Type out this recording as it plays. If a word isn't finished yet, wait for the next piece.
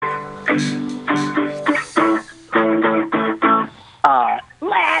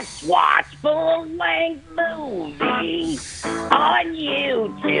Let's watch full-length movie on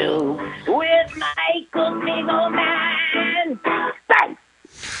YouTube with Michael Spiegelman. Thanks.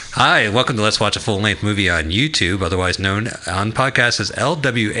 Hi, welcome to Let's Watch a Full-Length Movie on YouTube, otherwise known on podcast as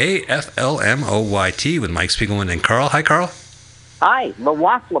Lwaflmoyt with Mike Spiegelman and Carl. Hi, Carl. Hi,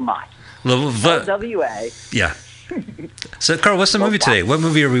 Lwaflmoyt. LWA. Yeah. So, Carl, what's the movie today? What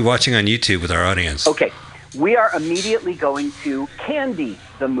movie are we watching on YouTube with our audience? Okay. We are immediately going to Candy,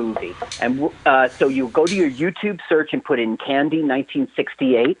 the movie. And so you go to your YouTube search and put in Candy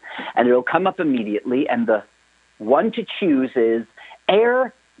 1968, and it'll come up immediately. And the one to choose is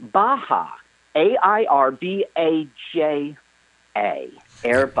Air Baja, Airbaja.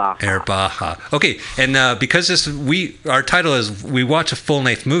 Air Baja. Air Baja. Okay, and because our title is we watch a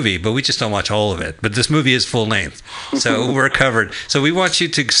full-length movie, but we just don't watch all of it. But this movie is full-length, so we're covered. So we want you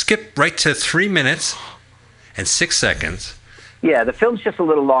to skip right to 3 minutes and 6 seconds. Yeah, the film's just a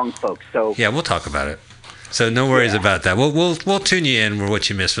little long, folks. So yeah, we'll talk about it. So no worries about that. We'll tune you in for what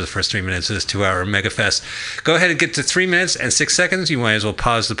you missed for the first 3 minutes of this 2-hour mega fest. Go ahead and get to 3 minutes and 6 seconds. You might as well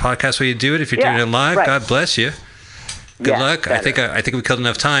pause the podcast while you do it. If you're doing it live, right. God bless you. Good luck. Better. I think we killed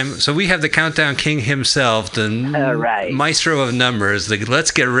enough time. So we have the countdown king himself, the maestro of numbers. Let's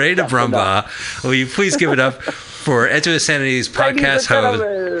get ready to brumba. Will you please give it up for Edge of Sanity's podcast host?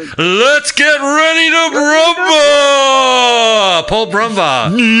 Let's get ready to brumba! Paul Brumba.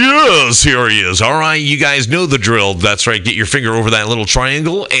 Yes, here he is. All right, you guys know the drill. That's right. Get your finger over that little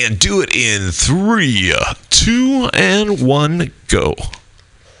triangle and do it in 3, 2, and 1, go.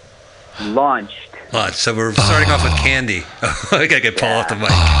 Launched. So we're starting off with Candy. I gotta get Paul off the mic.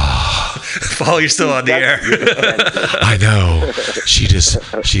 Paul, you're still on the air. I know.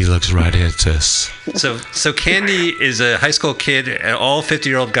 She looks right at us. So Candy is a high school kid, and all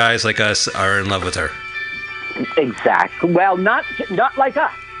 50-year-old guys like us are in love with her. Exactly. Well, not like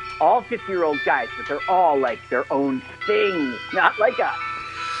us. All 50-year-old guys, but they're all like their own thing. Not like us.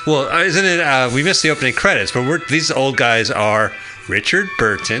 Well, isn't it? We missed the opening credits, but these old guys are Richard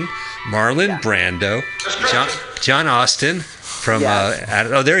Burton, Marlon Brando, John Austin from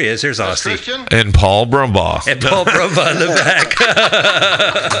there he is. There's Austin and Paul Brumbaugh. And Paul Brumbaugh in the back.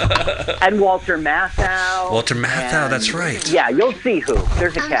 And Walter Matthau. That's right. Yeah, you'll see who.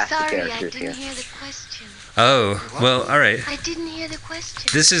 There's a cast of characters here. I didn't hear the question. Oh, well, all right. I didn't hear the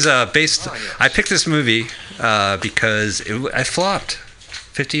question. This is based. I picked this movie because I flopped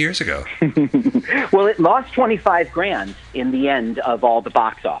 50 years ago. Well, it lost $25,000 in the end of all the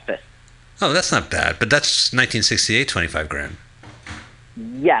box office. Oh, that's not bad, but that's 1968, $25,000.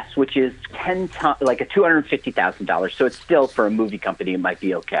 Yes, which is 10 times, like a $250,000. So it's still, for a movie company, it might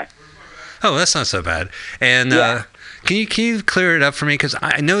be okay. Oh, that's not so bad. And can you clear it up for me? Because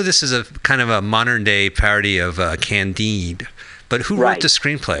I know this is a kind of a modern day parody of Candide, but who wrote the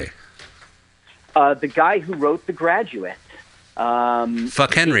screenplay? The guy who wrote The Graduate.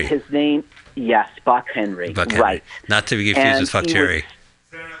 Fuck Henry. His name, yes, Buck Henry. Right. Not to be confused with Fuck Jerry.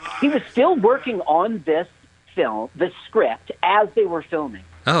 He was still working on this film, the script, as they were filming.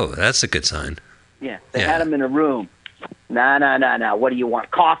 Oh, that's a good sign. Yeah, they had him in a room. No. What do you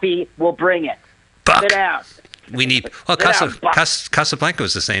want? Coffee? We'll bring it. Buck. Sit down. We need. Well, Casablanca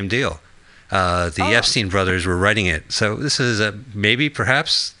was the same deal. The Epstein brothers were writing it, so this is maybe,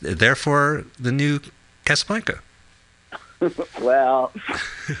 perhaps, therefore, the new Casablanca. Well,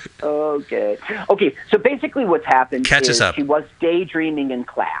 okay. So basically, what's happened is she was daydreaming in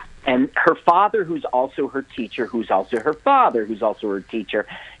class, and her father, who's also her teacher, who's also her father, who's also her teacher,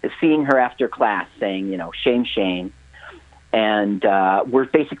 is seeing her after class, saying, shame, and we're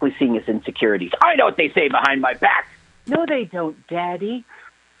basically seeing his insecurities. I know what they say behind my back. No, they don't, Daddy.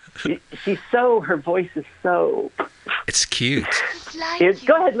 Her voice is so. It's cute.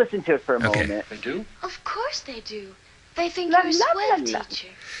 Go ahead, listen to it for a moment. They do? Of course they do. They think you're a swell teacher.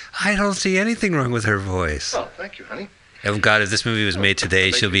 I don't see anything wrong with her voice. Oh, thank you, honey. Oh, God, if this movie was made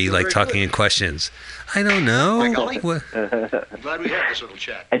today, she'll be like talking in questions. I don't know. I'm glad we had this little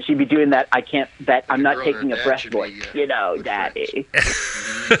chat. And she'd be doing that. I'm not taking a breath voice. Daddy. Oh, Daddy.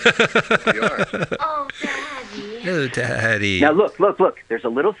 Oh, Daddy. Now look. There's a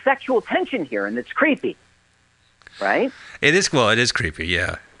little sexual tension here, and it's creepy, right? It is. Well, it is creepy.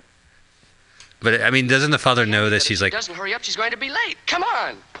 Yeah. But I mean, doesn't the father know that she's like? Doesn't hurry up, she's going to be late. Come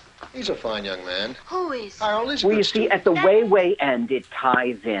on. He's a fine young man. Who is? Well, you see, at the way end, it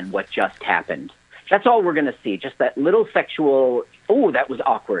ties in what just happened. That's all we're going to see. Just that little sexual. Oh, that was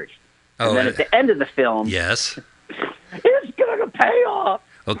awkward. And then at the end of the film, yes, it's going to pay off.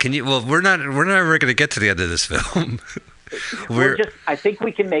 Well, we're not ever going to get to the end of this film. I think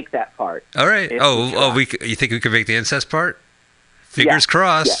we can make that part. All right. You think we can make the incest part? Fingers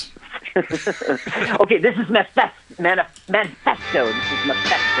crossed. Yeah. Okay, this is Manifesto. This is Manifesto.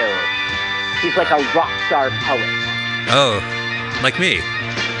 He's like a rock star poet. Oh, like me.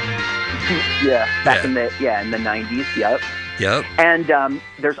 Yeah, back in the 90s. Yep. And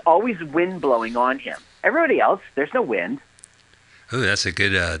there's always wind blowing on him. Everybody else, there's no wind. Ooh, that's a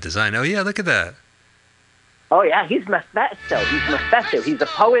good design. Oh yeah, look at that. Oh yeah, he's Manifesto. He's a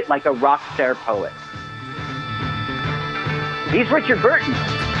poet, like a rock star poet. He's Richard Burton.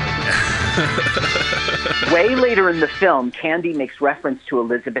 Way later in the film, Candy makes reference to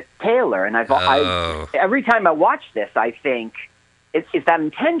Elizabeth Taylor, and every time I watch this, I think, is that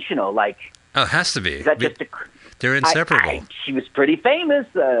intentional? Like, it has to be. Is that just they're inseparable. She was pretty famous,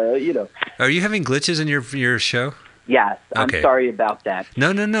 Are you having glitches in your show? Yes, I'm sorry about that.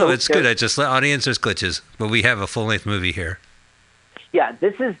 No, it's good. I just let audience, there's glitches, but we have a full-length movie here. Yeah,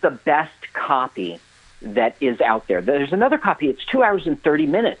 this is the best copy that is out there. There's another copy. It's 2 hours and 30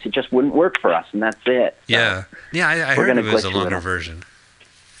 minutes. It just wouldn't work for us, and that's it. So I heard it was a longer version.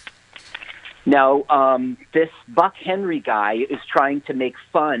 Now, this Buck Henry guy is trying to make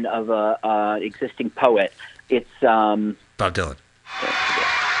fun of a existing poet. It's Bob Dylan.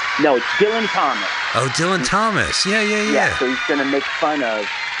 No, it's Dylan Thomas. Oh, Dylan Thomas. Yeah. So he's going to make fun of.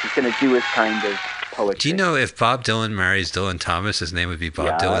 He's going to do his kind of poetry. Do you know if Bob Dylan marries Dylan Thomas, his name would be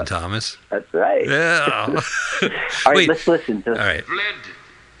Bob Dylan Thomas? That's right. Yeah. All right, let's listen to. All right. Fled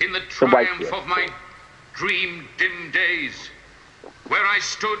in the triumph of my dream-dim days, where I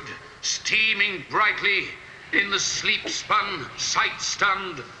stood steaming brightly in the sleep-spun,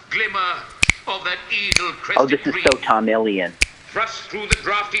 sight-stunned glimmer of that eagle-crested Oh, this is so Tom Illian. Thrust through the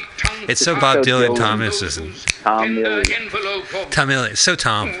drafty tongue. It's so Bob Dylan Thomas, isn't Tom Illian. Tom Illian. So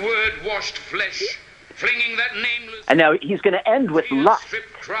Tom. Word-washed flesh, flinging that nameless. And now he's going to end with lust.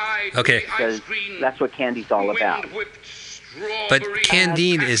 Okay. Because that's what Candy's all about. But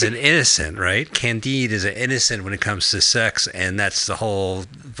Candide is an innocent, right? Candide is an innocent when it comes to sex, and that's the whole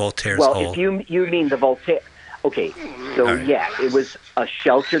Voltaire's whole. Well, if you mean the Voltaire. Okay, so it was a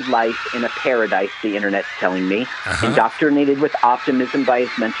sheltered life in a paradise, the internet's telling me, indoctrinated with optimism by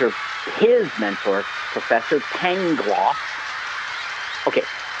his mentor, Professor Pangloss. Okay,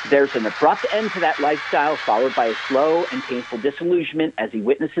 there's an abrupt end to that lifestyle, followed by a slow and painful disillusionment as he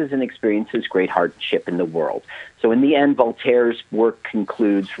witnesses and experiences great hardship in the world. So in the end, Voltaire's work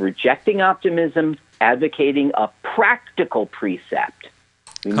concludes rejecting optimism, advocating a practical precept.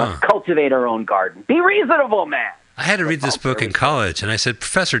 We must cultivate our own garden. Be reasonable, man. I had to read this book in college, and I said,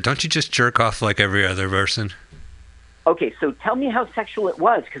 Professor, don't you just jerk off like every other person? Okay, so tell me how sexual it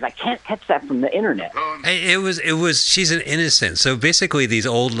was, because I can't catch that from the internet. It was. She's an innocent. So basically, these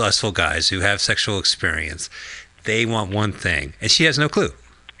old lustful guys who have sexual experience, they want one thing, and she has no clue.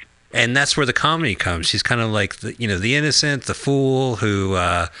 And that's where the comedy comes. She's kind of like the innocent, the fool who.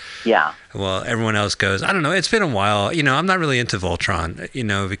 Well, everyone else goes, I don't know. It's been a while. I'm not really into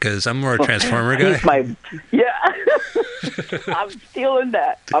Voltron. Because I'm more a Transformer guy. I'm stealing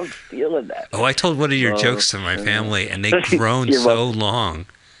that. Oh, I told one of your jokes to my family, and they groaned so long.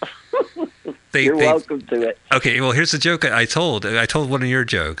 You're welcome to it. Okay, well, here's the joke I told. I told one of your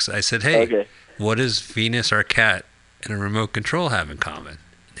jokes. I said, hey, what does Venus, our cat, and a remote control have in common?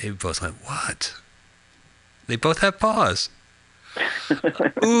 They both went, what? They both have paws.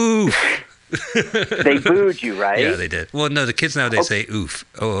 Oof. They booed you, right? Yeah, they did. Well, no, the kids nowadays say oof,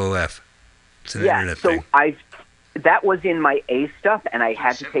 OOF. It's an internet thing. That was in my A stuff, and I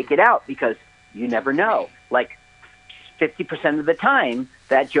had to take it out because you never know. Like 50% of the time,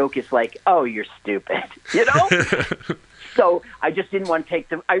 that joke is like, "Oh, you're stupid," So I just didn't want to take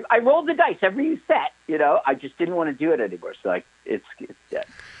them. I rolled the dice every set, I just didn't want to do it anymore. So it's dead.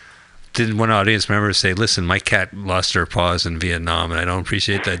 Did one audience member say, listen, my cat lost her paws in Vietnam, and I don't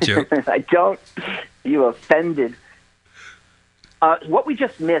appreciate that joke? I don't. You offended. What we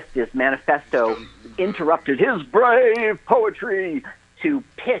just missed is Manifesto interrupted his brave poetry to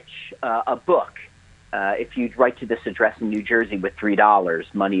pitch a book. If you'd write to this address in New Jersey with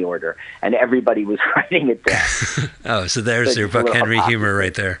 $3, money order, and everybody was writing it down. Oh, so there's your Buck Henry humor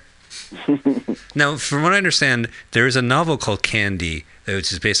right there. Now, from what I understand, there is a novel called Candy,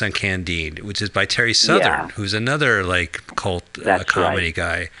 which is based on Candide, which is by Terry Southern, who's another cult comedy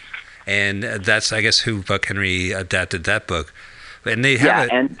guy, and that's, I guess, who Buck Henry adapted that book. And they have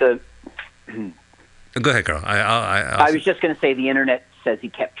and the. Go ahead, girl. I was just going to say the internet says he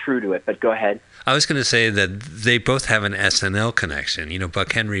kept true to it, but go ahead. I was going to say that they both have an SNL connection. You know,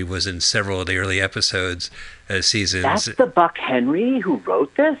 Buck Henry was in several of the early episodes, seasons. That's the Buck Henry who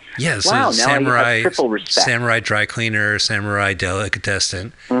wrote this? Yeah, so wow, Samurai, now I have triple respect. Samurai Dry Cleaner, Samurai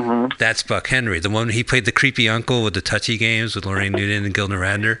Delicatessen. Mm-hmm. That's Buck Henry. The one he played the creepy uncle with the touchy games with Lorraine Newton and Gilda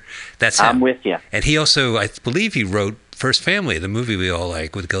Radner. That's him. I'm with you. And he also, I believe he wrote First Family, the movie we all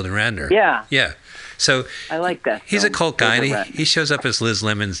like with Gilda Radner. Yeah. Yeah. So I like that. He's a cult guy, and he shows up as Liz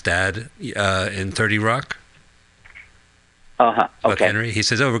Lemon's dad in 30 Rock. Okay. Buck Henry. He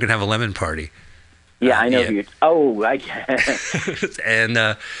says, "Oh, we're gonna have a lemon party." Yeah, I know who you're. Oh, I get. And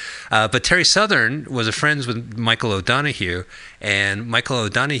but Terry Southern was friends with Michael O'Donoghue, and Michael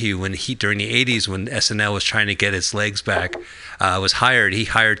O'Donoghue, during the '80s, when SNL was trying to get its legs back, was hired. He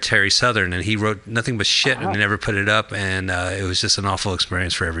hired Terry Southern, and he wrote nothing but shit, and never put it up, and it was just an awful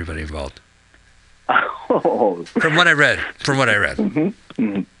experience for everybody involved. Oh. From what I read. Mm-hmm.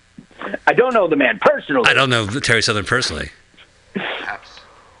 Mm-hmm. I don't know the man personally. I don't know Terry Southern personally. Perhaps.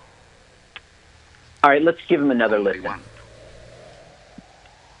 All right, let's give him another listen.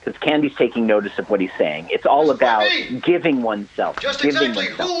 Because Candy's taking notice of what he's saying. It's all about giving oneself. Just giving exactly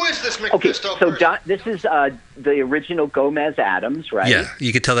oneself. who is this McFisto Okay, so this is the original Gomez Addams, right? Yeah,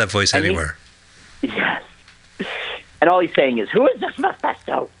 you could tell that voice anywhere. Yes. And all he's saying is, who is this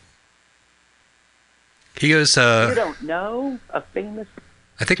Mephisto? He goes, you don't know a famous...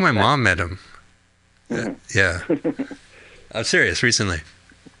 I think my mom met him. Mm-hmm. Yeah. I'm serious, recently.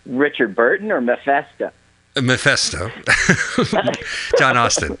 Richard Burton or Mephisto? Mephisto. John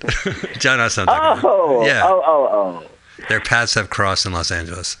Austin. John Austin. Oh. Yeah. Oh. Their paths have crossed in Los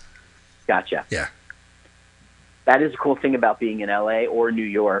Angeles. Gotcha. Yeah. That is a cool thing about being in L.A. or New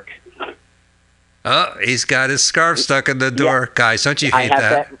York. Oh, he's got his scarf stuck in the door. Yeah. Guys, don't you hate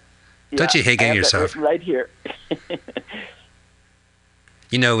that? Don't you hate getting yourself? Right here.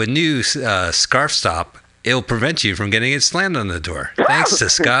 You know, with new Scarf Stop, it'll prevent you from getting it slammed on the door. Thanks to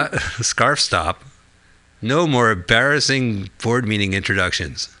Scarf Stop. No more embarrassing board meeting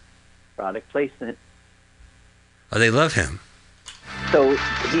introductions. Product placement. Oh, they love him. So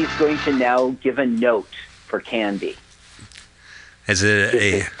he's going to now give a note for Candy. Is it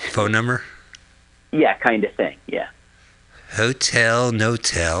a phone number? Yeah, kind of thing, yeah. Hotel,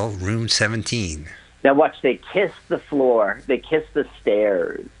 Notel, room 17. Now watch, they kiss the floor. They kiss the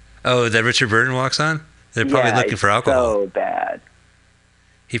stairs. Oh, that Richard Burton walks on? They're probably looking for alcohol. So bad.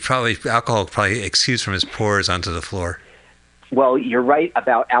 Alcohol probably excused from his pores onto the floor. Well, you're right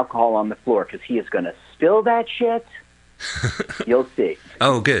about alcohol on the floor, because he is going to spill that shit. You'll see.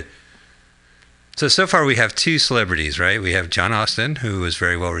 Oh, good. So far we have two celebrities, right? We have John Austin, who was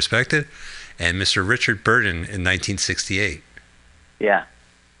very well respected, and Mr. Richard Burton in 1968. Yeah.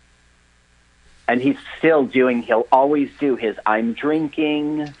 And he's still he'll always do his I'm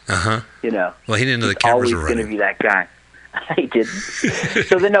drinking. Uh-huh. You know. Well, he didn't know the cameras were running. He's always going to be that guy. I didn't.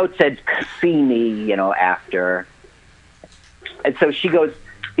 So the note said, see me, after. And so he goes,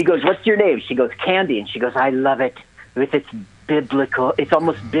 what's your name? She goes, Candy. And she goes, I love it. With its biblical, it's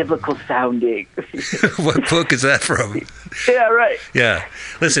almost biblical sounding. What book is that from? Yeah, right. Yeah.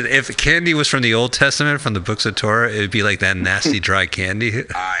 Listen, if candy was from the Old Testament, from the books of Torah, it would be like that nasty dry candy.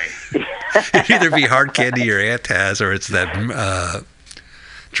 It'd either be hard candy your aunt has, or it's that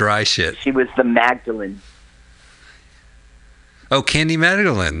dry shit. She was the Magdalene. Oh, Candy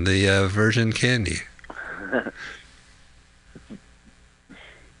Magdalene, the virgin candy.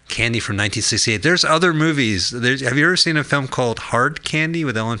 Candy from 1968. There's other movies. Have you ever seen a film called Hard Candy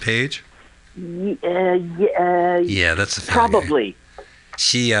with Ellen Page? Yeah, that's a film. Probably.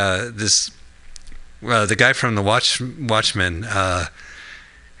 She, the guy from the Watchmen,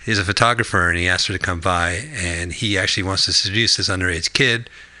 he's a photographer, and he asked her to come by, and he actually wants to seduce this underage kid.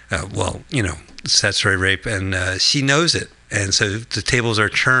 Statutory rape, and she knows it, and so the tables are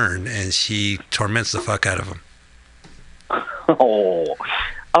turned, and she torments the fuck out of him.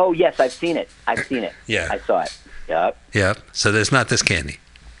 Oh, yes, I've seen it. Yeah. I saw it. Yep. So there's not this candy.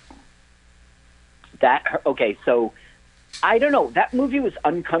 Okay, so I don't know. That movie was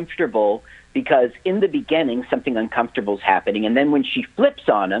uncomfortable because in the beginning, something uncomfortable is happening. And then when she flips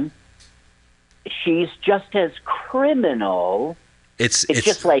on him, she's just as criminal. It's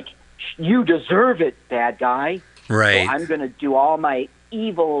just like, you deserve it, bad guy. Right. So I'm going to do all my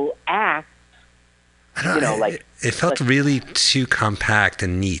evil acts. It felt really too compact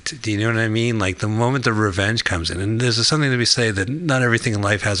and neat. Do you know what I mean? Like the moment the revenge comes in, and there's something to be said that not everything in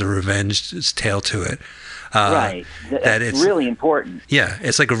life has a revenge tale to it. Right. That's really important. Yeah.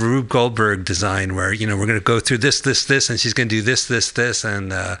 It's like a Rube Goldberg design where, we're going to go through this, and she's going to do this,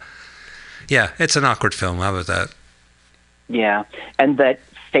 and yeah, it's an awkward film. How about that? Yeah, and that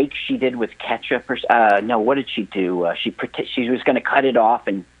fake she did with ketchup or no, what did she do? She was going to cut it off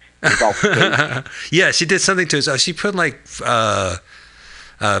and it was all fake. Yeah, she did something to his. She put like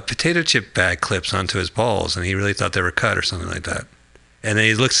potato chip bag clips onto his balls, and he really thought they were cut or something like that. And then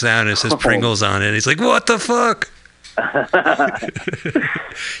he looks down and it says Pringles on it, and he's like, "What the fuck?"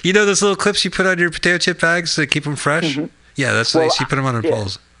 You know those little clips you put on your potato chip bags to keep them fresh? Mm-hmm. Yeah, that's why she put them on her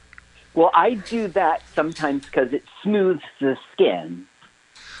balls. Well, I do that sometimes because it smooths the skin.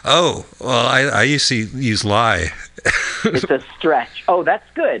 Oh, well, I used to use lye. It's a stretch. Oh, that's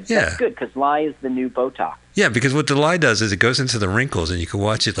good. Yeah. That's good because lye is the new Botox. Yeah, because what the lye does is it goes into the wrinkles and you can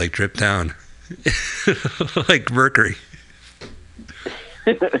watch it like drip down. Like mercury.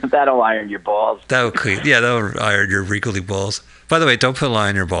 That'll iron your balls. That'll iron your wrinkly balls. By the way, don't put lye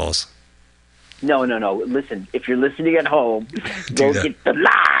in your balls. No. Listen, if you're listening at home, go get the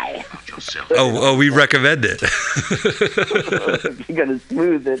lye. Oh, we recommend it. If you're going to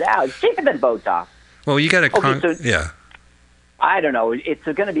smooth it out, it's cheaper than Botox. Well, you got to... Yeah. I don't know. It's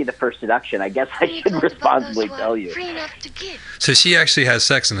going to be the first seduction. I guess I should responsibly tell you. So she actually has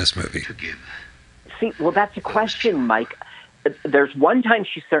sex in this movie. See, well, that's a question, Mike. There's one time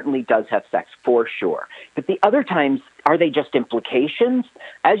she certainly does have sex, for sure. But the other times, are they just implications?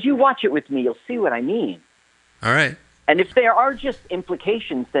 As you watch it with me, you'll see what I mean. All right. And if there are just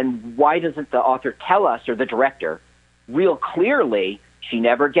implications, then why doesn't the author tell us, or the director, real clearly, she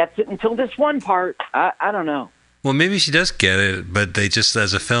never gets it until this one part? I don't know. Well, maybe she does get it, but they just,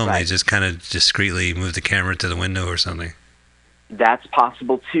 as a film, They just kind of discreetly move the camera to the window or something. That's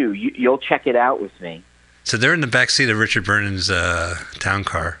possible, too. You'll check it out with me. So they're in the backseat of Richard Burnham's town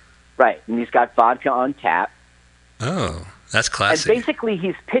car. Right, and he's got vodka on tap. Oh, that's classic. And basically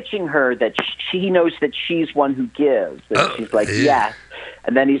he's pitching her that she knows that she's one who gives. And she's like, yes.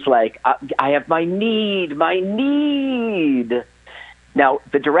 And then he's like, I have my need. Now,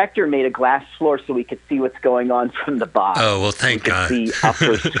 the director made a glass floor so we could see what's going on from the bottom. Oh, well, thank God. See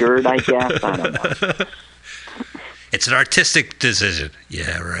upper skirt, I guess. I don't know. It's an artistic decision.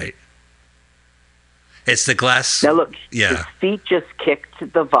 Yeah, right. It's the glass. Now look, his feet just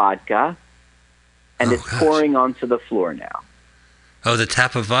kicked the vodka, and it's pouring onto the floor now. Oh, the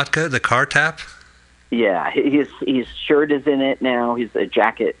tap of vodka? The car tap? Yeah, his shirt is in it now. His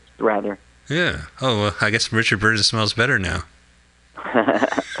jacket, rather. Yeah. Oh, well, I guess Richard Burton smells better now.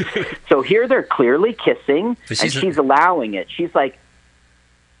 So here they're clearly kissing, and she's allowing it. She's like,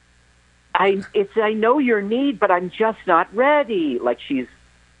 I know your need, but I'm just not ready. Like she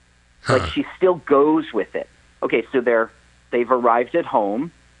still goes with it. Okay, so they've arrived at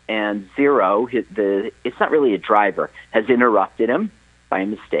home, and Zero, it's not really a driver, has interrupted him by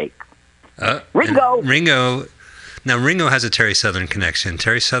mistake. Ringo. Now, Ringo has a Terry Southern connection.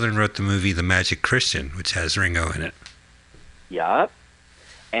 Terry Southern wrote the movie The Magic Christian, which has Ringo in it. Yup.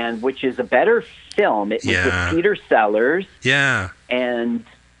 And which is a better film. It was with Peter Sellers. Yeah. And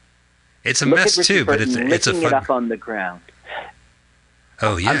it's a mess too, but it's a fun... it up on the ground.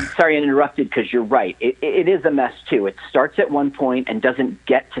 Oh, yeah. I'm sorry I interrupted because you're right. It is a mess, too. It starts at one point and doesn't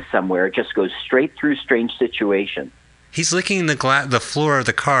get to somewhere. It just goes straight through strange situations. He's licking the floor of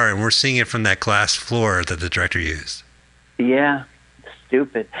the car, and we're seeing it from that glass floor that the director used. Yeah,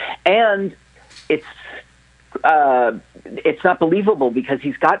 stupid. And it's not believable because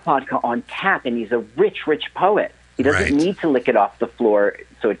he's got vodka on tap, and he's a rich, rich poet. He doesn't need to lick it off the floor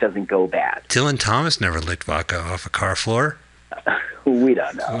so it doesn't go bad. Dylan Thomas never licked vodka off a car floor. We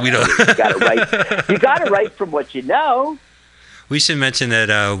don't know. You got it right from what you know. We should mention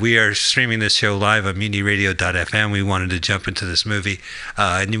that we are streaming this show live on MutinyRadio.fm. We wanted to jump into this movie.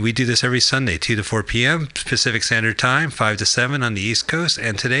 And we do this every Sunday, 2 to 4 p.m. Pacific Standard Time, 5 to 7 on the East Coast.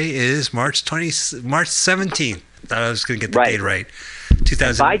 And today is March 17th. Thought I was going to get the date right.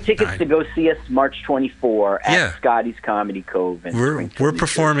 2009. Buy tickets to go see us March 24 at Scotty's Comedy Cove. We're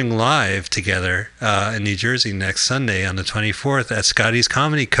performing live together in New Jersey next Sunday on the 24th at Scotty's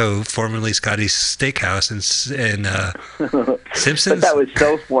Comedy Cove, formerly Scotty's Steakhouse in Simpsons. But that was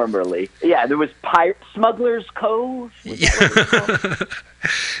so formerly. Yeah, there was Smuggler's Cove.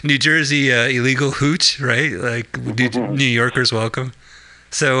 New Jersey illegal hooch, right? Like New Yorkers welcome.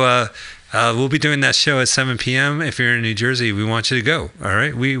 So we'll be doing that show at 7 p.m. If you're in New Jersey, we want you to go. All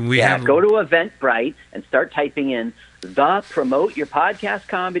right? Go to Eventbrite and start typing in the Promote Your Podcast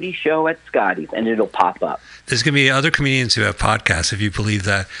Comedy Show at Scotty's, and it'll pop up. There's going to be other comedians who have podcasts, if you believe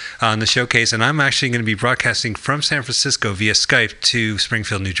that, on the showcase. And I'm actually going to be broadcasting from San Francisco via Skype to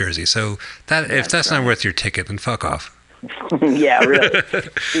Springfield, New Jersey. So if that's not worth your ticket, then fuck off. Yeah, really.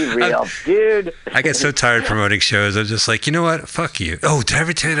 Be real, dude. I get so tired promoting shows. I'm just like, you know what? Fuck you. Oh, did I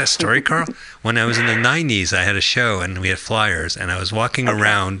ever tell you that story, Carl? When I was in the 90s, I had a show and we had flyers, and I was walking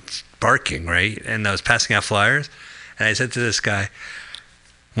around barking, right? And I was passing out flyers, and I said to this guy,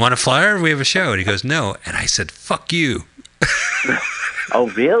 "Want a flyer? We have a show." And he goes, "No." And I said, "Fuck you." Oh,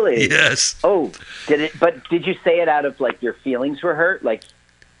 really? Yes. Oh, did you say it out of like your feelings were hurt? Like,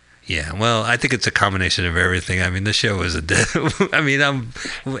 yeah, well, I think it's a combination of everything. I mean, the show was I mean, I'm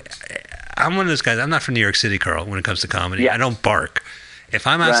one of those guys. I'm not from New York City, Carl, when it comes to comedy. Yeah. I don't bark. If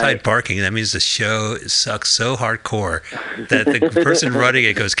I'm outside barking, that means the show sucks so hardcore that the person running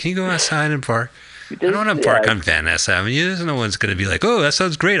it goes, "Can you go outside and bark?" I don't want to bark on Van Ness Avenue. No one's going to be like, "Oh, that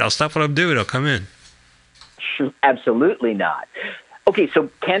sounds great. I'll stop what I'm doing. I'll come in." Absolutely not. Okay, so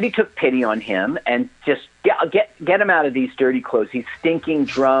Candy took pity on him and just get him out of these dirty clothes. He's stinking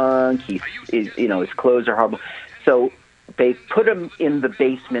drunk. He's his clothes are horrible. So they put him in the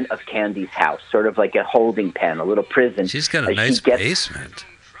basement of Candy's house, sort of like a holding pen, a little prison. She's got a nice basement.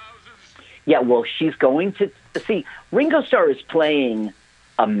 Yeah, well, she's going to see. Ringo Starr is playing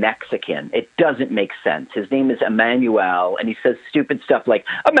a Mexican. It doesn't make sense. His name is Emmanuel, and he says stupid stuff like,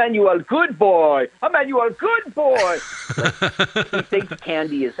 "Emmanuel, good boy! Emmanuel, good boy!" Like, he thinks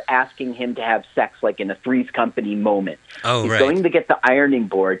Candy is asking him to have sex like in a Three's Company moment. Oh, He's going to get the ironing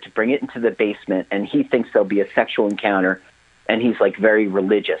board to bring it into the basement, and he thinks there'll be a sexual encounter, and he's like very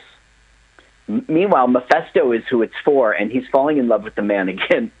religious. Meanwhile, Mephisto is who it's for, and he's falling in love with the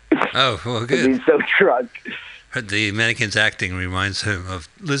mannequin. Oh, well, good. He's so drunk. The mannequin's acting reminds him of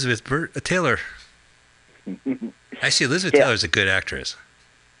Elizabeth Taylor. Actually, Elizabeth Taylor is a good actress.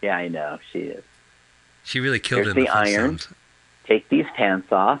 Yeah, I know. She is. She really killed Here's it in the iron. films. Take these pants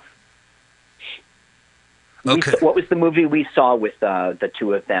off. Okay. What was the movie we saw with the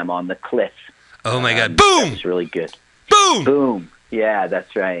two of them on the cliff? Oh, my God. Boom! That was really good. Boom! Boom. Yeah,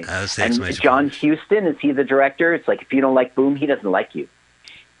 that's right. And John Huston, is he the director? It's like, if you don't like Boom, he doesn't like you.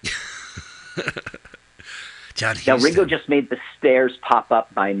 John Huston. Now, Ringo just made the stairs pop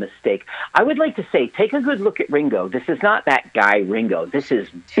up by mistake. I would like to say, take a good look at Ringo. This is not that guy Ringo. This is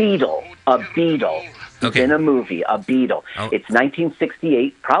Beatle, a Beatle. He's in a movie, a Beatle. Oh. It's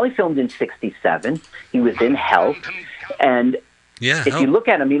 1968, probably filmed in 67. He was in Help. And if you look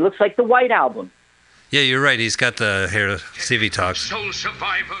at him, he looks like the White Album. Yeah, you're right. He's got the hair, see if he talks.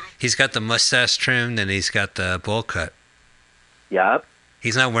 He's got the mustache trimmed, and he's got the bowl cut. Yep.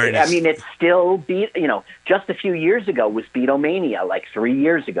 He's not wearing. I mean, it's still just a few years ago was Beatlemania, like 3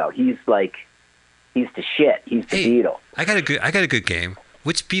 years ago. He's the shit. He's the Beatle. I got a good game.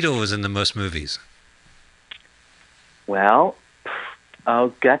 Which Beatle was in the most movies? Well,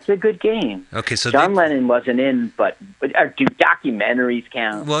 that's a good game. Okay, so John Lennon wasn't in, but do documentaries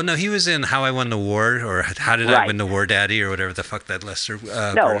count? Well, no, he was in How I Won the War, or How Did I Win the War, Daddy, or whatever the fuck that Lester.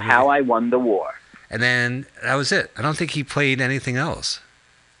 No, How I Won the War. And then that was it. I don't think he played anything else.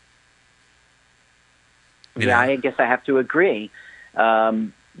 I guess I have to agree.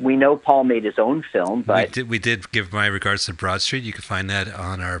 We know Paul made his own film, but we did give my regards to Broad Street. You can find that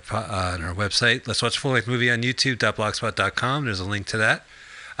on our website. Let's watch Full Length Movie on YouTube.blogspot.com. There's a link to that.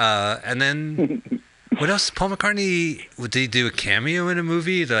 And then what else? Paul McCartney, did he do a cameo in a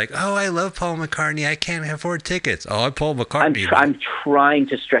movie? They're like, "Oh, I love Paul McCartney. I can't afford tickets." Oh, I'm Paul McCartney. I'm trying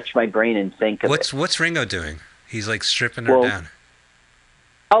to stretch my brain and think of it. What's Ringo doing? He's like stripping her down.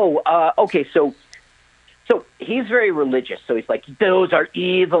 Oh, okay. So he's very religious. So he's like, "Those are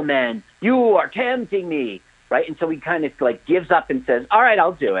evil men. You are tempting me," right? And so he kind of like gives up and says, "All right,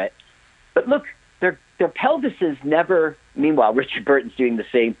 I'll do it." But look, their pelvises never. Meanwhile, Richard Burton's doing the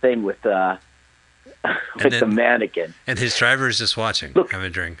same thing with the mannequin. And his driver is just watching, having a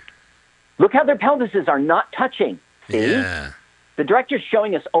drink. Look how their pelvises are not touching. See? Yeah. The director's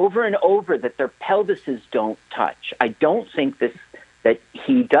showing us over and over that their pelvises don't touch. I don't think that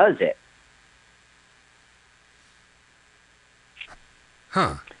he does it.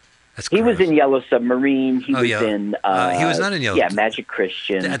 Huh. That's he was in Yellow Submarine. He was in... he was not in Yellow... Yeah, Magic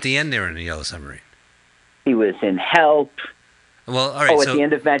Christian. At the end, they were in Yellow Submarine. He was in Help. Well, all right. At the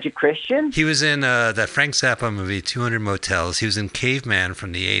end of Magic Christian? He was in that Frank Zappa movie, 200 Motels. He was in Caveman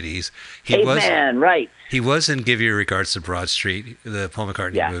from the 80s. Right. He was in Give Your Regards to Broad Street, the Paul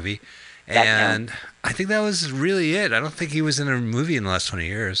McCartney movie. And I think that was really it. I don't think he was in a movie in the last 20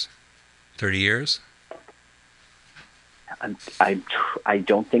 years. 30 years? I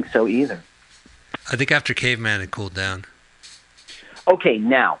don't think so either. I think after Caveman, it cooled down. Okay,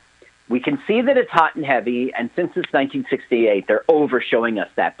 now, we can see that it's hot and heavy, and since it's 1968, they're over-showing us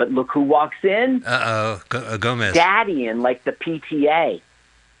that. But look who walks in. Gomez. Daddy in, like, the PTA.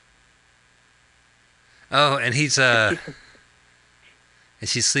 Oh, and he's and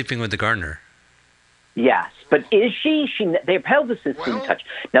she's sleeping with the gardener. Yes, but is she? Their pelvises seem touched.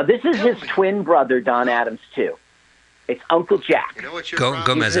 Now, this is his twin brother, Don Adams, too. It's Uncle Jack. You know what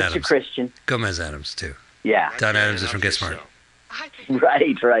Gomez Mr. Adams. Christian. Gomez Adams, too. Yeah. Don Adams is from Get Smart.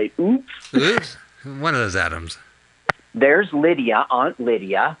 Right. Oops. One of those Adams. There's Lydia, Aunt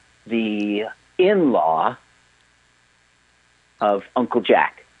Lydia, the in-law of Uncle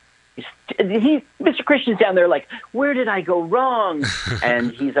Jack. Mr. Christian's down there like, where did I go wrong?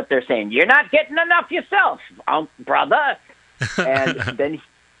 And he's up there saying, you're not getting enough yourself, brother. And then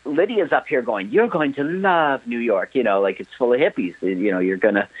Lydia's up here going, you're going to love New York. Like it's full of hippies. You're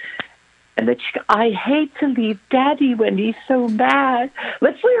going to... And then she goes, I hate to leave Daddy when he's so mad.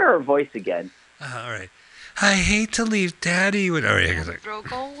 Let's hear her voice again. All right. I hate to leave Daddy when... All right. Throw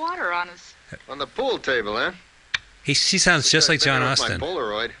cold water on us. On the pool table, huh? She sounds just like John Austin. My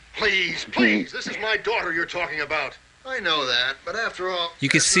Polaroid. Please. This is my daughter you're talking about. I know that, but after all... You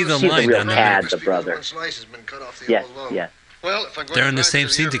can see the She's line on the brother. One slice has been cut off the Yes. Well, if I'm going They're in the same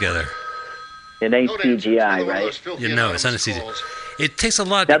scene together. It ain't CGI, right? It's not a CGI. It takes a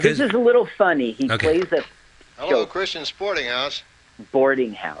lot now, because... this is a little funny. He plays a Hello, Christian Sporting House.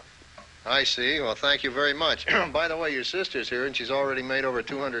 Boarding house. I see. Well, thank you very much. By the way, your sister's here, and she's already made over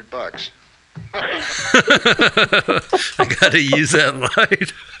 $200. I got to use that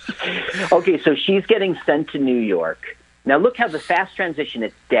line. Okay, so she's getting sent to New York. Now, look how the fast transition.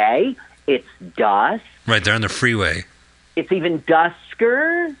 It's day. It's dusk. Right, they're on the freeway. It's even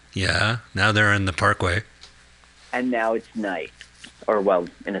dusker. Yeah, now they're in the parkway. And now it's night. Or, well,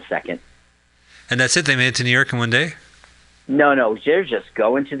 in a second. And that's it? They made it to New York in one day? No, they're just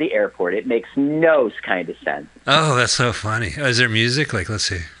going to the airport. It makes no kind of sense. Oh, that's so funny. Oh, is there music? Like, let's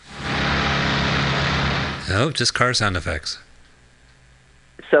see. Oh, just car sound effects.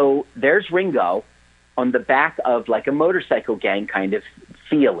 So there's Ringo on the back of like a motorcycle gang kind of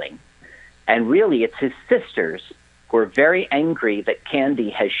feeling. And really it's his sisters who are very angry that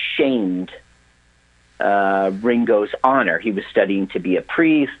Candy has shamed Ringo's honor. He was studying to be a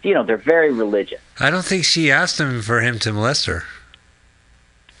priest. They're very religious. I don't think she asked him for him to molest her.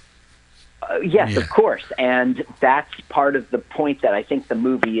 Yes, of course. And that's part of the point that I think the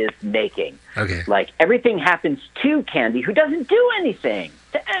movie is making. Okay. Like, everything happens to Candy, who doesn't do anything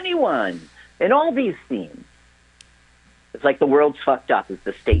to anyone in all these scenes. It's like the world's fucked up is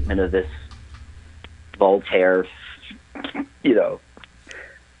the statement of this Voltaire,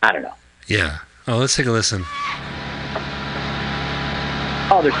 I don't know. Yeah. Oh, let's take a listen.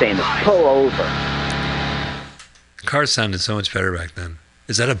 All they're saying is pull over. Cars sounded so much better back then.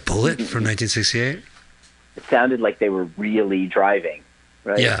 Is that a Bullet from 1968? It sounded like they were really driving,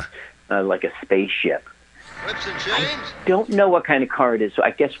 right? Yeah. Like a spaceship. Whips and chains? I don't know what kind of car it is, so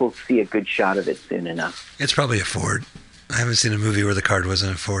I guess we'll see a good shot of it soon enough. It's probably a Ford. I haven't seen a movie where the card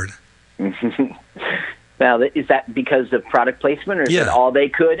wasn't a Ford. Now, is that because of product placement, or is it all they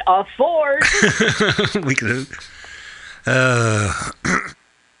could afford? We could.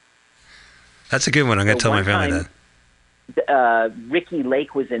 That's a good one. I'm going to tell my family that. Ricky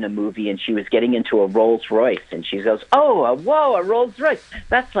Lake was in a movie, and she was getting into a Rolls Royce, and she goes, a Rolls Royce.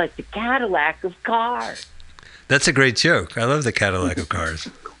 That's like the Cadillac of cars. That's a great joke. I love the Cadillac of cars.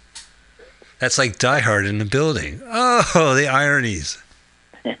 That's like Die Hard in the building. Oh, the ironies.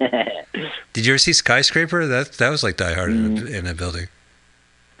 Did you ever see Skyscraper? That was like Die Hard in a building.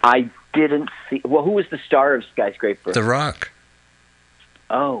 I didn't see. Well, who was the star of Skyscraper? The Rock.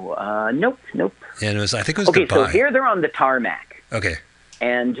 Oh, nope. Yeah, I think it was okay. Goodbye. So here they're on the tarmac. Okay.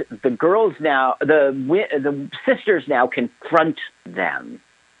 And the girls now, the sisters now confront them,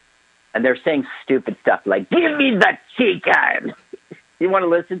 and they're saying stupid stuff like, "Give me the chicken." You want to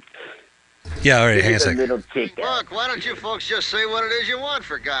listen? Yeah, all right, hang on a second. Little chicken. Look, why don't you folks just say what it is you want,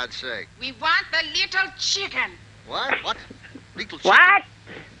 for God's sake? We want the little chicken. What? Little chicken? What?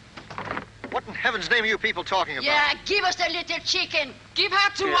 What in heaven's name are you people talking about? Yeah, give us the little chicken. Give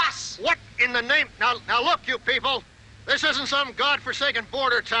her to us. What in the name? Now look, you people. This isn't some godforsaken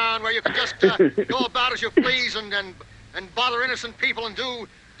border town where you can just go about as you please and bother innocent people and do.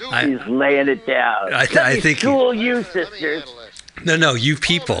 He's laying it down. I think. School you, sisters. No, you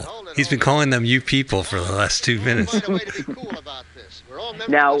people. He's been calling them you people for the last 2 minutes.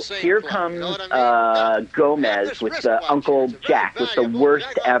 Now, here comes Gomez with Uncle Jack with the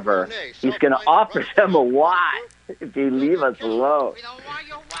worst ever. He's going to offer them a watch if you leave us alone.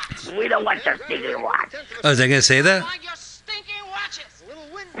 We don't want your stinking watch. Oh, is that going to say that? We want your stinking watches.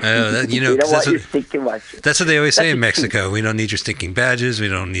 Oh, we don't want your stinking watches. That's what they always say in Mexico. We don't need your stinking badges. We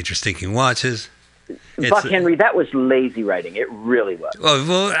don't need your stinking watches. Buck Henry, that was lazy writing. It really was. Well,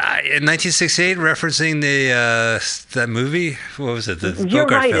 in 1968, referencing that movie, what was it? You're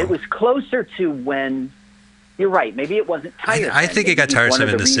right. Film. It was closer to when. You're right. Maybe it wasn't tiresome. I think it got tiresome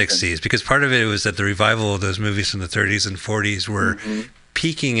in the 60s because part of it was that the revival of those movies from the 30s and 40s were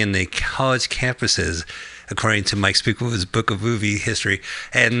peaking in the college campuses, according to Mike Spiegelman's book of movie history,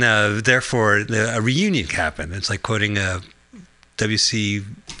 and therefore a reunion happened. It's like quoting W.C.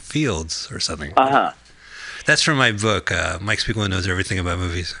 Fields or something. That's from my book. Mike Spiegelman knows everything about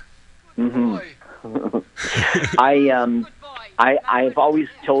movies. I've always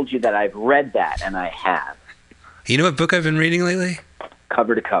told you that I've read that, and I have. You know what book I've been reading lately?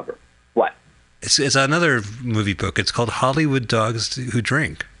 Cover to cover. What? It's another movie book. It's called Hollywood Dogs Who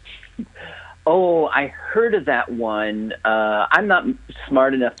Drink. Oh, I heard of that one. I'm not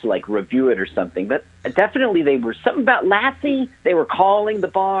smart enough to review it or something, but definitely they were something about Lassie. They were calling the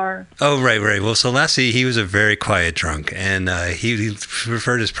bar. Oh, right. Well, so Lassie, he was a very quiet drunk, and he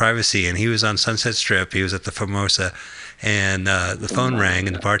preferred his privacy, and he was on Sunset Strip. He was at the Formosa, and the phone rang,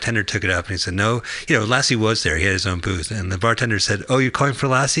 and the bartender took it up, and he said, no, Lassie was there. He had his own booth, and the bartender said, oh, you're calling for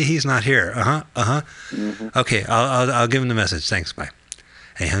Lassie? He's not here. Okay, I'll give him the message. Thanks, bye.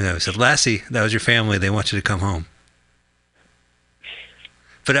 And he hung up and said, Lassie, that was your family. They want you to come home.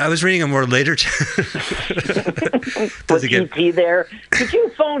 But I was reading a more later... Was E.T. there? Could you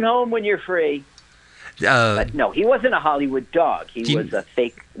phone home when you're free? But no, he wasn't a Hollywood dog. He was a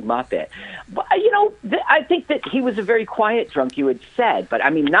fake Muppet. But, I think that he was a very quiet drunk, you had said. But,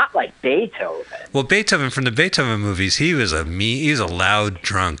 not like Beethoven. Well, Beethoven, from the Beethoven movies, he was a loud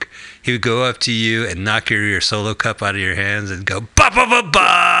drunk. He would go up to you and knock your solo cup out of your hands and go,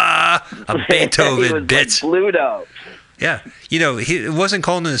 ba-ba-ba-ba! A Beethoven, he was bitch. Like Pluto. Yeah. It wasn't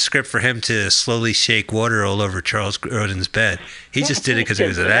called in the script for him to slowly shake water all over Charles Grodin's bed. He just did it because he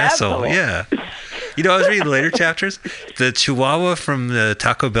was an asshole. Yeah. I was reading later chapters. The Chihuahua from the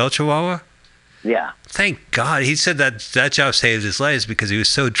Taco Bell Chihuahua. Yeah. Thank God. He said that job saved his life because he was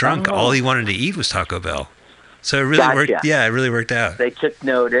so drunk. All he wanted to eat was Taco Bell. So it really worked. Yeah, it really worked out. They took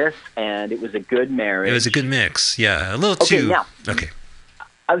notice, and it was a good marriage. It was a good mix. Yeah, a little too. Now, okay.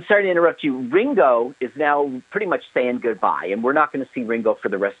 I'm sorry to interrupt you. Ringo is now pretty much saying goodbye, and we're not going to see Ringo for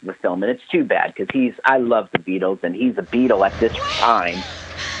the rest of the film, and it's too bad because I love the Beatles, and he's a Beatle at this time.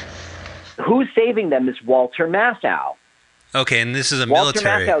 Who's saving them is Walter Matthau. Okay, and this is a Walter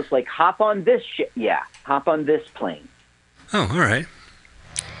military. Walter Matthau's like, hop on this ship. Yeah, hop on this plane. Oh, all right.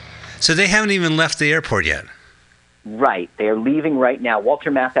 So they haven't even left the airport yet. Right. They are leaving right now.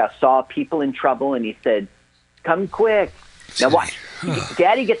 Walter Matthau saw people in trouble, and he said, come quick. Now watch.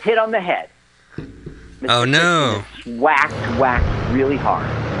 Daddy gets hit on the head. Mr. Oh, no. Whacked really hard.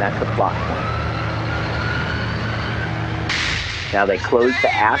 And that's the plot point. Now they close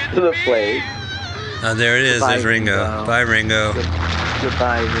the ass to the plane. Oh, there it is. Goodbye, there's Ringo. Bye, Ringo.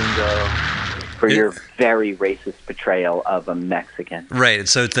 Goodbye, Ringo. For your very racist portrayal of a Mexican. Right.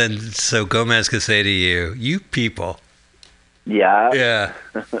 So Gomez could say to you, you people. Yeah.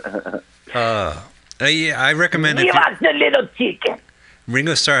 Yeah. I recommend it. Give us the little chicken.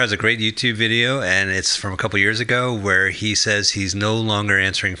 Ringo Starr has a great YouTube video, and it's from a couple years ago, where he says he's no longer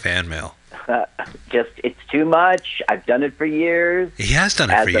answering fan mail. It's too much. I've done it for years. He has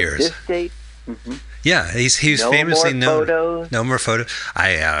done it for years. This date. Mm-hmm. Yeah, he's famously known. Photos. No more photos.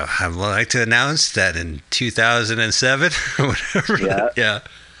 I would like to announce that in 2007 or whatever. Yeah.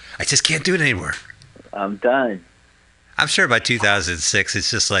 I just can't do it anymore. I'm done. I'm sure by 2006,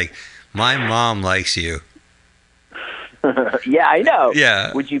 it's just like, my mom likes you. Yeah, I know.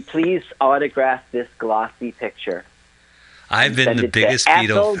 Yeah. Would you please autograph this glossy picture? I've been the biggest Beatle.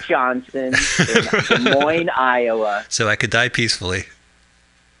 Ethel Johnson in Des Moines, Iowa. So I could die peacefully.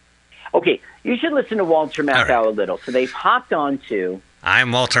 Okay, you should listen to Walter Matthau a little. So they've hopped onto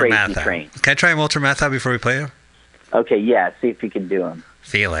I'm Walter Matthau. Train. Can I try Walter Matthau before we play him? Okay, yeah, see if you can do him.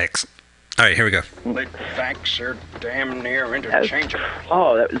 Felix. All right, here we go. The facts are damn near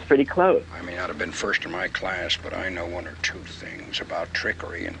interchangeable. That was pretty close. I may not have been first in my class, but I know one or two things about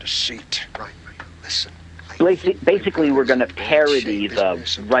trickery and deceit. Right, listen. Basically, we're going to parody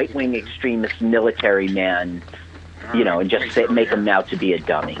the right-wing extremist military man, and just make him now to be a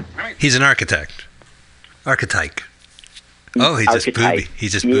dummy. He's an architect. Archetype. Oh, he's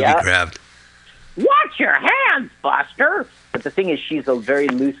just booby grabbed. Watch your hands, Buster! But the thing is, she's a very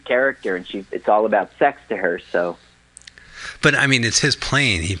loose character, and it's all about sex to her, so... But, it's his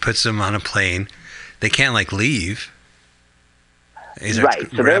plane. He puts them on a plane. They can't, leave. Right,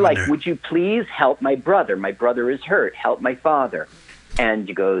 so they're like, would you please help my brother? My brother is hurt. Help my father. And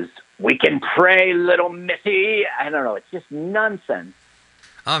he goes, we can pray, little missy. I don't know. It's just nonsense.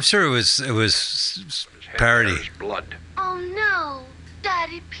 I'm sure it was parody. Blood. Oh, no.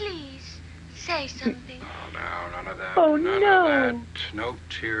 Daddy, please. Say something. Oh, no, none of that. Oh, none no. of that. No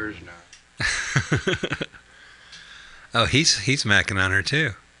tears, no. Oh, he's macking on her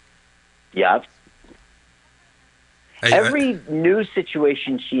too. Yep. Every new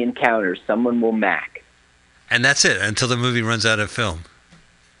situation she encounters, someone will mac. And that's it until the movie runs out of film.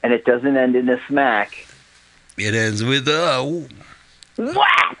 And it doesn't end in a smack. It ends with a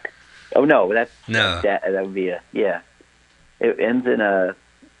whack. Oh no, that would be It ends in a.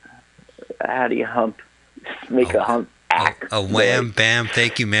 How do you hump? Make a hump. A wham bam,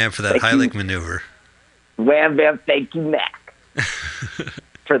 thank you, ma'am, for that Heimlich maneuver. Wham bam, thank you, Mac,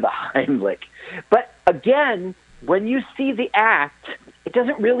 for the Heimlich. But again, when you see the act, it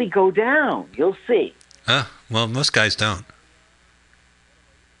doesn't really go down. You'll see. Well, most guys don't.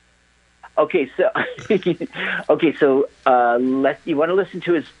 Okay, so you want to listen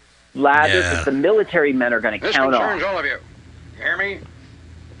to his lather because the military men are going to count on. This concerns all of you. You hear me?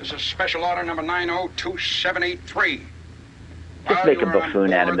 This is Special Order number 902783. Just make a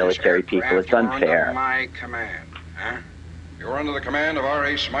buffoon out of military people. It's unfair. Under my command, huh? You're under the command of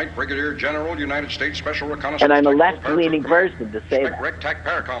R.A. Smythe, Brigadier General, United States Special Reconnaissance. And I'm a left-leaning person to say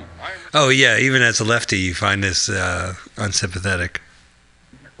that. Oh yeah, even as a lefty, you find this unsympathetic.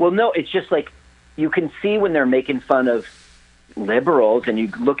 Well, no, it's just like you can see when they're making fun of liberals, and you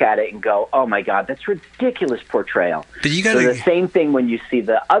look at it and go, "Oh my God, that's ridiculous portrayal." But you got to the same thing when you see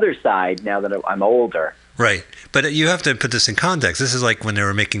the other side. Now that I'm older, right? But you have to put this in context. This is like when they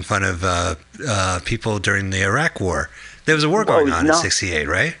were making fun of people during the Iraq War. There was a war going on in '68,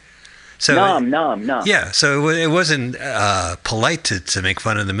 right? So no. Yeah, so it wasn't polite to make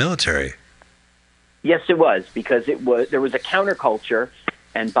fun of the military. Yes, it was, because there was a counterculture,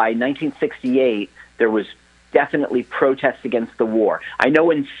 and by 1968 there was definitely protests against the war. I know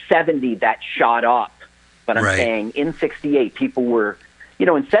in '70 that shot up, but I'm saying in '68 people were,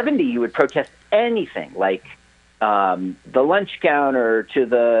 in '70 you would protest anything like the lunch counter to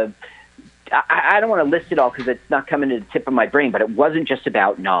the. I don't want to list it all because it's not coming to the tip of my brain, but it wasn't just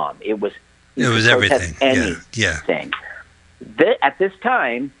about Nam. It was everything. Anything. At this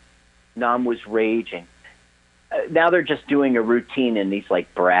time, Nam was raging. Now they're just doing a routine and he's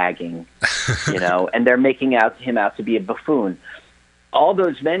like bragging, and they're making him out to be a buffoon. All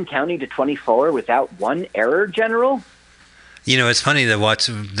those men counting to 24 without one error, General? It's funny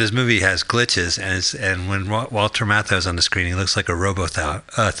that this movie has glitches, and when Walter Matthau's on the screen, he looks like a Robo-Thou.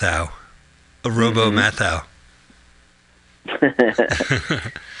 A Robo-Mathau.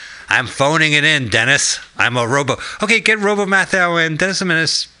 I'm phoning it in, Dennis. I'm a Robo. Okay, get Robo-Mathau in. Dennis, a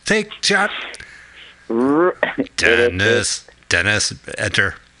minute. Take shot. Dennis,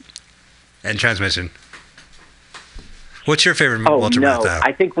 enter. End transmission. What's your favorite Walter Matthau?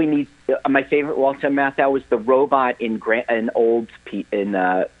 I think we need. My favorite Walter Matthau was the robot in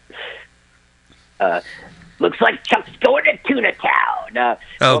looks like Chuck's going to Tuna Town.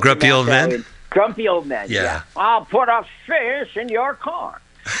 Grumpy Old Men? Grumpy Old Men, yeah. I'll put a fish in your car.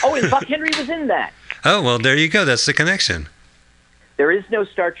 Oh, and Buck Henry was in that. Oh, well, there you go. That's the connection. There is no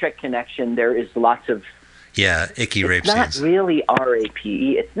Star Trek connection. There is lots of... Yeah, icky rape scenes. It's not really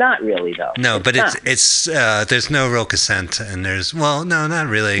R-A-P-E. It's not really, though. No, but it's there's no real consent, and there's... Well, no, not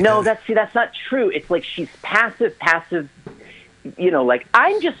really. No, that's not true. It's like she's passive... like,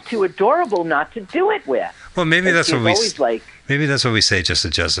 I'm just too adorable not to do it with. Well, maybe that's what maybe that's what we say just to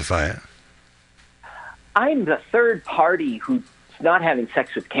justify it. I'm the third party who's not having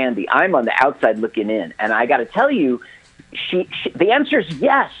sex with Candy. I'm on the outside looking in, and I got to tell you, the answer is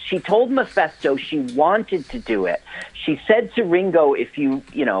yes. She told Mephisto she wanted to do it. She said to Ringo, if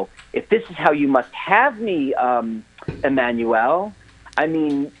this is how you must have me, Emmanuel. I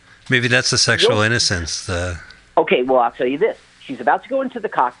mean, maybe that's the sexual innocence. Okay, well, I'll tell you this. She's about to go into the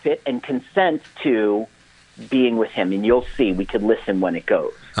cockpit and consent to being with him, and you'll see. We could listen when it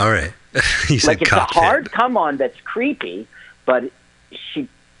goes. All right. You said it's cockpit. A hard come on that's creepy, but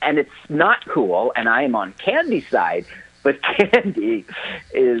it's not cool, and I am on Candy's side, but Candy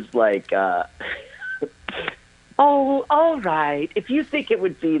is like, oh, all right. If you think it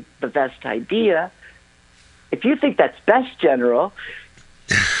would be the best idea, if you think that's best, General.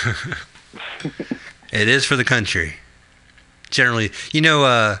 It is for the country. Generally,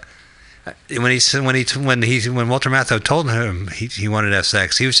 when Walter Matthau told him he wanted to have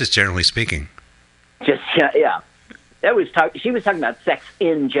sex, he was just generally speaking. Just she was talking about sex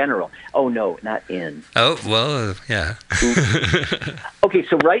in general. Oh no, not in. Oh well, yeah. Okay,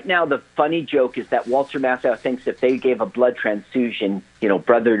 so right now the funny joke is that Walter Matthau thinks if they gave a blood transfusion,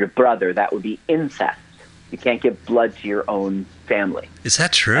 brother to brother, that would be incest. You can't give blood to your own family. Is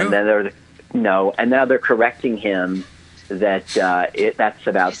that true? And then and now they're correcting him that that's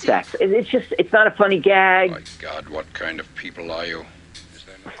about sex. It's not a funny gag. My God, what kind of people are you?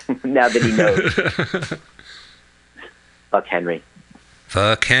 Now that he knows. Buck Henry.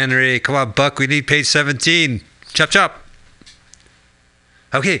 Buck Henry. Come on, Buck. We need page 17. Chop, chop.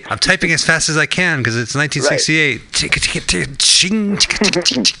 Okay, I'm typing as fast as I can because it's 1968.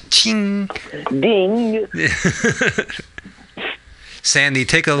 Ding. Sandy,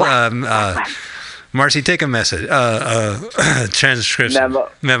 take a... Marcy, take a message. Transcription.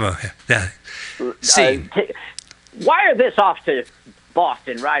 Memo. Yeah. Scene. Wire this off to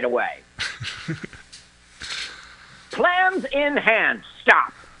Boston right away. Plans in hand.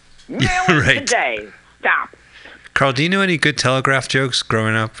 Stop. Mailing today. Stop. Carl, do you know any good telegraph jokes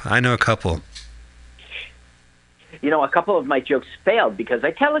growing up? I know a couple. A couple of my jokes failed because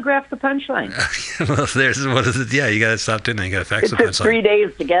I telegraphed the punchline. Well, there's what is it? Yeah, you got to stop doing that. You got to fax the punchline. It took 3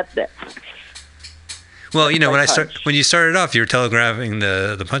 days to get there. Well, when you started off, you were telegraphing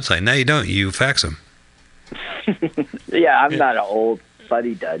the punchline. Now you don't. You fax them. Yeah, I'm not an old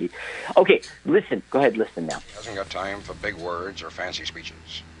fuddy-duddy. Okay, listen. Go ahead, listen now. He hasn't got time for big words or fancy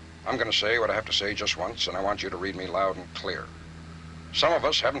speeches. I'm going to say what I have to say just once, and I want you to read me loud and clear. Some of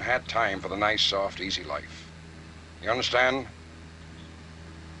us haven't had time for the nice, soft, easy life. You understand?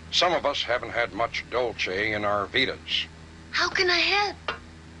 Some of us haven't had much dolce in our vidas. How can I help?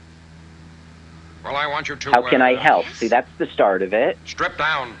 Well, I want you to... How can I help? See, that's the start of it. Strip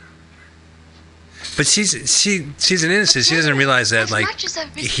down. But she's an innocent. She doesn't realize that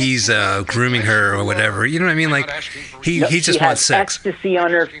he's grooming her or whatever. You know what I mean? Like he just wants sex. Ecstasy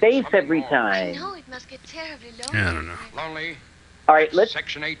on her face every time. No, it must get terribly lonely. I don't know. Lonely. All right, let's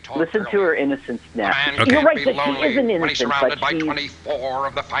listen to her innocence now. Okay. You're right that she is an innocent, when he's surrounded but by 24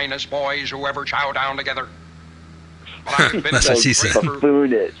 of the finest boys who ever chow down together. Well, I've been That's what she said.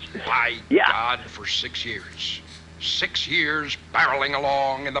 Buffoonish. My God, for 6 years. 6 years barreling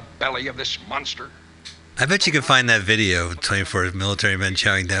along in the belly of this monster. I bet you can find that video of 24 military men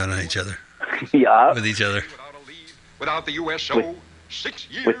chowing down on each other. Yeah. With each other. Without the USO, 6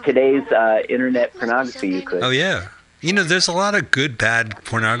 years. With today's internet pornography, you could. Oh, yeah. There's a lot of good, bad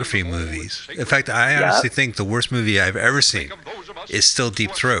pornography movies. In fact, I honestly think the worst movie I've ever seen is still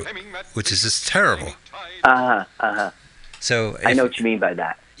Deep Throat, which is just terrible. So I know what you mean by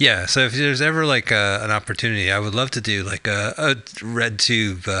that. Yeah, so if there's ever an opportunity, I would love to do a red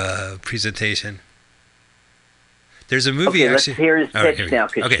tube presentation. There's a movie okay, actually. Let's hear his pitch now,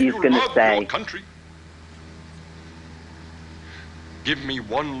 because she's going to say. Country. Give me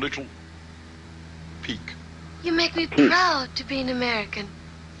one little peek. You make me proud to be an American.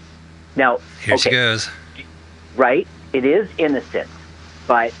 Now, here she goes. Right, it is innocent,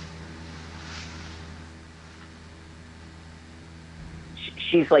 but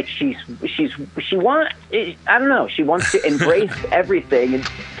she wants. I don't know. She wants to embrace everything, and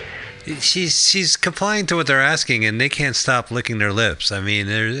she's complying to what they're asking, and they can't stop licking their lips. I mean,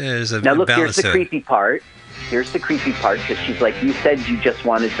 there's a now look. Here's the creepy part. Here's the creepy part, because she's like, you said you just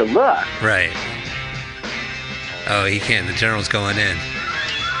wanted to look. Right. Oh, he can't. The general's going in.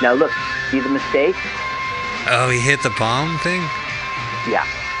 Now look. See the mistake? Oh, he hit the bomb thing? Yeah.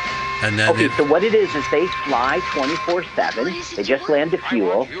 And then so what it is they fly 24/7. They just land the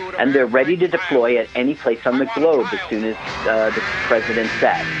fuel, and they're ready to deploy at any place on the globe as soon as the president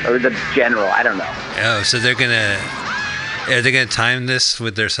says, or the general. I don't know. Oh, so are they gonna time this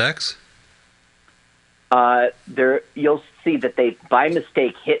with their sex? You'll see that they by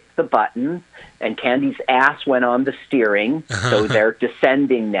mistake hit the button, and Candy's ass went on the steering, so they're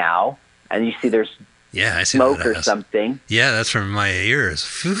descending now, and you see there's I see smoke or something. Yeah, that's from my ears.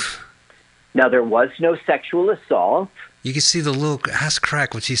 Phew. Now, there was no sexual assault. You can see the little ass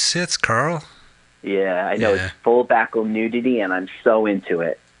crack when she sits, Carl. Yeah, I know. It's full backle nudity, and I'm so into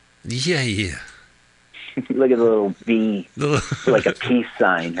it. Yeah. Look at the little V, like a peace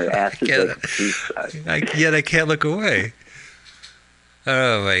sign. Her ass is like a peace sign. I can't look away.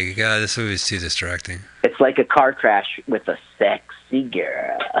 Oh, my God. This movie's too distracting. It's like a car crash with a sexy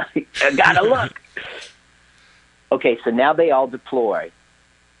girl. I gotta look. Okay, so now they all deploy.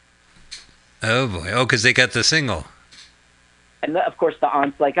 Oh, boy. Oh, because they got the single. And, of course, the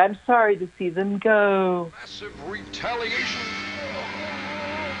aunt's like, I'm sorry to see them go. Massive retaliation.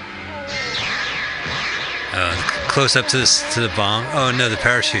 Close up to the bomb. Oh, no, the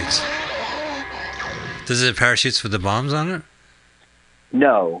parachutes. Does it have parachutes with the bombs on it?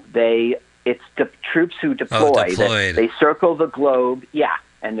 No, it's the troops who deploy. Oh, deployed. They circle the globe,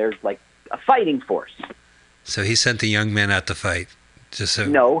 and there's like a fighting force. So he sent the young men out to fight.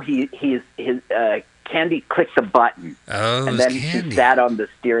 No, Candy clicks a button. Oh, and then Candy. she sat on the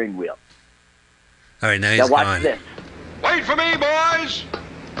steering wheel. All right, now he's watch gone. this. Wait for me, boys!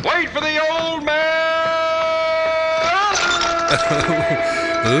 Wait for the old man!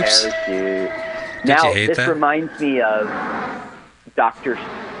 Oops. Now, hate this that? reminds me of Dr.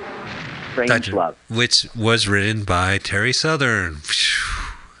 Strangelove. Which was written by Terry Southern.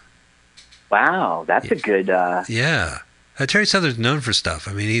 Wow, that's a good... Yeah. Terry Southern's known for stuff.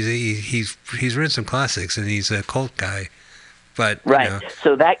 I mean, he's written some classics, and he's a cult guy. But right.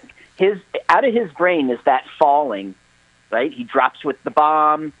 So that out of his brain is that falling, right? He drops with the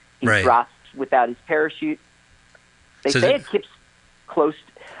bomb. He drops without his parachute. They say it keeps close.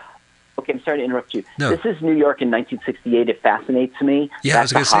 Okay, I'm sorry to interrupt you. No. This is New York in 1968. It fascinates me. Yeah, I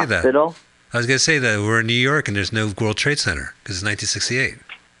was going to say that. Hospital. I was going to say that we're in New York and there's no World Trade Center because it's 1968.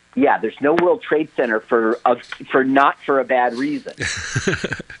 Yeah, there's no World Trade Center for not for a bad reason.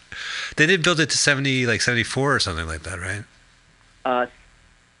 They did build it to 74 or something like that, right?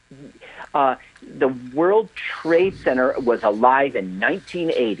 The World Trade Center was alive in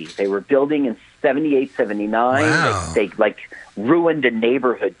 1980. They were building in 78, 79. Wow. They ruined a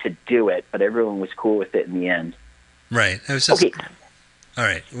neighborhood to do it, but everyone was cool with it in the end. Right. It was just, okay. All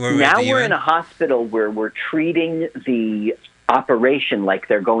right. Now we're in a hospital where we're treating the operation like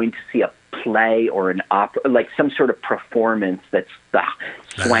they're going to see a play or an opera, like some sort of performance that's the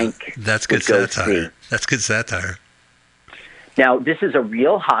swank. That's good satire. That's good satire. Now, this is a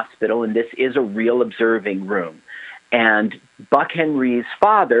real hospital, and this is a real observing room. And Buck Henry's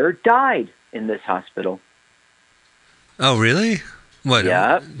father died in this hospital. Oh, really? What?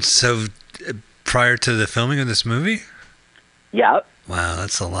 Yeah. So prior to the filming of this movie? Yep. Wow,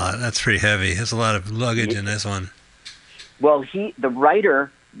 that's a lot. That's pretty heavy. There's a lot of luggage in this one. Well, the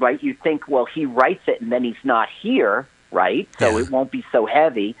writer, right, you think, well, he writes it and then he's not here, right? So it won't be so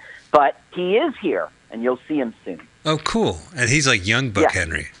heavy. But he is here, and you'll see him soon. Oh, cool. And he's like young Buck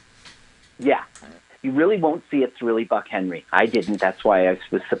Henry. Yeah. You really won't see it's really Buck Henry. I didn't. That's why I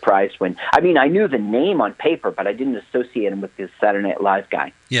was surprised when... I mean, I knew the name on paper, but I didn't associate him with this Saturday Night Live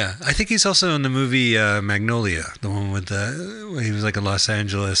guy. Yeah. I think he's also in the movie Magnolia, the one with where he was like a Los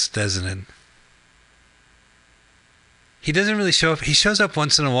Angeles designate. He doesn't really show up. He shows up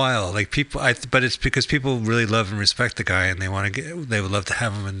once in a while, like people. But it's because people really love and respect the guy, and they would love to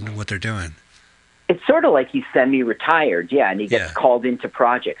have him in what they're doing. It's sort of like he's semi-retired, and he gets called into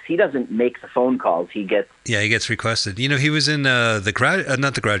projects. He doesn't make the phone calls. He gets requested. You know, he was in not The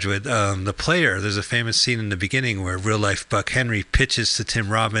Graduate, The Player. There's a famous scene in the beginning where real life Buck Henry pitches to Tim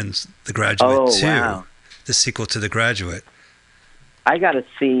Robbins The Graduate 2, the sequel to The Graduate. I got to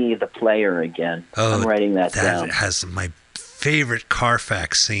see The Player again. I'm writing that down. That has my favorite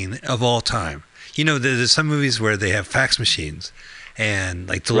Carfax scene of all time. You know, there's some movies where they have fax machines. And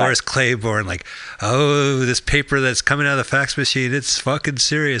like Dolores Claiborne, like, oh, this paper that's coming out of the fax machine, it's fucking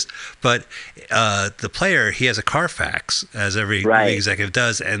serious. But the player, he has a Carfax, as every movie executive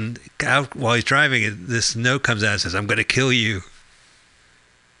does. And out while he's driving, this note comes out and says, "I'm going to kill you."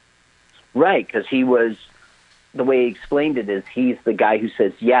 Right, because he was, the way he explained it is he's the guy who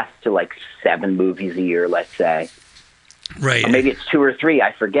says yes to like 7 movies a year, let's say. Right. Or maybe it's 2 or 3,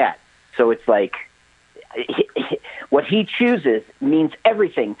 I forget. So it's like... what he chooses means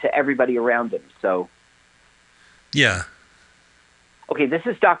everything to everybody around him. So, yeah. Okay, this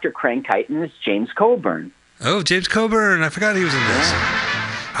is Dr. Crankite, and this is James Coburn. Oh, James Coburn! I forgot he was in this.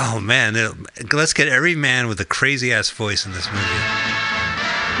 Oh man, let's get every man with a crazy ass voice in this movie.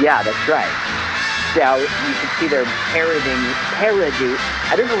 Yeah, that's right. Now you can see they're parodying.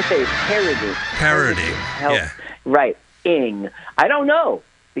 I don't know what they parodying. Parodying. Yeah. Right. I don't know,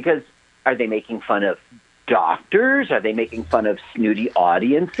 because are they making fun of doctors? Are they making fun of snooty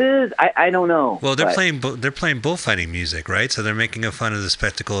audiences? I don't know. Well, they're playing bullfighting music, right? So they're making fun of the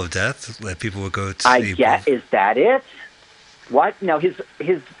spectacle of death that people would go to see. Is that it? What? Now his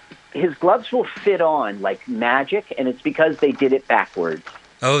gloves will fit on like magic, and it's because they did it backwards.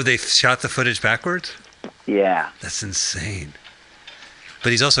 Oh, they shot the footage backwards? Yeah. That's insane.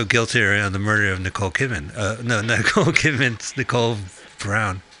 But he's also guilty of the murder of Nicole Kidman. No, Nicole Kidman's Nicole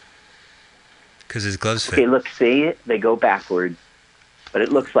Brown. Because his gloves fit. Okay, look, see? They go backwards. But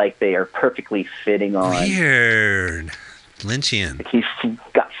it looks like they are perfectly fitting on. Weird. Lynchian. Like he's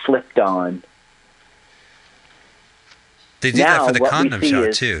got flipped on. They did that for the condom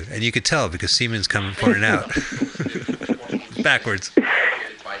shot, too. And you could tell because semen's coming pouring out. Backwards.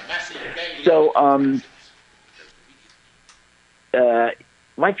 So,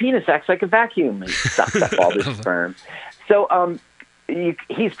 my penis acts like a vacuum. It sucks up all this sperm. So,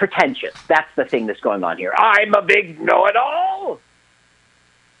 he's pretentious. That's the thing that's going on here. I'm a big know-it-all.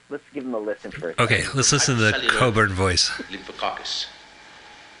 Let's give him a listen first. Okay, let's listen to the Coburn voice. Lymphococcus.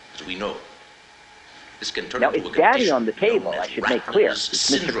 As we know, this can turn now, into it's Daddy on the table, I should make clear.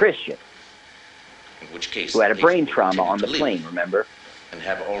 It's Mr. Christian. In which case, who had a brain trauma on the plane, remember? And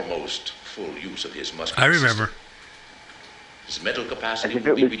have almost full use of his muscular I remember. system. His mental capacity As if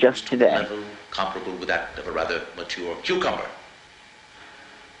it was just today. to a level comparable with that of a rather mature cucumber.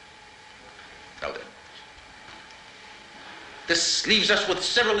 Now then, this leaves us with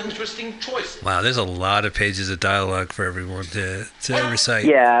several interesting choices. Wow, there's a lot of pages of dialogue for everyone to recite.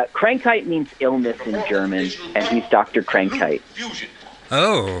 Yeah, Krankheit means illness in German, and he's Dr. Krankheit.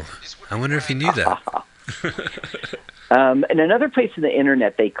 Oh, I wonder if he knew that. In another place on the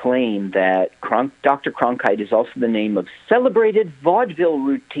internet, they claim that Dr. Krankheit is also the name of celebrated vaudeville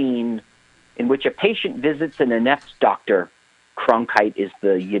routine in which a patient visits an inept doctor. Krankheit is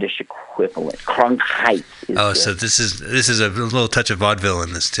the Yiddish equivalent. Krankheit. So this is a little touch of vaudeville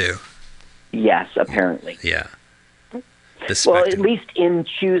in this too. Yes, apparently. Yeah. Well, at least in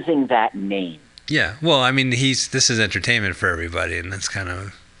choosing that name. Yeah. Well, I mean, this is entertainment for everybody, and that's kind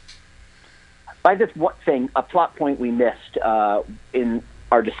of. By this one thing, a plot point we missed in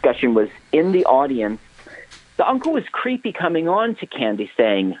our discussion was in the audience. The uncle was creepy coming on to Candy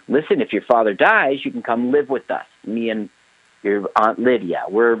saying, "Listen, if your father dies, you can come live with us. Me and your Aunt Lydia.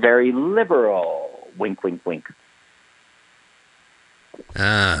 We're very liberal." Wink, wink, wink.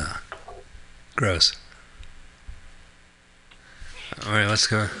 Ah. Gross. All right, let's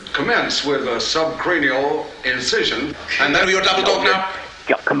go. Commence with a subcranial incision. And then we are double dog now.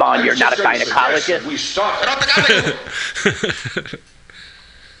 Yo, come on, you're not a gynecologist. We start.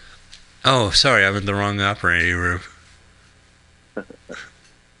 Oh, sorry, I'm in the wrong operating room.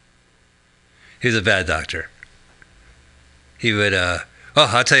 He was a bad doctor. He would,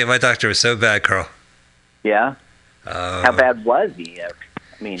 I'll tell you, my doctor was so bad, Carl. Yeah? How bad was he? I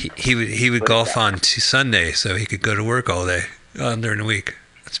mean, he would golf on Sunday so he could go to work all day during the week.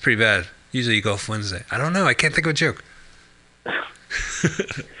 That's pretty bad. Usually you golf Wednesday. I don't know. I can't think of a joke.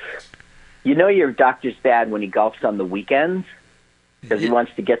 You know your doctor's bad when he golfs on the weekends because he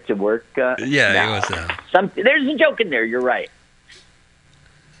wants to get to work. He wants to. There's a joke in there. You're right.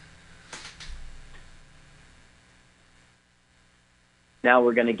 Now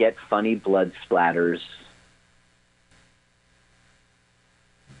we're going to get funny blood splatters.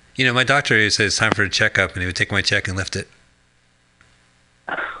 You know, my doctor said it's time for a checkup, and he would take my check and lift it.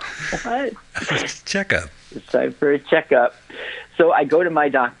 What? Checkup. It's time for a checkup. So I go to my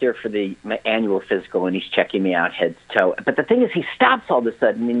doctor for my annual physical, and he's checking me out head to toe. But the thing is, he stops all of a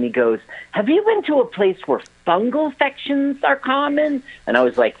sudden, and he goes, "Have you been to a place where fungal infections are common?" And I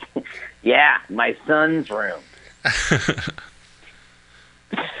was like, "Yeah, my son's room."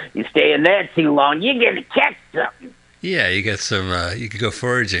 You stay in there too long, you're going to catch something. Yeah, you got some, you could go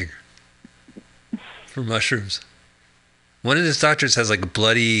foraging for mushrooms. One of his doctors has like a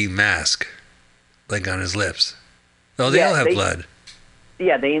bloody mask, like on his lips. Oh, they all have blood.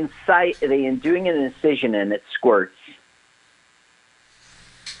 Yeah, they doing an incision and it squirts.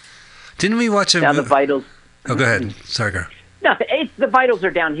 Didn't we watch a Now the vitals... Oh, go ahead. Sorry, girl. No, the vitals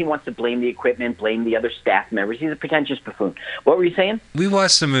are down. He wants to blame the equipment, blame the other staff members. He's a pretentious buffoon. What were you saying? We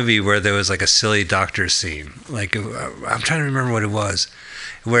watched a movie where there was like a silly doctor scene. Like, I'm trying to remember what it was,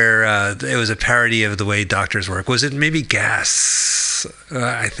 where it was a parody of the way doctors work. Was it maybe Gas?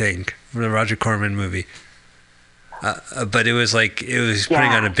 I think, the Roger Corman movie. But it was like, it was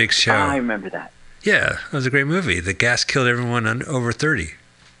putting on a big show. I remember that. Yeah, it was a great movie. The gas killed everyone over 30.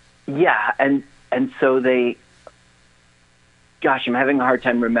 Yeah, and so they... Gosh, I'm having a hard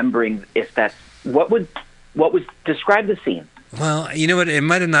time remembering if that's... What was... Describe the scene. Well, you know what? It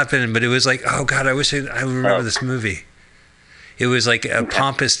might have not been, but it was like, oh, God, I wish I remember this movie. It was like a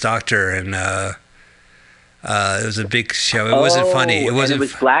pompous doctor, and it was a big show. It wasn't funny. It wasn't. And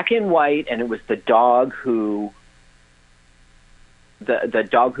it was black and white, and it was the dog who... The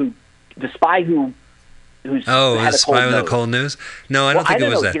dog who... The spy who... the spy with a cold nose? No, I don't think it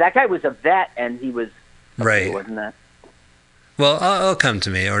was that. That guy was a vet, and he was... Right. Wasn't that? Well, it'll come to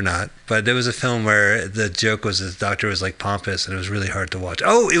me or not. But there was a film where the joke was the doctor was like pompous, and it was really hard to watch.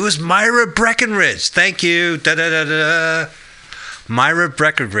 Oh, it was Myra Breckinridge. Thank you. Myra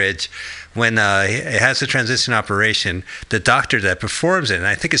Breckinridge. When it has a transition operation, the doctor that performs it, and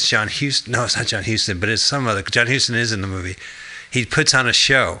I think it's John Huston. No, it's not John Huston, but it's some other. John Huston is in the movie. He puts on a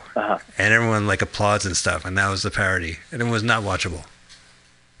show, and everyone like applauds and stuff, and that was the parody, and it was not watchable.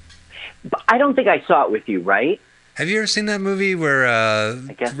 But I don't think I saw it with you, right? Have you ever seen that movie where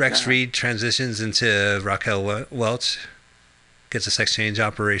Rex Reed transitions into Raquel Welch, gets a sex change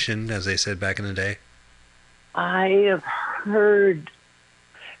operation, as they said back in the day? I have heard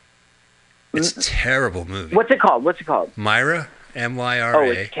It's a terrible movie. What's it called? Myra, M-Y-R-A.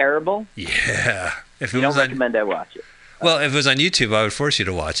 Oh, it's terrible? Yeah. If you don't recommend I watch it. Well, if it was on YouTube, I would force you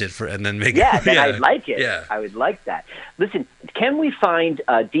to watch it and then make it. Yeah, I'd like it. Yeah. I would like that. Listen, can we find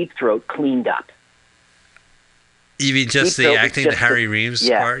Deep Throat cleaned up? You mean just the acting, the Harry Reams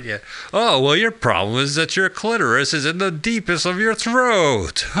part? Yeah. Oh, well, your problem is that your clitoris is in the deepest of your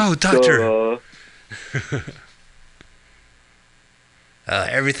throat. Oh, doctor.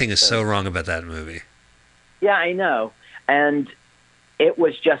 Everything is so wrong about that movie. Yeah, I know. And it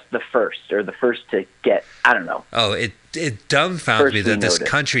was just the first to get, I don't know. Oh, it dumbfounded me that this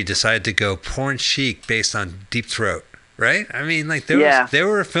country decided to go porn chic based on Deep Throat, right? I mean, like, there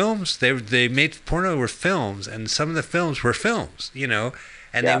were films, they made porno were films, and some of the films were films, you know,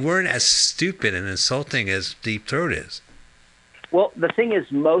 and they weren't as stupid and insulting as Deep Throat is. Well, the thing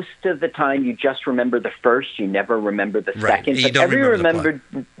is, most of the time you just remember the first, you never remember the second. You don't remember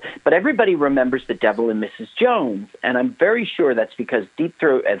the plot. But everybody remembers The Devil and Mrs. Jones, and I'm very sure that's because Deep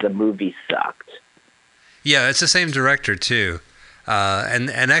Throat as a movie sucked. Yeah, it's the same director too, and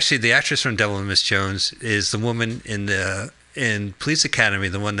actually the actress from Devil and Mrs. Jones is the woman in Police Academy,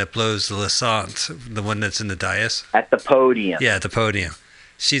 the one that blows the Lassant, the one that's in the dais at the podium. Yeah, at the podium.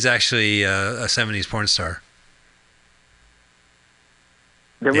 She's actually a 70s porn star.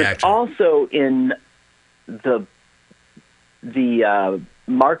 There was also in the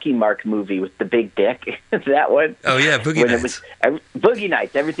Marky Mark movie with the big dick. That one. Oh yeah, Boogie Nights. Boogie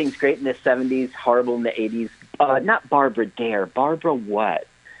Nights. Everything's great in the 70s, horrible in the 80s. Not Barbara Dare. Barbara what?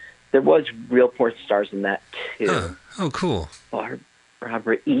 There was real porn stars in that too. Huh. Oh, cool.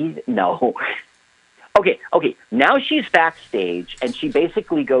 Barbara E. No. Okay. Now she's backstage, and she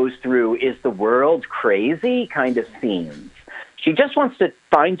basically goes through "Is the world crazy?" kind of scenes. She just wants to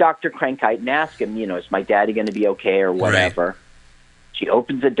find Dr. Crankite and ask him, is my daddy going to be okay or whatever. Right. She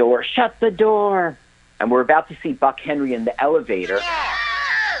opens the door, shut the door, and we're about to see Buck Henry in the elevator.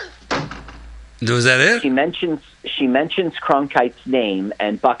 Was that it? She mentions Cronkite's name,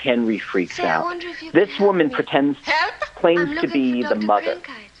 and Buck Henry freaks out. This woman claims to be the mother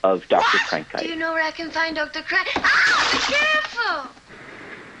of Dr. Crankite. Do you know where I can find Dr. Crankite? Ah, be careful!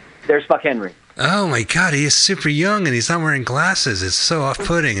 There's Buck Henry. Oh my God, he is super young and he's not wearing glasses. It's so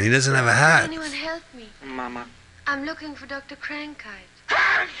off-putting, and he doesn't have a hat. Can anyone help me? Mama. I'm looking for Dr. Crankite.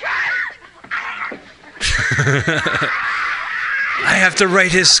 I have to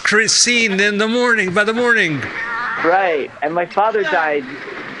write his scene by the morning. Right, and my father died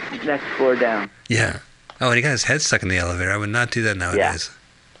next floor down. Yeah. Oh, and he got his head stuck in the elevator. I would not do that nowadays. Yeah.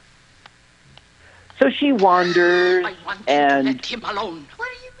 So she wanders, and let him alone. What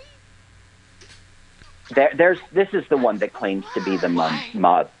do you mean? This is the one that claims to be the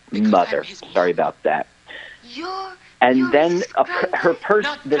mother. Sorry about that. And then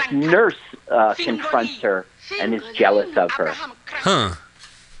this nurse confronts her and is jealous of her. Huh.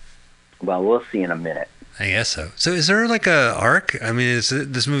 Well, we'll see in a minute. I guess so. So is there like a arc? I mean,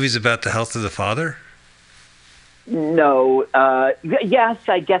 this movie's about the health of the father? No. Yes,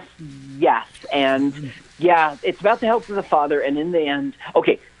 I guess yes. And yeah, it's about the health of the father. And in the end,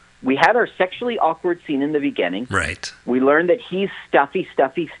 okay, we had our sexually awkward scene in the beginning. Right. We learned that he's stuffy,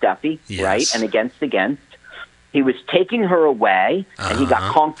 yes. right? And against. He was taking her away, and he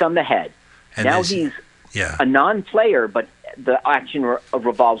got conked on the head. And now he's a non-player, but the action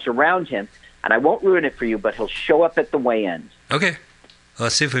revolves around him. And I won't ruin it for you, but he'll show up at the weigh-in. Okay. Well,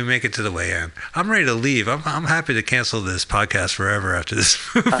 let's see if we make it to the weigh-in. I'm ready to leave. I'm happy to cancel this podcast forever after this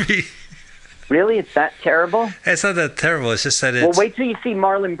movie. Really? It's that terrible? It's not that terrible. It's just that it's... Well, wait till you see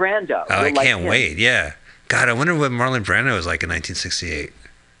Marlon Brando. Oh, I can't wait. Yeah. God, I wonder what Marlon Brando was like in 1968.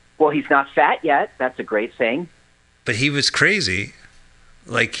 Well, he's not fat yet. That's a great thing. But he was crazy.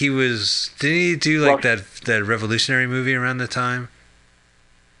 Like he was... Didn't he do like that revolutionary movie around the time?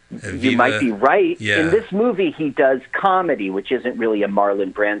 You might be right. Yeah. In this movie, he does comedy, which isn't really a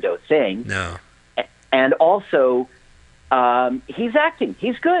Marlon Brando thing. No. And also, he's acting.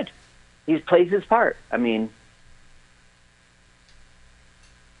 He's good. He plays his part. I mean...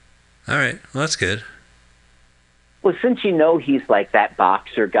 All right. Well, that's good. Well, since he's like that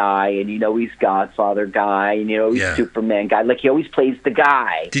boxer guy, and he's Godfather guy, and he's Superman guy, like he always plays the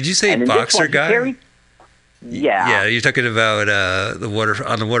guy. Did you say boxer guy? Yeah. Yeah, you're talking about on the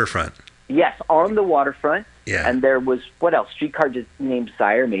waterfront. Yes, on the waterfront. Yeah. And there was, what else? Streetcar just named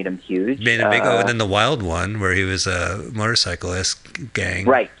Sire made him huge. Made him big. And then the Wild One, where he was a motorcyclist gang.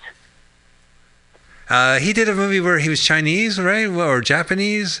 Right. He did a movie where he was Chinese, right? Or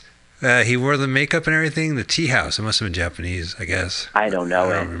Japanese. He wore the makeup and everything. The Tea House. It must have been Japanese, I guess. I don't know.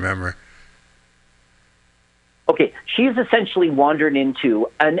 I don't remember. Okay, she's essentially wandered into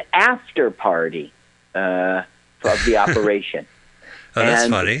an after party of the operation. Oh, that's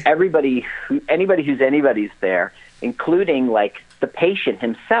funny. Anybody who's anybody's there, including like the patient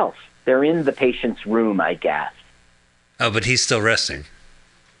himself. They're in the patient's room, I guess. Oh, but he's still resting.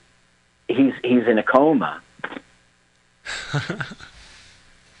 He's in a coma.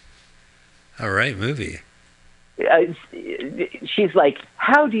 All right, movie. She's like,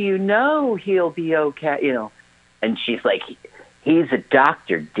 how do you know he'll be okay? You know, and she's like, he's a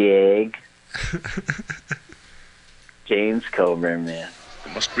doctor, dig. James Coburn, man.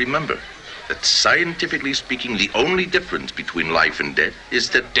 You must remember that scientifically speaking, the only difference between life and death is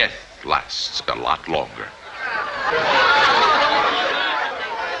that death lasts a lot longer.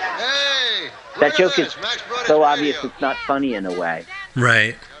 Hey, that joke is so obvious it's not funny in a way.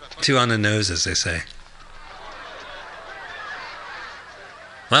 Right. Too on the nose, as they say.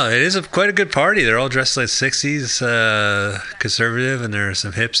 Well, it is quite a good party. They're all dressed like 60s conservative, and there are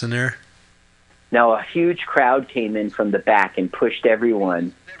some hips in there. Now, a huge crowd came in from the back and pushed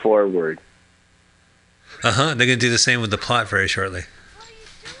everyone forward. They're going to do the same with the plot very shortly.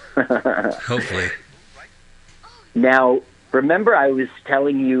 Hopefully. Now, remember I was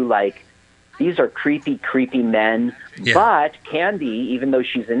telling you, like, these are creepy, creepy men. Yeah. But Candy, even though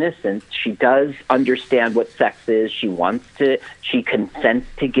she's innocent, she does understand what sex is. She consents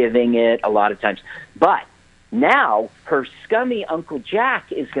to giving it a lot of times. But now her scummy Uncle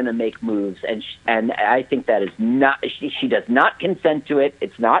Jack is going to make moves, and I think that is not. She does not consent to it.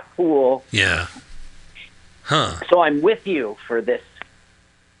 It's not cool. Yeah. Huh. So I'm with you for this.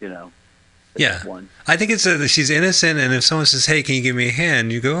 You know. Yeah. One. I think it's she's innocent, and if someone says, "Hey, can you give me a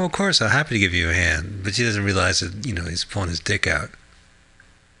hand?" you go, "Oh, of course, I'm happy to give you a hand." But she doesn't realize that he's pulling his dick out.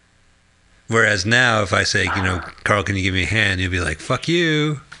 Whereas now, if I say, "Carl, can you give me a hand?" you'll be like, "Fuck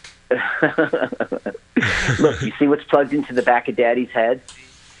you." Look, you see what's plugged into the back of Daddy's head?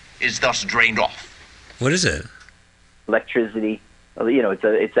 Is thus drained off. What is it? Electricity.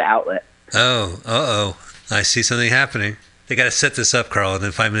 It's an outlet. Oh, I see something happening. They got to set this up, Carl, and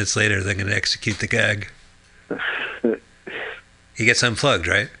then 5 minutes later, they're going to execute the gag. He gets unplugged,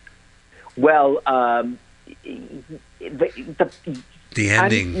 right? Well, the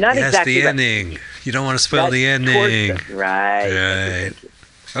ending. Not yes, exactly the ending. You don't want to spoil the ending. Right.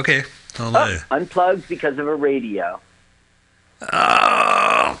 Okay. Unplugged because of a radio.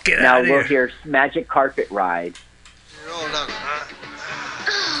 Oh, get out of here. Now we'll hear Magic Carpet Ride. Oh,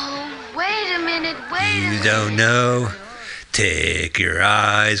 wait a minute, You don't know. Take your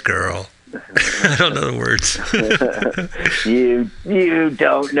eyes, girl. I don't know the words. You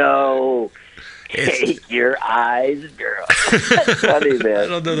don't know. Take your eyes, girl. That's funny,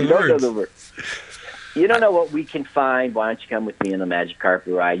 man. I don't know the words. You don't know what we can find. Why don't you come with me on the Magic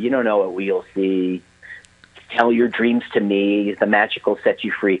Carpet Ride? You don't know what we'll see. Tell your dreams to me. The magic will set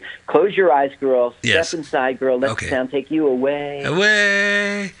you free. Close your eyes, girl. Yes. Step inside, girl. Let the sound take you away.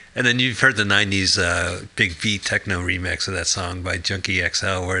 Away. And then you've heard the 90s big beat techno remix of that song by Junkie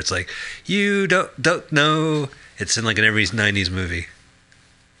XL, where it's like, you don't know. It's in like in every 90s movie.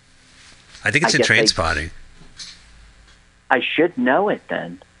 I think it's in Trainspotting. I should know it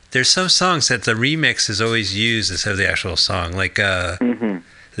then. There's some songs that the remix is always used instead of the actual song. Like,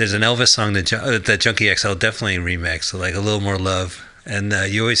 there's an Elvis song that Junkie XL definitely remixed, like A Little More Love. And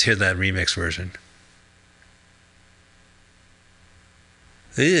you always hear that remix version.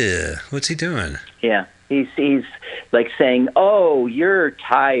 Ew, what's he doing? Yeah, he's like saying, "Oh, you're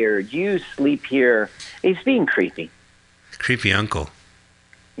tired. You sleep here." He's being creepy. Creepy uncle.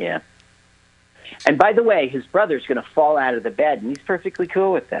 Yeah. And by the way, his brother's going to fall out of the bed, and he's perfectly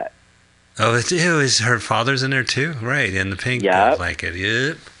cool with that. Oh, is her father's in there too? Right, in the pink blanket.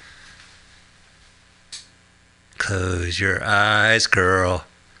 Yep. Close your eyes, girl.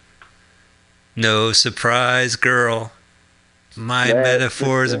 No surprise, girl. My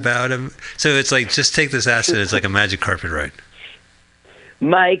metaphor's about him. So it's like, just take this acid. It's like a magic carpet ride.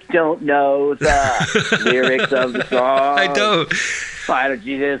 Mike don't know the lyrics of the song. I don't. Why don't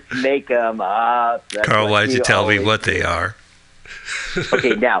you just make them up? That's Carl, why don't you tell me what they are?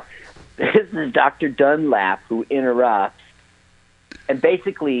 Okay, now, this is Dr. Dunlap who interrupts. And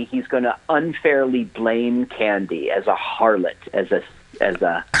basically, he's going to unfairly blame Candy as a harlot, as a.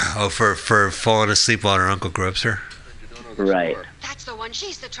 Oh, for falling asleep while her uncle gropes her? Right. That's the one.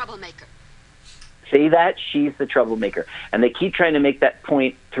 She's the troublemaker. See that? She's the troublemaker. And they keep trying to make that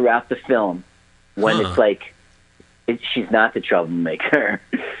point throughout the film when it's like, she's not the troublemaker.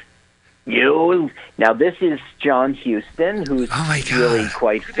 Now this is John Huston, who's really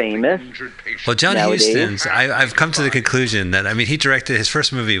quite famous. Well, John Huston's, I've come to the conclusion that, he directed, his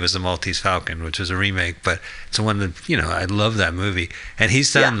first movie was The Maltese Falcon, which was a remake, but it's one that, I love that movie. And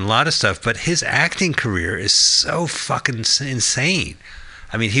he's done a lot of stuff, but his acting career is so fucking insane.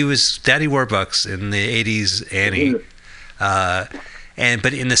 He was Daddy Warbucks in the 80s Annie.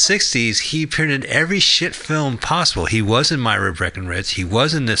 But in the 60s, he appeared in every shit film possible. He was in Myra Breckenridge. He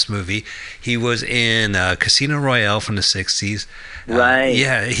was in this movie. He was in Casino Royale from the 60s. Right.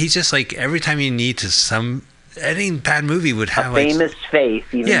 Yeah, he's just like, every time you need to any bad movie would have a famous face,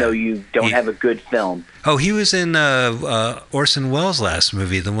 even though you don't have a good film. Oh, he was in Orson Welles' last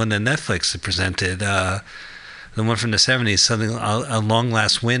movie, the one that Netflix presented, the one from the 70s, something, A Long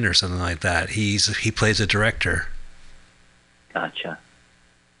Last Wind or something like that. He plays a director. Gotcha.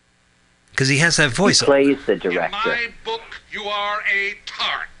 Because he has that voice. He plays the director. In my book, you are a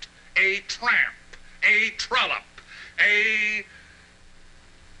tart, a tramp, a trollop, a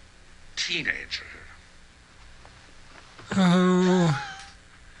teenager. Oh,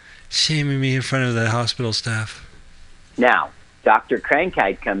 shaming me in front of the hospital staff. Now, Dr.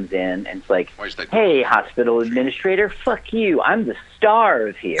 Crankite comes in and it's like, hey, hospital administrator, fuck you. I'm the star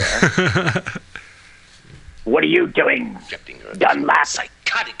of here. What are you doing, Dunlap?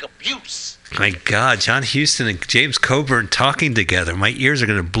 Psychotic abuse. My God, John Huston and James Coburn talking together. My ears are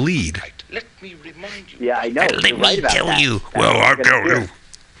going to bleed. Let me remind you. Yeah, I know. Let me tell you. Well, I'll tell you.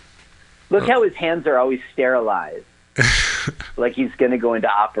 Look how his hands are always sterilized. Like he's going to go into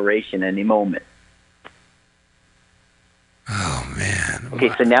operation any moment. Oh, man.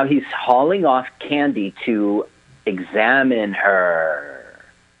 Okay, so now he's hauling off Candy to examine her.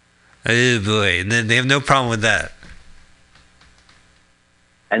 Oh, boy. And then they have no problem with that.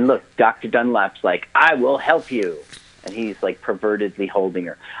 And look, Dr. Dunlap's like, I will help you. And he's like pervertedly holding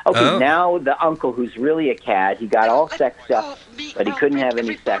her. Okay, now the uncle, who's really a cad, he got all sexed up, but he couldn't have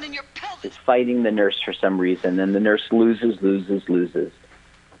any sex, is fighting the nurse for some reason. And the nurse loses.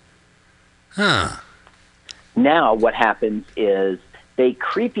 Huh. Now what happens is they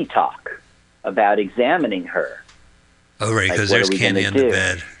creepy talk about examining her. Oh, right, because there's Candy on the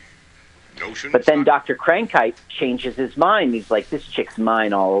bed. But then Dr. Crankite changes his mind. He's like, this chick's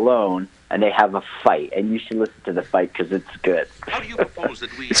mine all alone. And they have a fight. And you should listen to the fight because it's good. How do you propose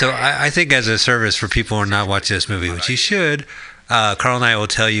that we... So I think as a service for people who are not watching this movie, which you should, Carl and I will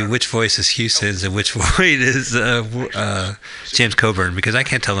tell you which voice is Houston's and which voice is James Coburn, because I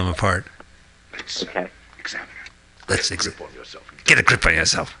can't tell them apart. Okay. Let's get a grip on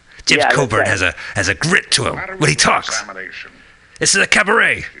yourself. James Coburn has a grit to him when he talks. This is a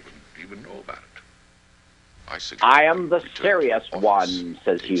cabaret. I am the serious one,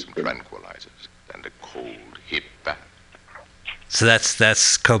 says Houston. Tranquilizers and a cold hip bath. So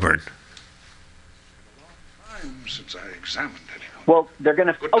that's Coburn. Since I examined it. Well, they're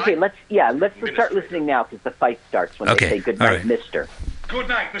gonna. Okay, let's start listening now because the fight starts when they say good night, right. Mister. Good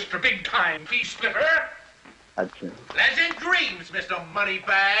night, Mr. Big Time Fee Spliffer. Pleasant dreams, Mr.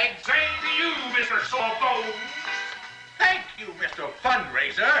 Moneybag. Same to you, Mr. Sawbones. Thank you, Mr.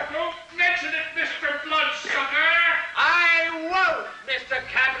 Fundraiser. Don't mention it, Mr. Bloodsucker. I won't, Mr.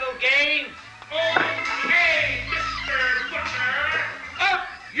 Capital Gain. Okay, Mr. Butcher. Up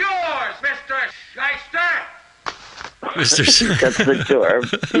yours, Mr. Shyster. Mr. He shuts the door.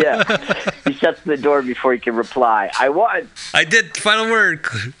 Yeah, he shuts the door before he can reply. I won. I did. Final word.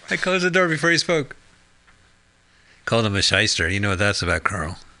 I closed the door before he spoke. Called him a shyster. You know what that's about,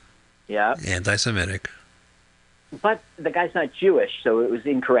 Carl. Yeah. Anti-Semitic. But the guy's not Jewish, so it was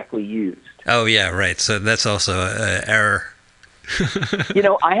incorrectly used. Oh, yeah, right. So that's also an error.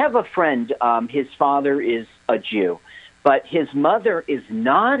 I have a friend. His father is a Jew, but his mother is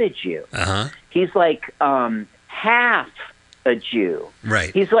not a Jew. Uh-huh. He's like half a Jew.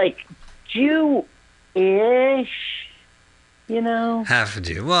 Right. He's like Jew-ish, Half a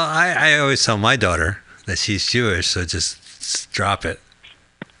Jew. Well, I always tell my daughter that she's Jewish, so just drop it.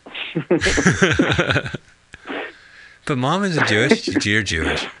 But Mom isn't Jewish. You're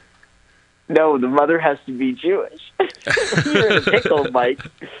Jewish. No, the mother has to be Jewish. You're in a pickle, Mike.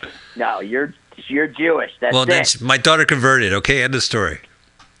 No, you're Jewish. That's well, then it. My daughter converted. Okay, end of story.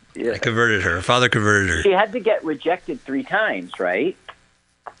 Yeah. I converted her. Her father converted her. She had to get rejected 3 times, right?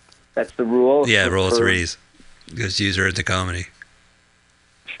 That's the rule. Yeah, rule of threes. Just use her into comedy.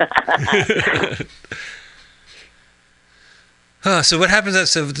 So what happens?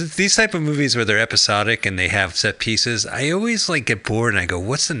 So these type of movies where they're episodic and they have set pieces, I always get bored and I go,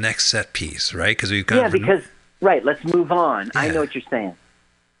 "What's the next set piece?" Right? Because we've got right. Let's move on. Yeah. I know what you're saying.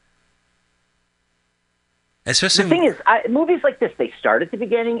 Especially the thing is, movies like this, they start at the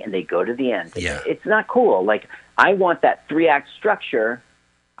beginning and they go to the end. Yeah. It's not cool. Like, I want that 3-act structure.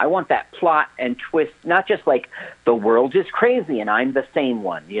 I want that plot and twist, not just like the world is crazy and I'm the sane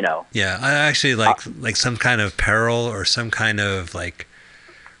one, you know. Yeah, I actually like some kind of peril or some kind of like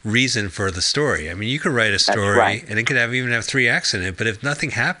reason for the story. I mean, you could write a story and it could even have 3 acts in it, but if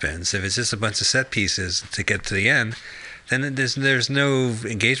nothing happens, if it's just a bunch of set pieces to get to the end, then there's no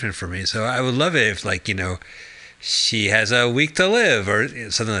engagement for me. So I would love it if, like, you know, she has a week to live or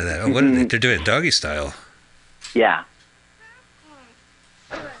something like that. Oh, what are they? They're doing it doggy style. Yeah.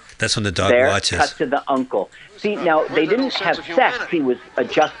 That's when the dog watches. Cut to the uncle. See, now, they didn't have sex. He was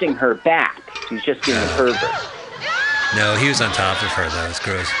adjusting her back. He was just being a pervert. No, he was on top of her. That was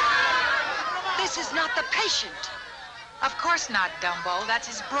gross. This is not the patient. Of course not, Dumbo. That's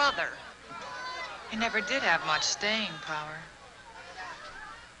his brother. He never did have much staying power.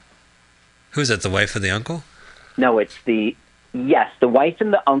 Who's that, the wife of the uncle? No, it's the wife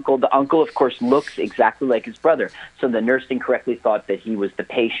and the uncle. The uncle, of course, looks exactly like his brother. So the nurse incorrectly thought that he was the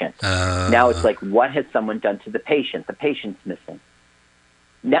patient. Now it's like, what has someone done to the patient? The patient's missing.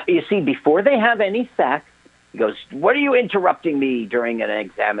 Now, you see, before they have any sex, he goes, "What are you interrupting me during an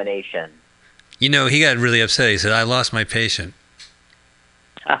examination?" You know, he got really upset. He said, "I lost my patient."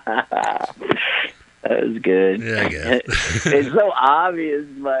 That was good. Yeah, I guess. It's so obvious,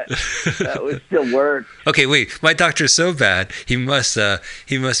 but that would still work. Okay, wait. My doctor's so bad. He must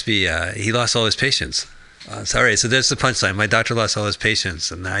be. He lost all his patients. Sorry. So there's the punchline. My doctor lost all his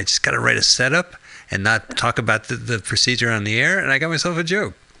patients, and I just got to write a setup and not talk about the procedure on the air, and I got myself a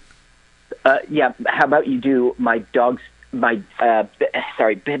joke. Yeah. How about you do bedside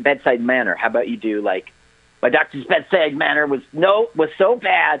manner? How about you do like, my doctor's bedside manner was so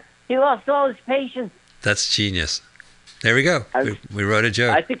bad. He lost all his patients. That's genius. There we go. We wrote a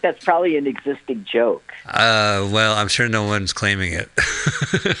joke. I think that's probably an existing joke. Well, I'm sure no one's claiming it.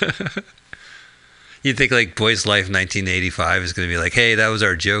 You think like Boy's Life 1985 is going to be like, hey, that was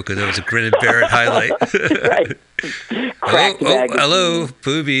our joke, and that was a Grin and Bear It highlight. Right. Hello,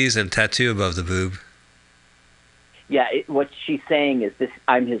 boobies and tattoo above the boob. Yeah, what she's saying is this: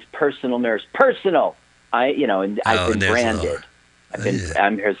 I'm his personal nurse. Personal. I've been branded.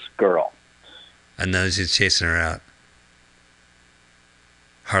 I'm his girl. And now he's chasing her out.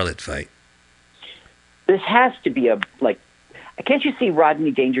 Harlot fight. This has to be can't you see Rodney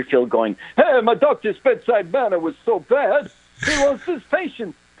Dangerfield going, "Hey, my doctor's bedside manner was so bad, he lost his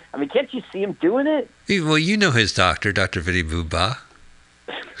patient." I mean, can't you see him doing it? Well, you know his doctor, Dr. Vidi Booba.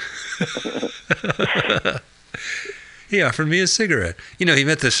 He offered me a cigarette. You know, he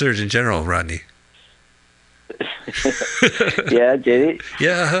met the Surgeon General, Rodney. Yeah, did he?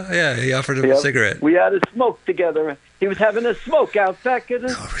 Yeah, he offered him a cigarette. We had a smoke together. He was having a smoke out back at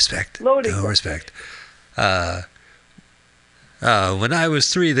his loading. No respect. When I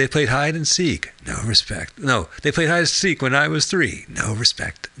was 3, they played hide and seek. No respect. No, they played hide and seek when I was 3. No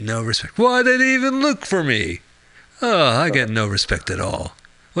respect. No respect. Why did they even look for me? Oh, I get no respect at all.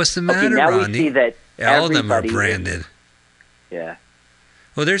 What's the matter, now Rodney? We see that all of them are branded. Yeah.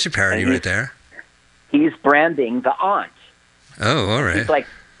 Well, there's your parody right there. He's branding the aunt. Oh, all right. He's like,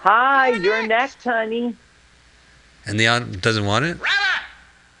 "Hi, you're next, honey." And the aunt doesn't want it?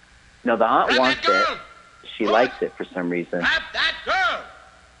 No, the aunt wants it. She likes it for some reason.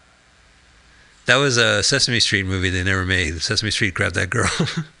 That was a Sesame Street movie they never made. Sesame Street grabbed that girl.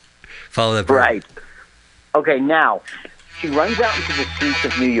 Follow that bird. Right. Okay, now, she runs out into the streets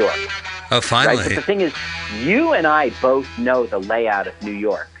of New York. Oh, finally. Right? But the thing is, you and I both know the layout of New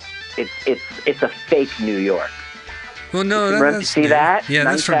York. It's a fake New York. Well, no, that's... See that? Yeah,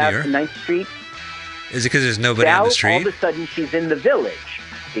 that's from New York. 9th Street. Is it because there's nobody on the street? All of a sudden, she's in the village.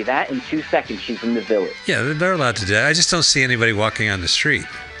 See that? In 2 seconds, she's in the village. Yeah, they're allowed to do that. I just don't see anybody walking on the street.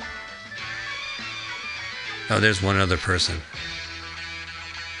 Oh, there's one other person.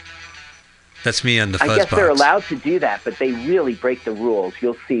 That's me on the fuzz I guess box. they're allowed to do that, but they really break the rules.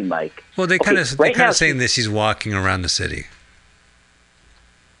 You'll see, Mike. Well, they kind of saying that she's walking around the city.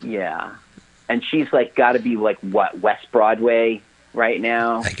 Yeah, and she's like got to be like what, West Broadway right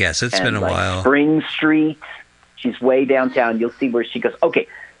now? I guess it's been a while. Spring Street. She's way downtown. You'll see where she goes. Okay,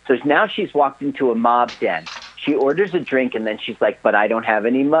 so now she's walked into a mob den. She orders a drink, and then she's like, "But I don't have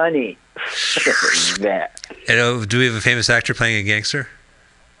any money." And, do we have a famous actor playing a gangster?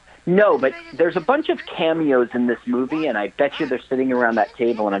 No, but there's a bunch of cameos in this movie, and I bet you they're sitting around that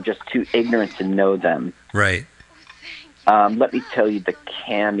table, and I'm just too ignorant to know them. Right. Let me tell you the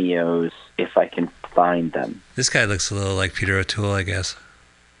cameos, if I can find them. This guy looks a little like Peter O'Toole, I guess.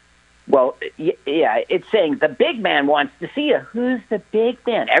 Well, yeah, it's saying the big man wants to see you. Who's the big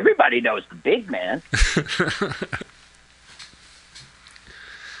man? Everybody knows the big man.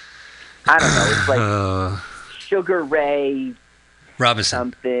 I don't know. It's like Sugar Ray Robinson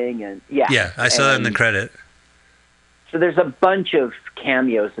something, and yeah, I saw that in the credit. So there's a bunch of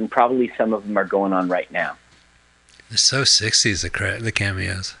cameos, and probably some of them are going on right now. They're so 60s, the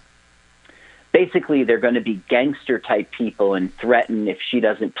cameos. Basically, they're going to be gangster-type people and threaten if she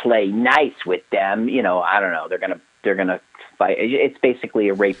doesn't play nice with them. You know, I don't know. They're gonna fight. It's basically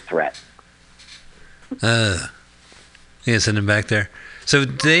a rape threat. Yeah, send him back there. So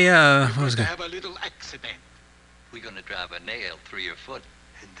they what was going? Have a little accident. We're going to drive a nail through your foot,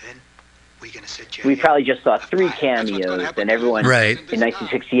 and then we're going to set you. We probably just saw 3 cameos, and everyone in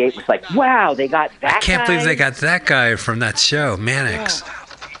 1968 was like, "Wow, they got that." I can't believe they got that guy from that show, Mannix.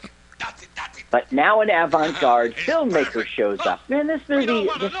 But now an avant-garde filmmaker shows up. Man, this movie,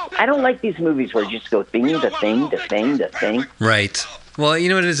 I don't like these movies where you just go thing to thing to thing to thing. Right. Well, you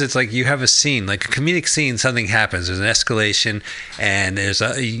know what it is? It's like you have a scene, like a comedic scene, something happens. There's an escalation, and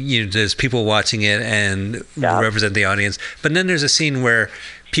there's people watching it and represent the audience. But then there's a scene where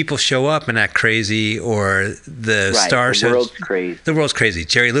people show up and act crazy, or the star shows. The world's crazy. The world's crazy.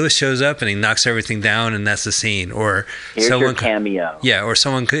 Jerry Lewis shows up and he knocks everything down, and that's the scene. Or here's your cameo. Yeah, or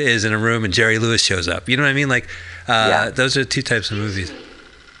someone is in a room and Jerry Lewis shows up. You know what I mean? Like, those are 2 types of movies.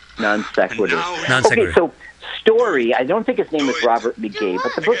 Non sequitur. Non-sequitur. Okay, so Story, I don't think his name is Robert McGee,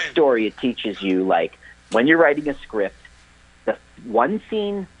 but the book Story, it teaches you, like, when you're writing a script, the one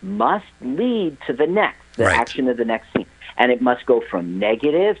scene must lead to the next, the action of the next scene. And it must go from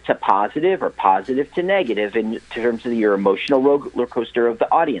negative to positive or positive to negative in terms of your emotional roller coaster of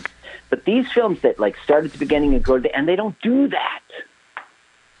the audience. But these films that, like, start at the beginning and go to the end, they don't do that.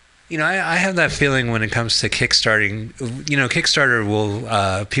 You know, I have that feeling when it comes to Kickstarting. You know, Kickstarter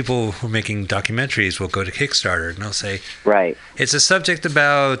will, people who are making documentaries will go to Kickstarter and they'll say, it's a subject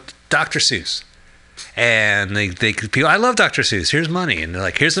about Dr. Seuss. And people, I love Dr. Seuss, here's money. And they're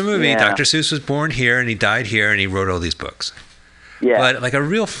like, here's the movie. Yeah. Dr. Seuss was born here and he died here and he wrote all these books. Yeah. But like a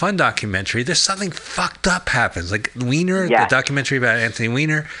real fun documentary, there's something fucked up happens. Like Weiner, the documentary about Anthony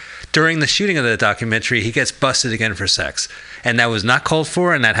Weiner. During the shooting of the documentary, he gets busted again for sex. And that was not called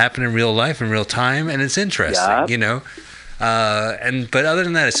for, and that happened in real life, in real time, and it's interesting, you know? But other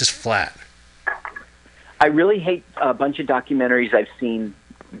than that, it's just flat. I really hate a bunch of documentaries I've seen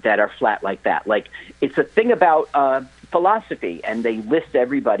that are flat like that. Like, it's a thing about philosophy, and they list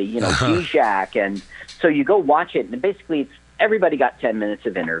everybody, you know, Zizek, and so you go watch it, and basically it's everybody got 10 minutes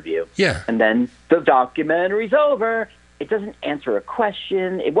of interview. Yeah. And then the documentary's over. It doesn't answer a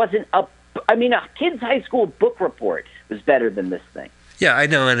question. It wasn't a kid's high school book report was better than this thing. Yeah, I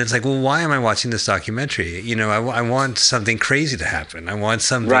know. And it's like, well, why am I watching this documentary? You know, I want something crazy to happen. I want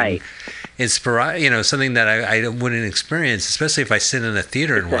something something that I wouldn't experience, especially if I sit in a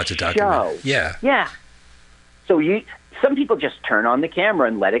theater and watch a documentary. Yeah. Yeah. So some people just turn on the camera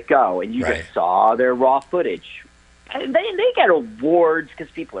and let it go, and you just saw their raw footage. They get awards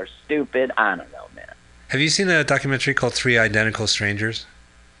because people are stupid. I don't know, man. Have you seen a documentary called 3 Identical Strangers?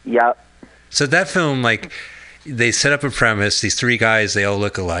 Yep. So that film, like, they set up a premise. These 3 guys, they all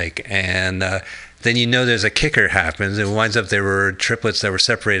look alike, and then you know there's a kicker happens. It winds up there were triplets that were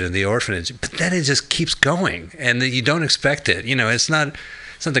separated in the orphanage, but then it just keeps going, and you don't expect it. You know, it's not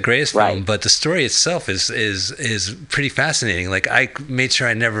the greatest film, but the story itself is pretty fascinating. Like, I made sure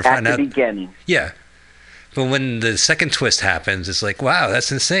I never found out at the beginning. Yeah. But when the second twist happens, it's like, wow, that's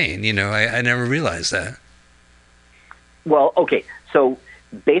insane. You know, I never realized that. Well, okay, so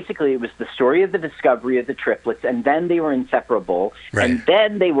basically it was the story of the discovery of the triplets, and then they were inseparable, and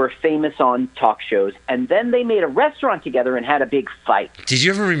then they were famous on talk shows, and then they made a restaurant together and had a big fight. Did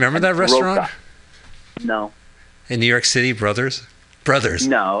you ever remember that restaurant? No. In New York City, Brothers?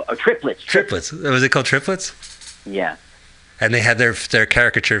 No, Triplets. Triplets. Was it called Triplets? Yeah. And they had their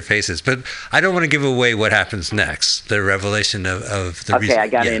caricature faces. But I don't want to give away what happens next, the revelation of the reason. Okay, I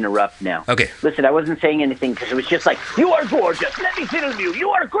got to interrupt now. Okay. Listen, I wasn't saying anything because it was just like, you are gorgeous. Let me film you.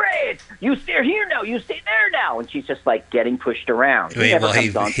 You are great. You stay here now. You stay there now. And she's just like getting pushed around. He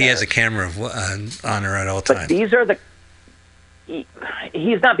has a camera on her at all times. But these are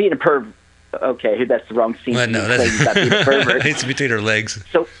he's not being a perv. Okay, that's the wrong scene. Well, no, that's not being a pervert. It's between her legs.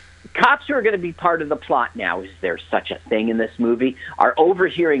 So cops who are going to be part of the plot now, is there such a thing in this movie, are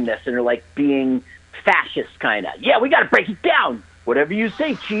overhearing this and are like being fascist kind of. Yeah, we got to break it down. Whatever you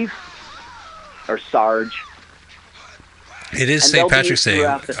say, Chief. Or Sarge. It is St. Patrick's Day.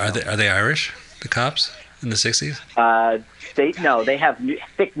 Are they Irish, the cops, in the 60s? They have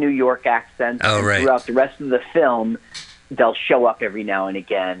thick New York accents. Oh, right. Throughout the rest of the film, they'll show up every now and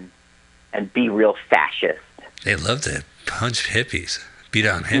again. and be real fascist. They love to punch hippies, beat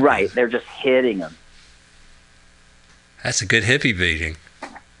on hippies. Right, they're just hitting them. That's a good hippie beating.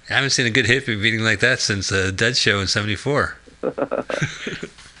 I haven't seen a good hippie beating like that since the Dead Show in '74.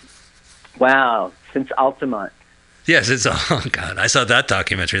 Wow, since Altamont. Yes, oh God, I saw that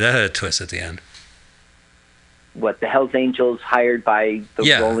documentary. That had a twist at the end. What, the Hells Angels hired by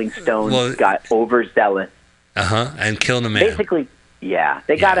the Rolling Stones got overzealous. And killed a man. Basically,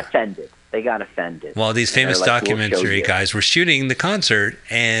 they got offended. Well, these famous documentary guys were shooting the concert,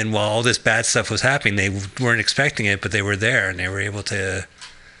 and while all this bad stuff was happening, they weren't expecting it, but they were there, and they were able to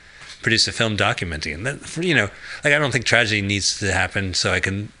produce a film documenting. And that, I don't think tragedy needs to happen so I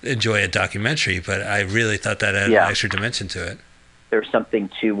can enjoy a documentary, but I really thought that had an extra dimension to it. There's something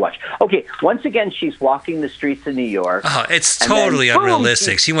to watch. Okay, once again, she's walking the streets of New York. Oh, it's totally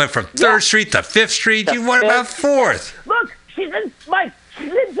unrealistic. She went from 3rd Street to 5th Street. What about 4th? Look, she's in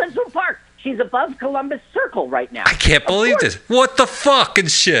Central Park. She's above Columbus Circle right now. I can't believe this. What the fucking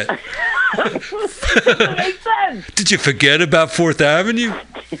shit? Doesn't make sense. Did you forget about 4th Avenue?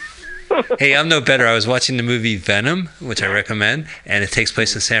 Hey, I'm no better. I was watching the movie Venom, which I recommend, and it takes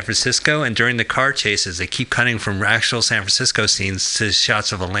place in San Francisco. And during the car chases, they keep cutting from actual San Francisco scenes to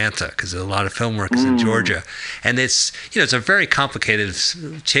shots of Atlanta because a lot of film work is in Georgia. And it's a very complicated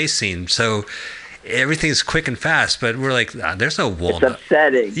chase scene. So everything's quick and fast, but we're like, there's no Walnut. It's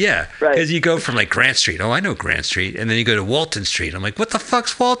upsetting. Yeah, because you go from like Grant Street. Oh, I know Grant Street. And then you go to Walton Street. I'm like, what the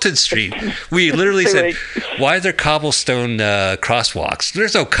fuck's Walton Street? We literally said, why are there cobblestone crosswalks?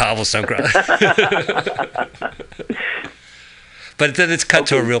 There's no cobblestone But then it's cut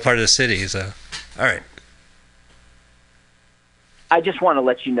to a real part of the city. So, all right. I just want to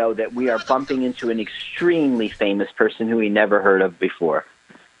let you know that we are bumping into an extremely famous person who we never heard of before.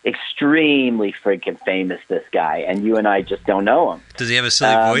 Extremely freaking famous, this guy, and you and I just don't know him. Does he have a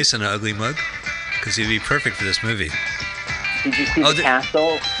silly voice and an ugly mug? Because he'd be perfect for this movie. Did you see the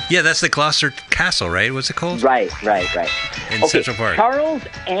castle? Yeah, that's the Gloucester Castle, right? What's it called? Right. In Central Park. Charles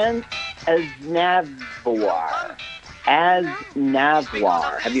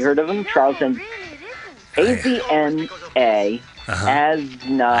Aznavour. Have you heard of him? Charles Azna.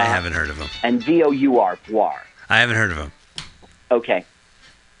 Azna. I haven't heard of him. And Vour. I haven't heard of him. Okay.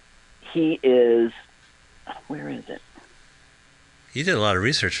 He is... Where is it? You did a lot of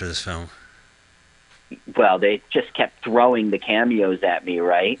research for this film. Well, they just kept throwing the cameos at me,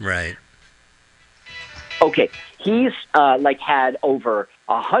 right? Right. Okay. He's had over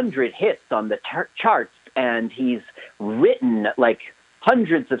 100 hits on the charts, and he's written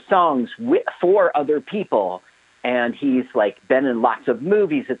hundreds of songs for other people, and he's been in lots of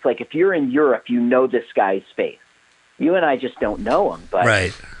movies. It's like if you're in Europe, you know this guy's face. You and I just don't know him, but...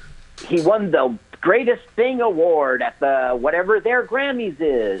 Right. He won the greatest thing award at the whatever their Grammys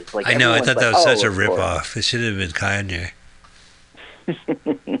is. I know. I thought that was such a ripoff. It should have been Kanye.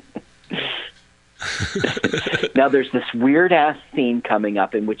 Now there's this weird ass scene coming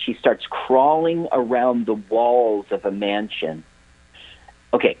up in which he starts crawling around the walls of a mansion.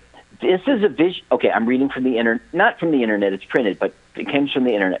 Okay, this is a vision. Okay, I'm reading from the internet. Not from the internet. It's printed, but it comes from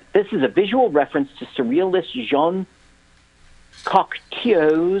the internet. This is a visual reference to surrealist Jean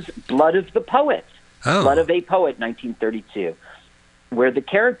Cocteau's Blood of the Poet, Blood of a Poet, 1932, where the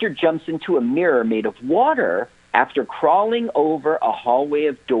character jumps into a mirror made of water after crawling over a hallway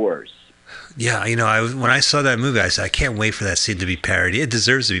of doors. Yeah, when I saw that movie, I said, I can't wait for that scene to be parodied. It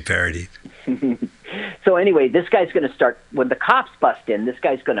deserves to be parodied. So anyway, this guy's going to start, when the cops bust in, this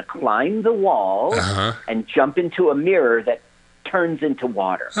guy's going to climb the wall and jump into a mirror that turns into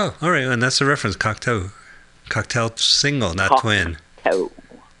water. Oh, all right, and that's a reference, Cocteau. Cocktail single, not twin.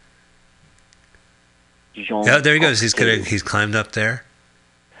 Yeah, there he goes. He's climbed up there.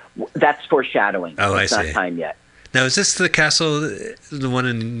 That's foreshadowing. Oh, it's I see. Not time yet. Now, is this the castle, the one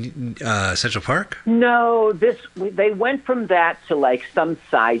in Central Park? No, they went from that to some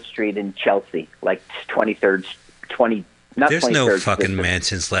side street in Chelsea, 23rd, There's no fucking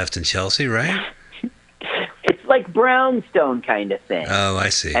mansions left in Chelsea, right? It's like brownstone kind of thing. Oh, I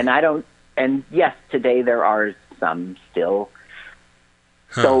see. And yes, today there are some still.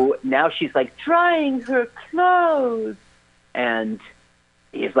 Huh. So now she's drying her clothes. And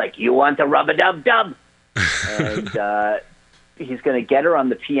he's like, you want a rub-a-dub-dub? And he's going to get her on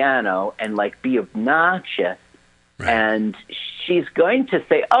the piano and be obnoxious. Right. And she's going to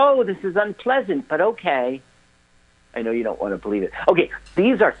say, oh, this is unpleasant, but okay. I know you don't want to believe it. Okay,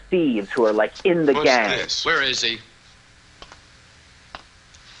 these are thieves who are in the gang. This? Where is he?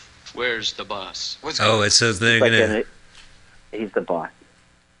 Where's the boss? It says they're gonna. He's the boss.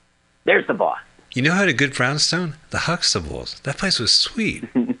 There's the boss. You know how to good brownstone? The Huxtables. That place was sweet.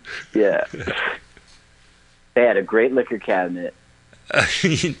 Yeah. They had a great liquor cabinet.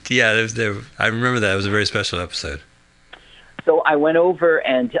 Yeah, I remember that. It was a very special episode. So I went over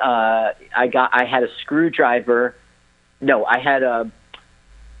and I had a screwdriver. No, I had a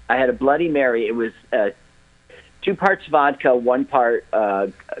Bloody Mary. It was 2 parts vodka, 1 part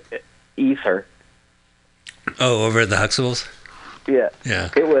ether. Oh, over at the Huxtables? Yeah. Yeah.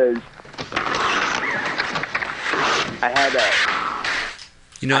 It was. I had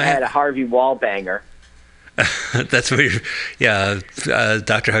a Harvey Wallbanger. That's where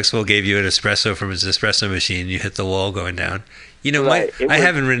Dr. Huxtable gave you an espresso from his espresso machine. You hit the wall going down. Right. I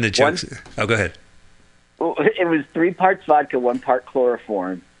haven't written a joke. Oh, go ahead. Well, it was 3 parts vodka, 1 part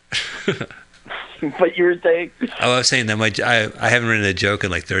chloroform. But you were saying? Oh, I was saying that I haven't written a joke in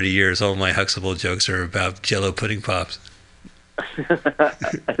like 30 years. All my Huxtable jokes are about Jell-O pudding pops.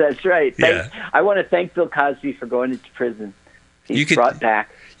 That's right. I want to thank Bill Cosby for going into prison. He's brought back.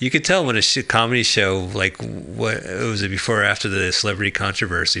 You could tell when a comedy show, like, what was it before or after the celebrity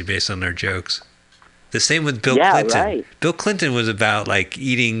controversy based on their jokes. The same with Bill Clinton. Right. Bill Clinton was about like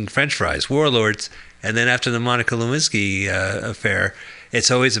eating French fries, warlords, and then after the Monica Lewinsky affair,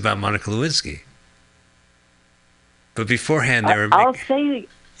 it's always about Monica Lewinsky. But beforehand, they were. I'll say.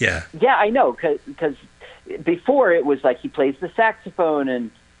 Yeah. Yeah, I know, because before it was like he plays the saxophone,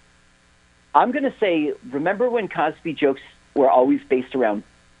 and I'm going to say, remember when Cosby jokes were always based around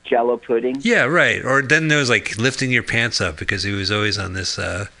Jell-O pudding? Yeah, right. Or then there was like lifting your pants up because he was always on this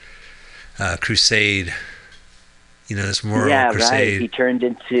crusade. This moral crusade. Right. He turned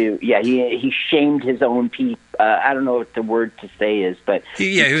into he shamed his own people. I don't know what the word to say is, but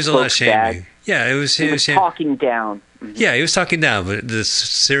he was a lot of shaming. Yeah, he was talking down. Mm-hmm. Yeah, he was talking down, but the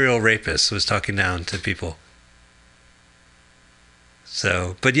serial rapist was talking down to people.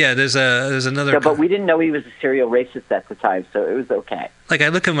 So, but yeah, there's another. Yeah, but we didn't know he was a serial racist at the time, so it was okay. Like I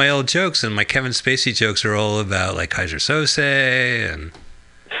look at my old jokes, and my Kevin Spacey jokes are all about like Kaiser Sose, and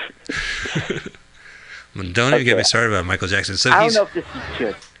don't even get me started about Michael Jackson. So I don't know if this is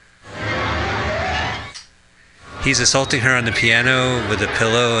true. He's assaulting her on the piano with a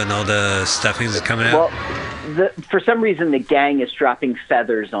pillow, and all the stuffings is coming out. Well, for some reason, the gang is dropping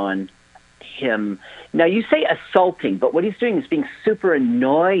feathers on him. Now, you say assaulting, but what he's doing is being super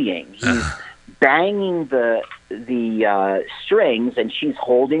annoying. He's banging the strings, and she's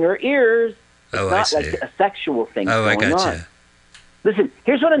holding her ears. It's not like a sexual thing going on. Gotcha. Listen,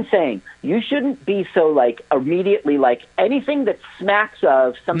 here's what I'm saying. You shouldn't be so, like, immediately, like, anything that smacks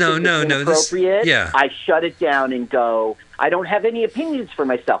of something that's inappropriate, I shut it down and go, I don't have any opinions for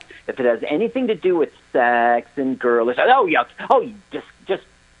myself. If it has anything to do with sex and girls, yuck. Just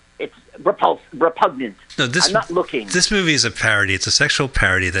it's repugnant. No, I'm not looking. This movie is a parody. It's a sexual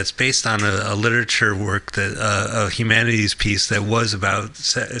parody that's based on a literature work, a humanities piece that was about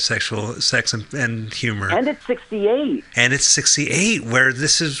sex and humor. And it's 68. And it's 68, where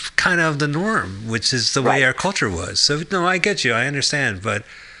this is kind of the norm, which is the way our culture was. So, no, I get you. I understand. But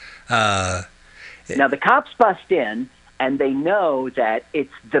now the cops bust in, and they know that it's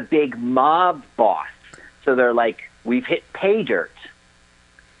the big mob boss. So they're like, we've hit pay dirt.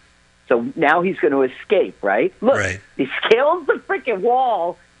 So now he's going to escape, right? Look, he scales the freaking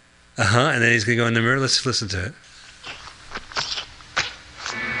wall. And then he's going to go in the mirror. Let's listen to it.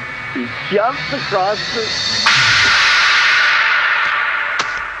 He jumps across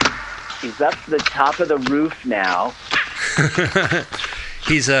He's up to the top of the roof now.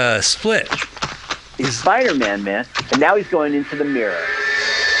 He's split. He's Spider-Man, man. And now he's going into the mirror.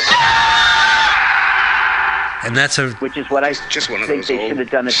 And that's which is what I think they should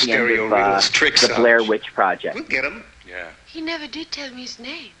have done at the end of the Blair Witch Project. We'll get him. Yeah. He never did tell me his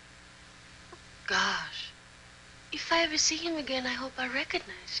name. Gosh. If I ever see him again, I hope I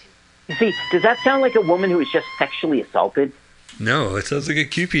recognize him. You see, does that sound like a woman who was just sexually assaulted? No, it sounds like a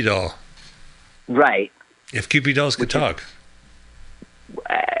Cupid doll. Right. If Cupid dolls could talk.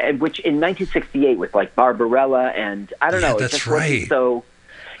 Which in 1968 with like Barbarella and I don't know. That's it just right. So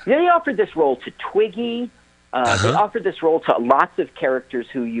they offered this role to Twiggy. They offered this role to lots of characters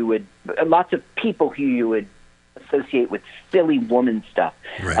lots of people who you would associate with silly woman stuff.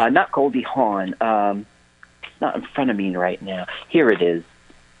 Right. Not Goldie Hawn. It's not in front of me right now. Here it is.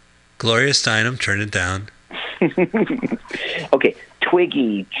 Gloria Steinem, turn it down. Okay,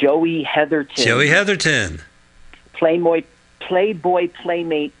 Twiggy, Joey Heatherton. Playboy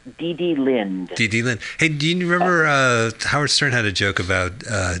Playmate Dee Dee Lind. Hey, do you remember Howard Stern had a joke about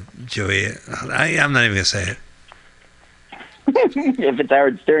Joey? I'm not even going to say it. If it's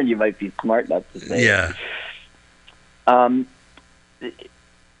Howard Stern, you might be smart enough to say it.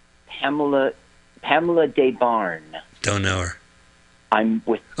 Pamela Des Barnes. Don't know her. I'm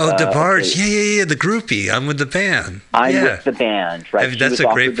with... DeBarge. Yeah, the groupie. I'm with the band. I'm with the band, right? That's a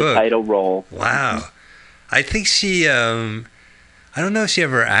great book. The title role. Wow. I think she... I don't know if she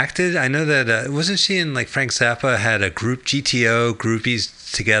ever acted. I know that... wasn't she in, like, Frank Zappa had a group, GTO,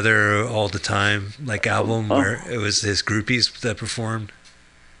 groupies together all the time, like, album where it was his groupies that performed?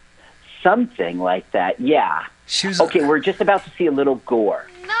 Something like that, yeah. Okay, we're just about to see a little gore.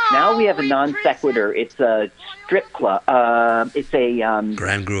 Now we have a non sequitur. It's a strip club. It's a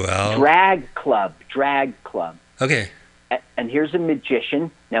Grand Gruel drag club. Okay. And here's a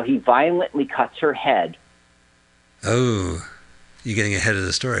magician. Now he violently cuts her head. Oh, you're getting ahead of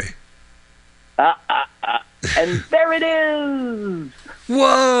the story. And there it is.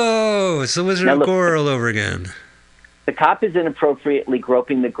 Whoa! It's the Wizard of Gore all over again. The cop is inappropriately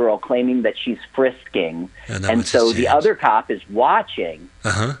groping the girl, claiming that she's frisking. And so the other cop is watching,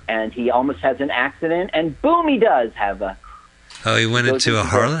 and he almost has an accident, and boom, he does have a... Oh, he went into a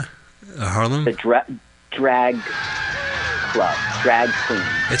Harlem? The drag club, drag queen.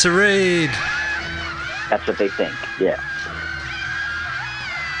 It's a raid. That's what they think, yeah.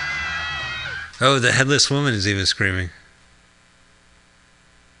 Oh, the headless woman is even screaming.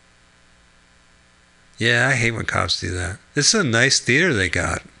 Yeah, I hate when cops do that. This is a nice theater they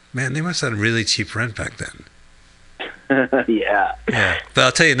got. Man, they must have had really cheap rent back then. Yeah. But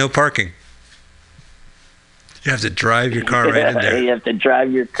I'll tell you, no parking. You have to drive your car right in there. You have to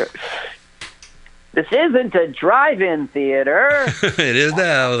drive your car. This isn't a drive-in theater. It is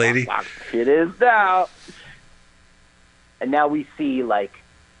now, lady. It is now. And now we see, like,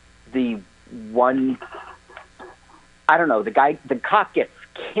 the one... I don't know, the cop gets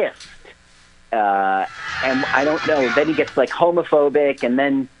kissed. And I don't know, then he gets like homophobic, and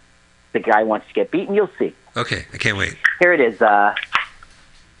then the guy wants to get beaten. You'll see. Okay, I can't wait. Here it is.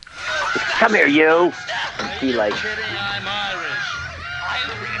 Come here, you. And he like...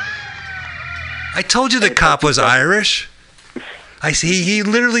 I told you the cop was Irish. I see. He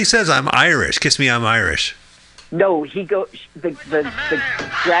literally says, "I'm Irish. Kiss me, I'm Irish." No, he goes. The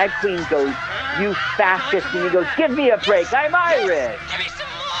drag queen goes, "You fascist," and he goes, "Give me a break. I'm Irish."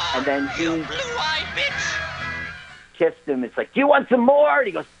 And then he kissed him. It's like, "Do you want some more?" And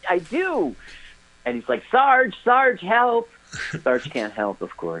he goes, "I do." And he's like, Sarge, help." Sarge can't help,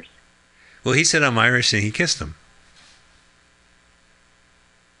 of course. Well, he said, "I'm Irish," and he kissed him.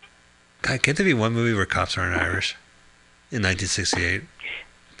 God, can't there be one movie where cops aren't Irish? In 1968.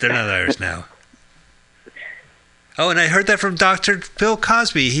 They're not Irish now. Oh, and I heard that from Dr. Bill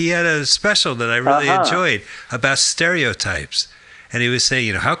Cosby. He had a special that I really enjoyed about stereotypes. And he was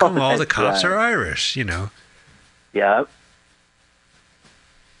saying, how come all the cops are Irish, Yeah.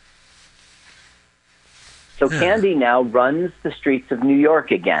 So Candy now runs the streets of New York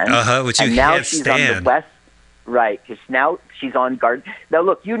again. Which you can't stand. Now she's on the west, right, because now she's on guard. Now,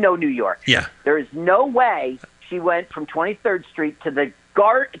 look, you know New York. Yeah. There is no way she went from 23rd Street to the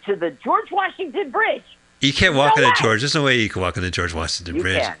George Washington Bridge. You can't walk on the George. There's no way you can walk on the George Washington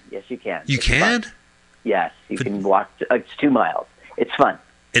Bridge. You can. Yes, you can. You can? Yes, you can walk. It's 2 miles. It's fun.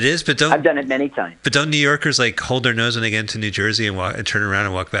 It is, but I've done it many times. But don't New Yorkers hold their nose when they get into New Jersey and turn around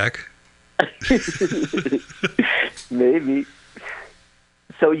and walk back? Maybe.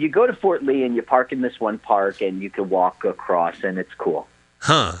 So you go to Fort Lee and you park in this one park and you can walk across and it's cool.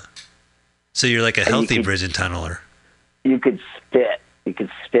 Huh. So you're like a healthy bridge and tunneler. You could spit. You could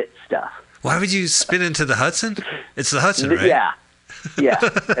spit stuff. Why would you spit into the Hudson? It's the Hudson, right? Yeah.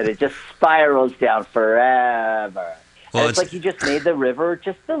 And it just spirals down forever. Well, it's like you just made the river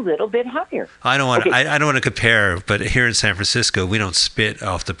just a little bit higher. I don't want. I don't want to compare, but here in San Francisco, we don't spit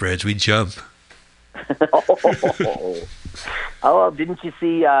off the bridge. We jump. Oh, didn't you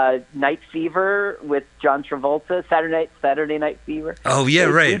see Night Fever with John Travolta? Saturday Night Fever. Oh yeah,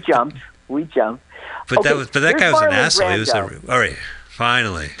 right. We jumped. But that guy was an asshole. He was all right.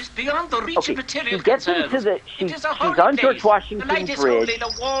 Finally. It's beyond the reach of material she gets into she's on George Washington Bridge.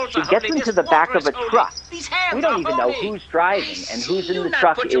 She gets into the back of a truck. We don't even know who's driving, and who's in the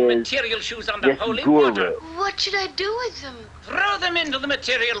truck is this guru. What should I do with them? Throw them into the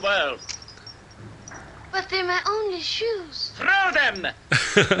material world. But they're my only shoes. Throw them!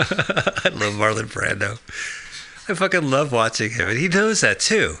 I love Marlon Brando. I fucking love watching him, and he knows that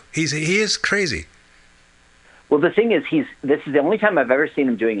too. He is crazy. Well, the thing is, this is the only time I've ever seen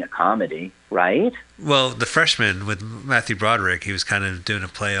him doing a comedy, right? Well, The Freshman with Matthew Broderick, he was kind of doing a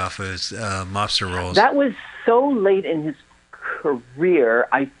play off of his mobster roles. That was so late in his career.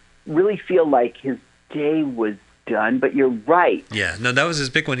 I really feel like his day was done, but you're right. Yeah, no, that was his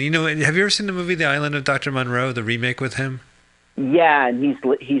big one. Have you ever seen the movie The Island of Dr. Monroe, the remake with him? Yeah, and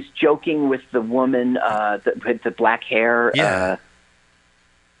he's joking with the woman with the black hair. Yeah.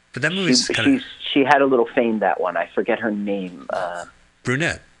 But that movie's she had a little fame, that one. I forget her name.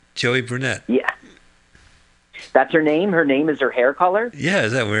 Brunette. Joey Brunette. Yeah. That's her name? Her name is her hair color? Yeah,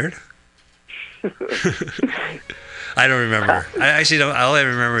 is that weird? I don't remember. I actually don't. All I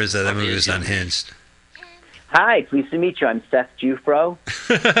remember is that movie was Unhinged. Hi, pleased to meet you. I'm Seth Jufro.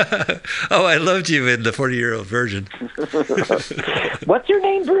 Oh, I loved you in The 40-Year-Old Virgin. What's your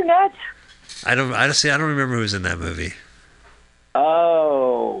name, Brunette? I don't remember who was in that movie.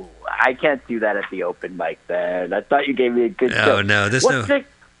 Oh, I can't do that at the open mic then. I thought you gave me a good joke. Oh, no.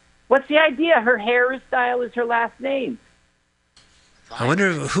 What's the idea? Her hairstyle is her last name. I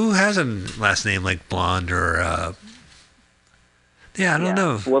wonder who has a last name like Blonde or... I don't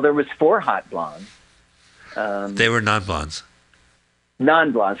know. Well, there was 4 hot blondes. They were non-blondes.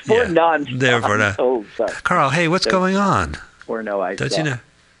 Non-blondes. 4 non-blondes. They were not. Oh, sorry. Carl, hey, what's going on? Or no, I don't you know?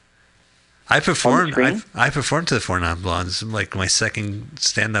 I performed to the 4 non-blondes, like my second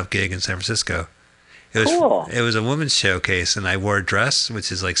stand-up gig in San Francisco. It was cool. It was a women's showcase, and I wore a dress,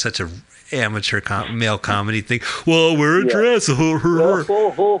 which is like such a amateur male comedy thing. Well, I'll wear a dress.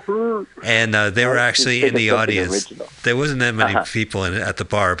 And they were actually in the audience. Original. There wasn't that many people at the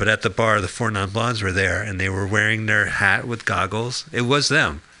bar, but at the bar, the 4 non-blondes were there, and they were wearing their hat with goggles. It was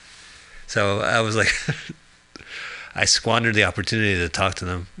them. So I was like, I squandered the opportunity to talk to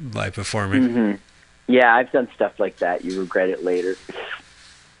them by performing. Mm-hmm. Yeah, I've done stuff like that. You regret it later.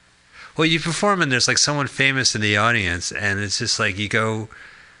 Well, you perform and there's like someone famous in the audience, and it's just like you go,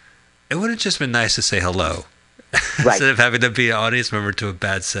 it would have just been nice to say hello. Right. Instead of having to be an audience member to a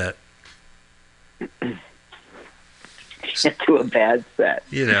bad set. To a bad set.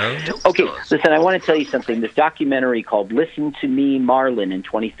 You know? Okay, listen, I want to tell you something. This documentary called Listen to Me, Marlon, in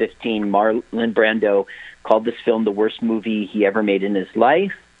 2015, Marlon Brando called this film the worst movie he ever made in his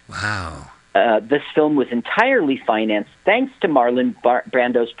life. Wow. This film was entirely financed thanks to Marlon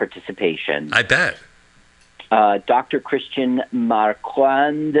Brando's participation. I bet. Dr. Christian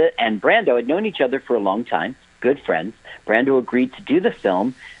Marquand and Brando had known each other for a long time, good friends. Brando agreed to do the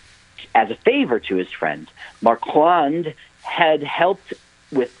film as a favor to his friend. Marquand had helped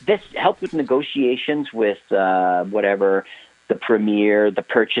with negotiations with the premiere, the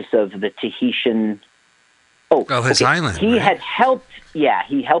purchase of the Tahitian. His island. He had helped. Yeah,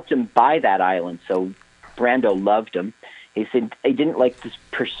 he helped him buy that island. So Brando loved him. He said he didn't like this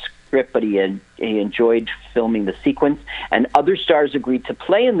script, but he enjoyed filming the sequence. And other stars agreed to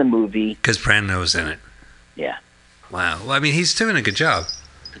play in the movie because Brando was in it. Yeah. Wow. Well, I mean, he's doing a good job.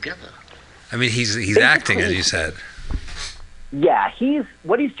 Together. I mean, he's acting, as you said. Yeah,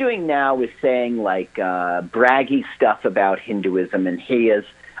 what he's doing now is saying like braggy stuff about Hinduism, and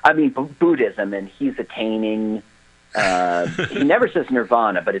Buddhism, and he's attaining. He never says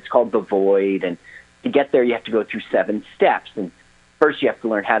nirvana, but it's called the void, and to get there you have to go through 7 steps. And first you have to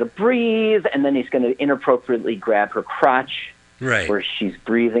learn how to breathe, and then he's going to inappropriately grab her crotch, right, where she's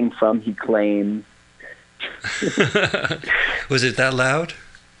breathing from, he claims. Was it that loud?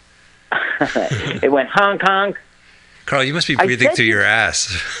 It went honk honk. Carl, you must be breathing through your ass.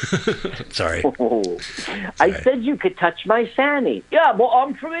 Sorry. I said you could touch my fanny. Yeah, well,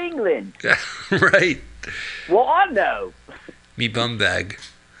 I'm from England. Right. Well, I know. Me bum bag.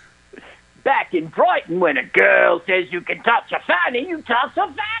 Back in Brighton, when a girl says you can touch a fanny, you touch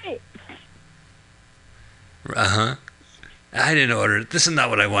a fanny. Uh-huh. I didn't order it. This is not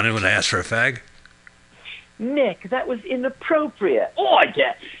what I wanted when I asked for a fag. Nick, that was inappropriate. Oh, I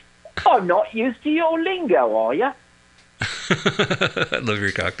guess. I'm not used to your lingo, are you? I love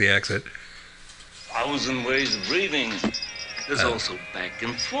your Cockney accent. 1,000 ways of breathing. There's also back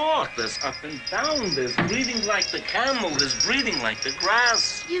and forth. There's up and down. There's breathing like the camel. There's breathing like the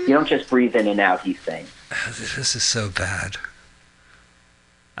grass. You don't just breathe in and out, he's saying. This is so bad.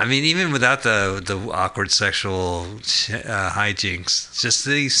 I mean, even without the awkward sexual hijinks, just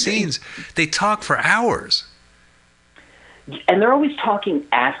these scenes, they talk for hours. And they're always talking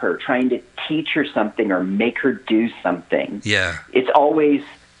at her, trying to teach her something or make her do something. Yeah. It's always,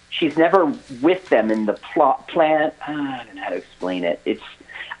 she's never with them in the plan. I don't know how to explain it.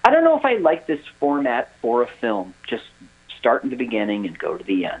 I don't know if I like this format for a film. Just start in the beginning and go to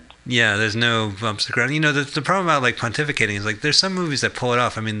the end. Yeah, there's no bumps to the ground. You know, the problem about like pontificating is like there's some movies that pull it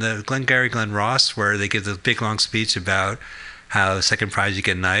off. I mean, the Glenn Ross, where they give the big long speech about how second prize you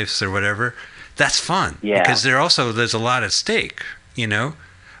get knives or whatever. That's fun. Yeah. Because there's a lot at stake, you know.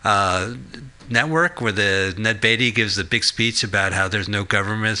 Network, where the Ned Beatty gives the big speech about how there's no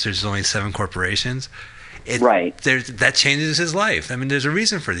governments, there's only 7 corporations. Right. That changes his life. I mean, there's a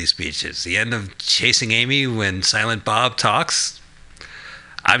reason for these speeches. The end of Chasing Amy when Silent Bob talks.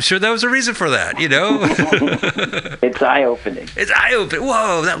 I'm sure that was a reason for that, you know? It's eye-opening. It's eye-opening.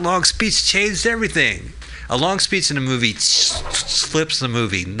 Whoa, that long speech changed everything. A long speech in a movie flips the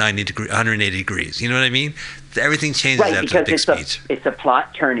movie 180 degrees. You know what I mean? Everything changes after the big speech. It's a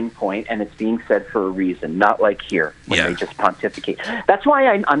plot turning point, and it's being said for a reason, not like here when they just pontificate. That's why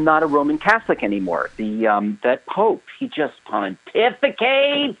I'm not a Roman Catholic anymore. That Pope, he just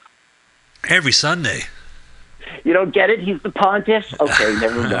pontificates every Sunday. You don't get it? He's the pontiff? Okay,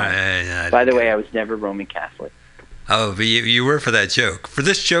 never mind. By the way, I was never Roman Catholic. Oh, but you were for that joke. For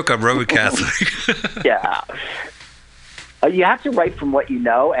this joke, I'm Roman Catholic. Yeah. You have to write from what you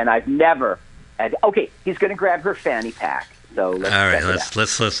know, and I've never... Okay, he's going to grab her fanny pack. So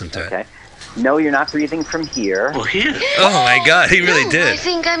let's listen to it. No, you're not breathing from here. Well, here. Oh my God, he really did.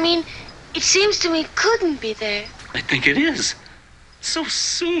 I mean, it seems to me it couldn't be there. I think it is. So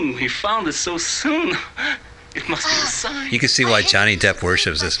soon. We found it so soon. It must be a sign. You can see why Johnny Depp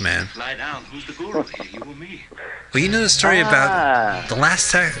worships this man. Lie down. Who's the guru here? You or me? Well, you know the story about the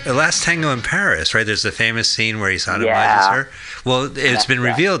last tango in Paris, right? There's the famous scene where he sodomizes her. Well, it's been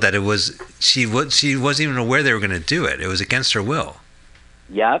revealed that she wasn't even aware they were going to do it. It was against her will.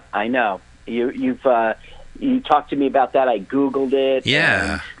 Yep, I know. You talked to me about that. I Googled it.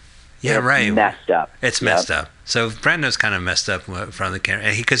 Yeah. Yeah, right. Messed up. It's messed up. So Brando's kind of messed up in front of the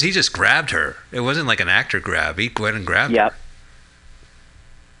camera because he just grabbed her. It wasn't like an actor grab. He went and grabbed her.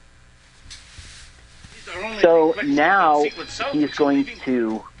 So now he's going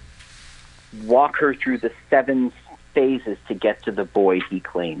to walk her through the 7 phases to get to the boy he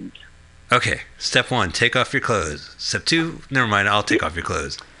claimed. Okay, step 1, take off your clothes. Step 2, never mind, I'll take off your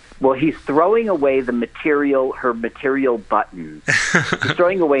clothes. Well, he's throwing away her material buttons. He's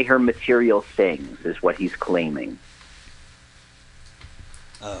throwing away her material things, is what he's claiming.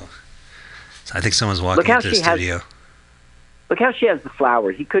 Oh. So I think someone's walking into the studio. Look how she has the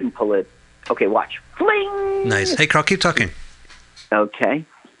flower. He couldn't pull it. Okay, watch. Fling! Nice. Hey, Carl, keep talking. Okay.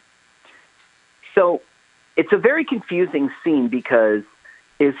 So it's a very confusing scene because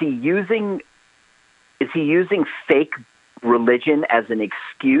is he using fake religion as an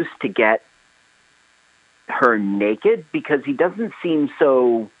excuse to get her naked? Because he doesn't seem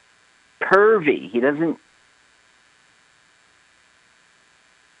so pervy.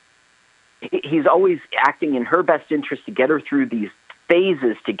 He's always acting in her best interest to get her through these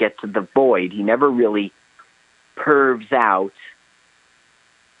phases to get to the void. He never really pervs out.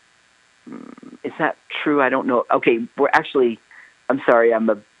 Is that true? I don't know. Okay, I'm sorry,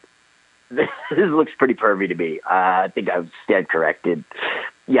 this looks pretty pervy to me. I think I was dead corrected.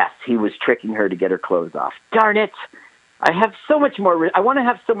 Yes, he was tricking her to get her clothes off. Darn it! I want to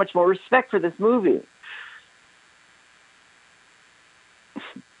have so much more respect for this movie.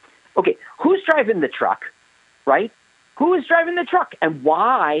 Okay, who's driving the truck, right? Who is driving the truck, and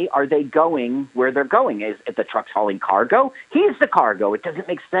why are they going where they're going? Is the truck's hauling cargo? He's the cargo. It doesn't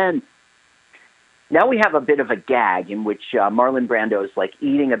make sense. Now we have a bit of a gag in which Marlon Brando is like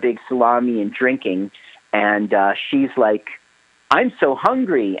eating a big salami and drinking, and she's like, "I'm so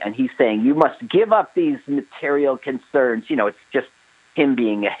hungry," and he's saying, "You must give up these material concerns." You know, it's just him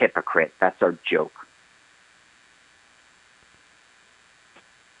being a hypocrite. That's our joke.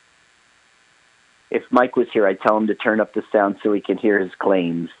 If Mike was here, I'd tell him to turn up the sound so he can hear his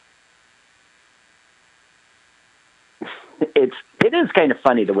claims. It is kind of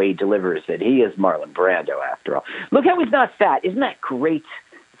funny the way he delivers it. He is Marlon Brando, after all. Look how he's not fat. Isn't that great?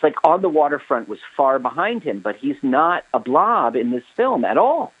 It's like On the Waterfront was far behind him, but he's not a blob in this film at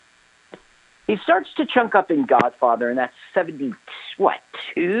all. He starts to chunk up in Godfather, and that's 72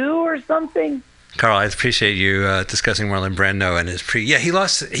 or something? Carl, I appreciate you discussing Marlon Brando and his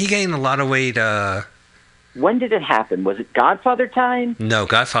he gained a lot of weight. When did it happen? Was it Godfather time? No,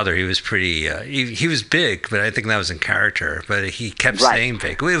 Godfather, he was pretty, he was big, but I think that was in character, but he kept staying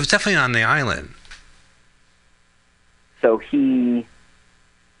big. It was definitely on the island. So didn't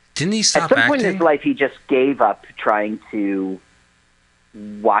he stop acting? At some point in acting? his life, he just gave up trying to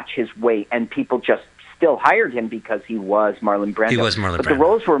watch his weight, and people just still hired him because he was Marlon Brando. He was Marlon Brando. But the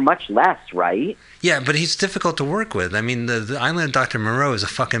roles were much less, right? Yeah, but he's difficult to work with. I mean, the Island of Dr. Moreau is a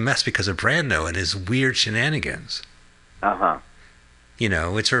fucking mess because of Brando and his weird shenanigans. Uh-huh. You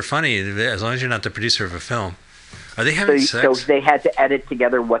know, which are funny as long as you're not the producer of a film. Are they having sex? So they had to edit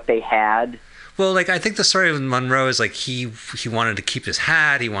together what they had? Well, like, I think the story with Monroe is like he wanted to keep his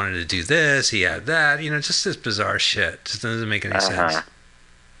hat, he wanted to do this, he had that, you know, just this bizarre shit. Just doesn't make any sense.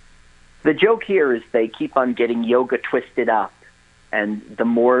 The joke here is they keep on getting yoga twisted up, and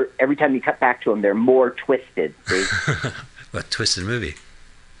every time you cut back to them, they're more twisted. What twisted movie?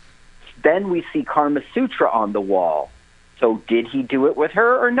 Then we see Karma Sutra on the wall. So did he do it with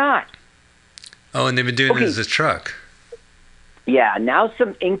her or not? Oh, and they've been doing it as a truck. Yeah, now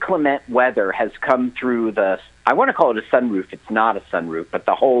some inclement weather has come through I want to call it a sunroof. It's not a sunroof, but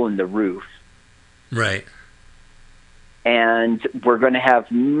the hole in the roof. Right. And we're going to have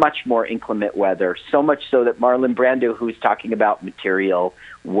much more inclement weather, so much so that Marlon Brando, who's talking about material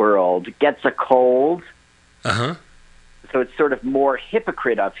world, gets a cold. Uh-huh. So it's sort of more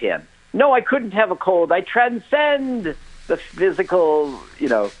hypocrite of him. No, I couldn't have a cold. I transcend the physical,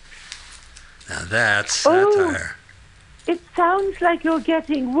 Now that's satire. It sounds like you're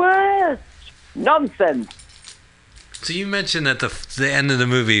getting worse. Nonsense. So you mentioned at the end of the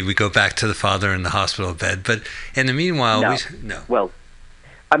movie, we go back to the father in the hospital bed, but in the meanwhile, no. Well,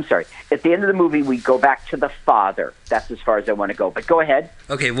 I'm sorry. At the end of the movie, we go back to the father. That's as far as I want to go. But go ahead.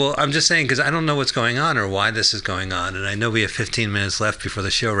 Okay, well, I'm just saying because I don't know what's going on or why this is going on, and I know we have 15 minutes left before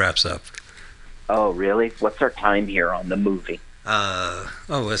the show wraps up. Oh, really? What's our time here on the movie?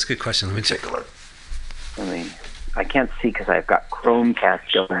 That's a good question. Let me take a look. I can't see because I've got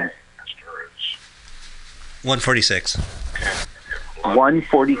Chromecast going. 1:46.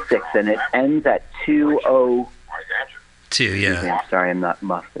 1:46, and it ends at 2:02. Yeah. I'm sorry, I'm not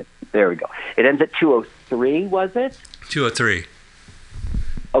muffled. There we go. It ends at 2:03, was it? 2:03.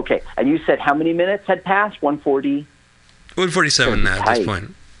 Okay, and you said how many minutes had passed? 1:40. 1:47 now at this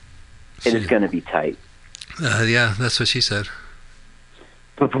point. It is going to be tight. Yeah, that's what she said.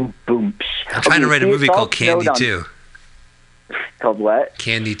 Boom, boom, boom. I'm trying to write a movie called Candy 2. Called what?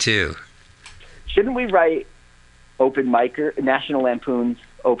 Candy 2. Shouldn't we write National Lampoon's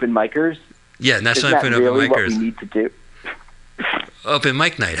Open Micers? Yeah, National Lampoon Open really Micers. What we need to do? Open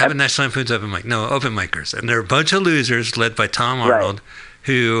mic night. Have a National Lampoon's Open Mic. No, Open Micers. And they're a bunch of losers led by Tom Arnold,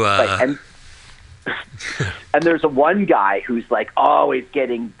 who... and there's one guy who's like always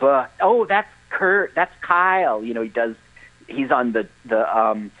getting booked. Oh, that's Kurt. That's Kyle. He's on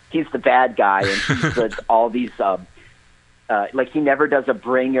he's the bad guy, and he does all these, he never does a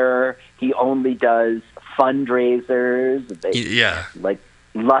bringer. He only does fundraisers. They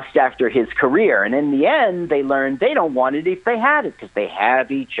lust after his career. And in the end, they learn they don't want it if they had it because they have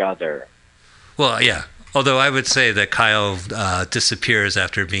each other. Well, yeah. Although I would say that Kyle disappears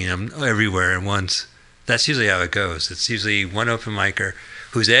after being everywhere at once. That's usually how it goes. It's usually one open micer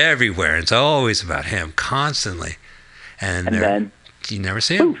who's everywhere. It's always about him, constantly. And then you never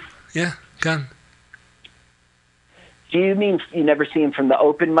see him. Poof. Yeah, gone. Do you mean you never see him from the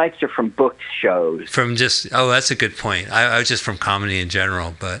open mics or from booked shows? From that's a good point. I was just from comedy in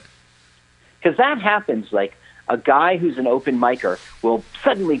general, but... Because that happens, like a guy who's an open micer will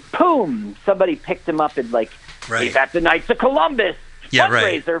suddenly, boom, somebody picked him up and he's at the Knights of Columbus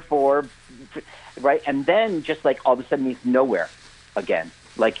fundraiser for... Right, and then just all of a sudden he's nowhere again.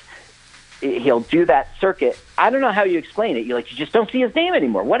 He'll do that circuit. I don't know how you explain it. You just don't see his name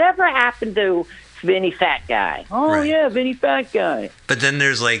anymore. Whatever happened to Vinny Fat Guy? Oh, yeah, Vinny Fat Guy. But then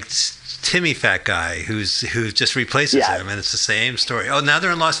there's Timmy Fat Guy who just replaces him, and it's the same story. Oh, now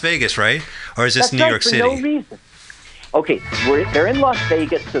they're in Las Vegas, right? Or is this New York City? No reason. Okay, they're in Las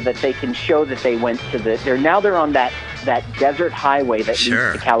Vegas so that they can show that they went to they're on that desert highway that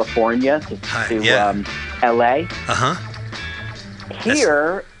leads to California to L.A. Uh-huh.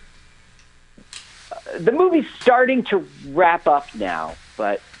 Here, the movie's starting to wrap up now,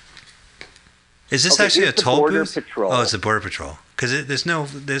 but... Is this actually a toll booth? Patrol. Oh, it's a Border Patrol. Because there's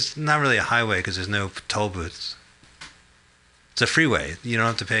not really a highway because there's no toll booths. It's a freeway. You don't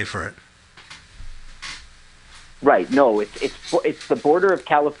have to pay for it. Right. No, it's the border of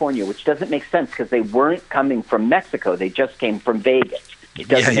California, which doesn't make sense because they weren't coming from Mexico. They just came from Vegas. It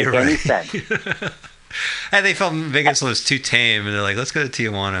doesn't make any sense. And they felt Vegas was too tame, and they're like, let's go to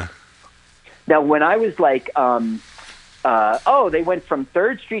Tijuana. Now, when I was like, they went from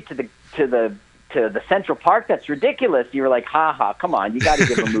 3rd Street to the Central Park, that's ridiculous. You were like, ha, come on. You got to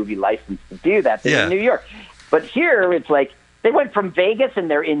give a movie license to do that. They're in New York. But here, it's like, they went from Vegas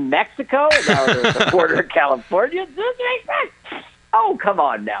and they're in Mexico. Now they're at the border of California. Oh, come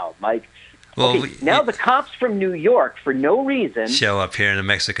on now, Mike. Well, now the cops from New York, for no reason, show up here in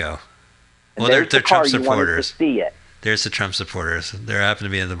Mexico. Well, they're Trump supporters. To see it. There's the Trump supporters. They happen to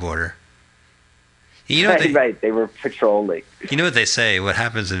be at the border. Right, they were patrolling. You know what they say? What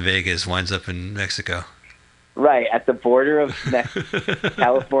happens in Vegas winds up in Mexico. Right, at the border of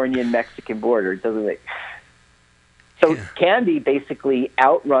California and Mexican border, doesn't it? So Candy basically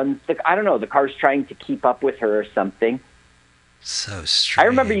outruns the car's trying to keep up with her or something. So strange. I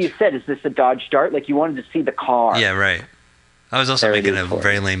remember you said, is this a Dodge Dart? You wanted to see the car. Yeah, right. I was also making a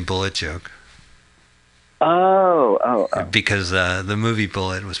very lame Bullet joke. Oh. Because the movie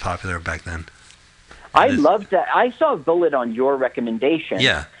Bullet was popular back then. I loved that. I saw Bullet on your recommendation.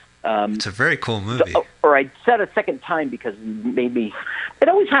 Yeah. It's a very cool movie. Or I said a second time because maybe it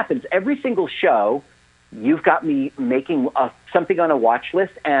always happens. Every single show, you've got me making something on a watch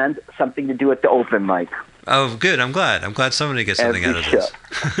list and something to do at the open mic. Oh, good. I'm glad somebody gets something out of this.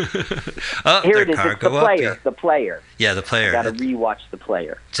 Here it is. It's The Player. The Player. Yeah, The Player. I got to rewatch The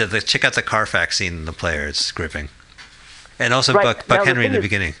Player. So check out the Carfax scene in The Player. It's gripping. And also Buck Henry in the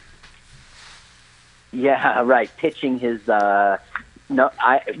beginning. Yeah, right. Pitching his... what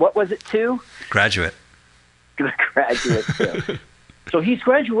was it, 2? Graduate 2. So he's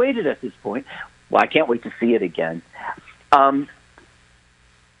graduated at this point. Well, I can't wait to see it again.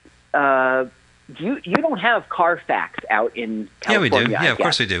 You don't have Carfax out in California? Yeah, we do. Yeah, of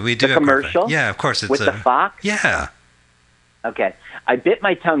course we do. We do the have commercial? Carfax. Yeah, of course. It's with the fox? Yeah. Okay. I bit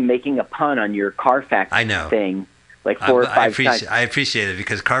my tongue making a pun on your Carfax thing. Like 4 or 5 times. I appreciate it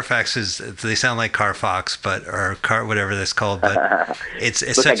because Carfax they sound like Carfox, or whatever that's called, but it's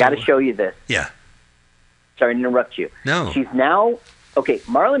Look, I got to show you this. Yeah. Sorry to interrupt you. No. She's now, okay,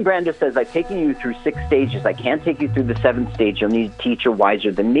 Marlon Brando says, I've taken you through 6 stages. I can't take you through the 7th stage. You'll need a teacher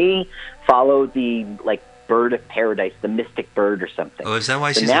wiser than me. Follow the, bird of paradise, the mystic bird or something. Oh, is that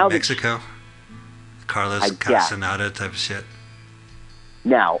why she's in Mexico? Carlos Castaneda type of shit.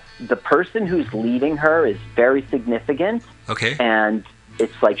 Now, the person who's leading her is very significant. Okay. And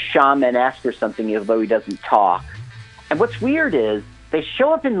it's like shaman-esque or something, although he doesn't talk. And what's weird is they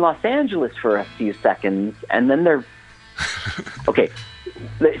show up in Los Angeles for a few seconds, and then they're... Okay.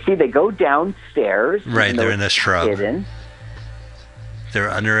 They go downstairs. Right, they're in a shrub. Hidden. They're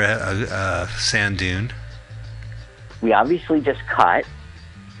under a sand dune. We obviously just cut.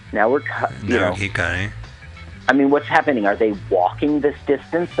 Now we're cut. Now we keep cutting. I mean, what's happening? Are they walking this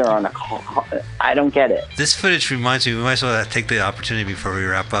distance? They're on a car. I don't get it. This footage reminds me, we might as well take the opportunity before we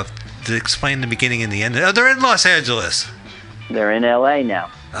wrap up to explain the beginning and the end. Oh, they're in Los Angeles. They're in L.A. now.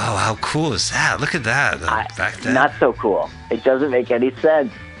 Oh, how cool is that? Look at that. Back then. Not so cool. It doesn't make any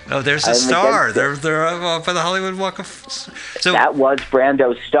sense. Oh, there's a star. They're up by the Hollywood Walk of... So that was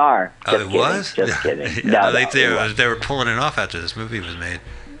Brando's star. Was? Just kidding. No, they were pulling it off after this movie was made.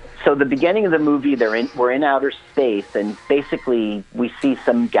 So the beginning of the movie, we're in outer space, and basically we see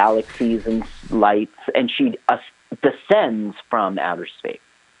some galaxies and lights, and she descends from outer space.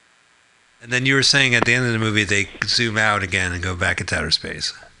 And then you were saying at the end of the movie they zoom out again and go back into outer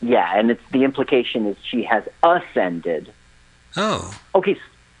space. Yeah, and the implication is she has ascended. Oh. Okay,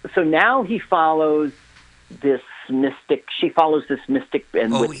 so now he follows this mystic. She follows this mystic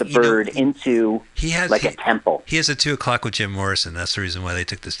and with the bird into a temple. He has a 2 o'clock with Jim Morrison. That's the reason why they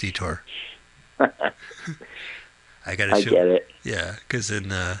took this detour. I get it. Yeah, because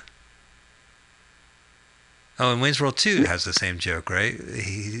in and Wayne's World 2 has the same joke, right?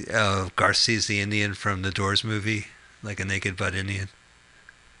 Garth sees the Indian from the Doors movie, like a naked butt Indian.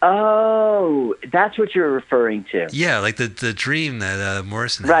 Oh, that's what you're referring to. Yeah, like the dream that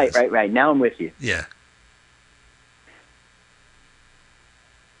Morrison has. Right. Now I'm with you. Yeah.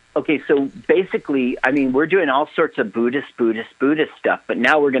 Okay, so basically, I mean, we're doing all sorts of Buddhist stuff, but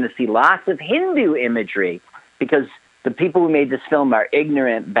now we're going to see lots of Hindu imagery because the people who made this film are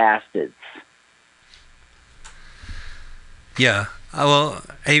ignorant bastards. Yeah. Well,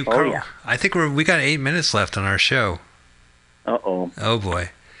 hey, Carl, I think we got 8 minutes left on our show. Uh-oh. Oh, boy.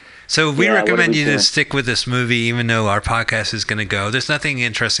 So we recommend you to stick with this movie, even though our podcast is going to go. There's nothing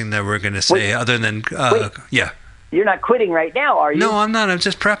interesting that we're going to say other than, yeah. You're not quitting right now, are you? No, I'm not. I'm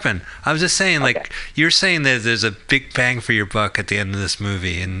just prepping. I was just saying, you're saying that there's a big bang for your buck at the end of this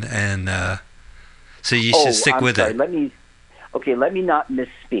movie, and so you should stick with it. Let me not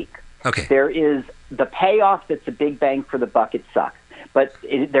misspeak. Okay. There is the payoff that's a big bang for the buck. It sucks, but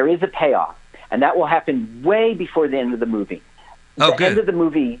there is a payoff, and that will happen way before the end of the movie. The end of the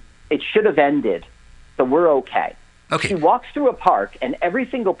movie, it should have ended, so we're okay. Okay. She walks through a park, and every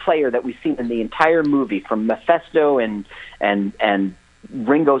single player that we've seen in the entire movie, from Mephisto and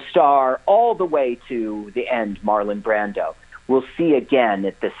Ringo Starr, all the way to the end, Marlon Brando, we'll see again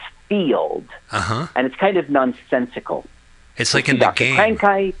at this field. Uh-huh. And it's kind of nonsensical. It's like in the game.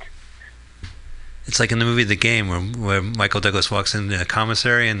 Crankite. It's like in the movie The Game, where Michael Douglas walks in the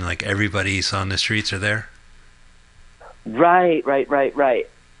commissary, and everybody he saw on the streets are there. Right.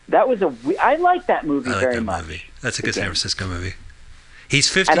 That was I like that movie very much. Movie. That's a good San Francisco movie. He's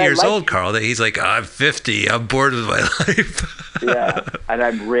 50 years old, Carl. He's like, I'm 50. I'm bored with my life. Yeah, and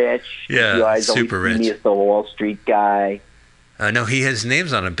I'm rich. Yeah, you guys super always see rich. me as the Wall Street guy. No, he has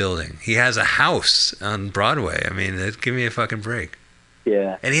names on a building. He has a house on Broadway. I mean, give me a fucking break.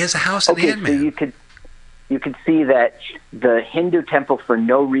 Yeah. And he has a house in Ant-Man. So you could see that the Hindu temple for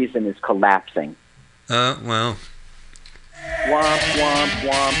no reason is collapsing. Well. Womp, womp,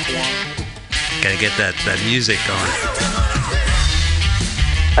 womp, womp. Gotta get that music going.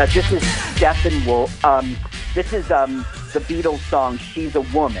 This is Steppenwolf. This is the Beatles song "She's a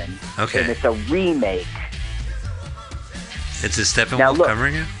Woman." Okay. And it's a remake. It's a Steppenwolf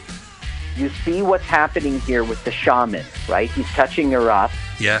covering it? You see what's happening here with the shaman, right? He's touching her up.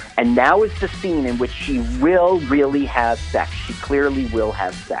 Yeah. And now is the scene in which she will really have sex. She clearly will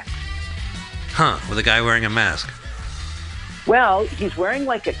have sex. Huh, with a guy wearing a mask. Well, he's wearing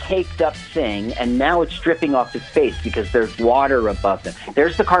like a caked-up thing, and now it's dripping off his face because there's water above him.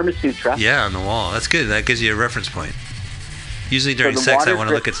 There's the Kama Sutra. Yeah, on the wall. That's good. That gives you a reference point. Usually during sex, I want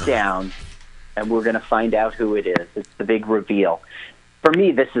to look at something. Down, and we're going to find out who it is. It's the big reveal. For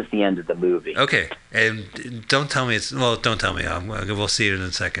me, this is the end of the movie. Okay, and don't tell me it's... Well, don't tell me. We'll see it in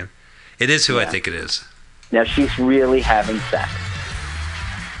a second. It is who I think it is. Now, she's really having sex.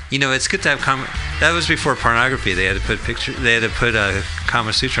 You know, it's good to have that was before pornography. They had to put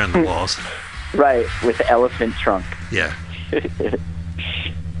Kama Sutra on the walls. Right, with the elephant trunk. Yeah.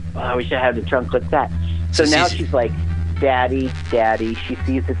 Oh, we should have the trunk with that. So now she's like, Daddy, Daddy. She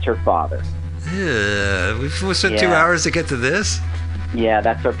sees it's her father. Yeah, we've spent 2 hours to get to this? Yeah,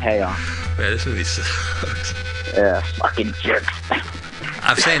 that's our payoff. Man, this movie sucks. Yeah, fucking jerks.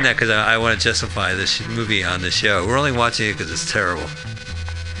 I'm saying that because I want to justify this movie on the show. We're only watching it because it's terrible.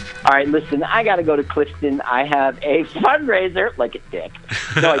 All right, listen, I got to go to Clifton. I have a fundraiser, like a dick.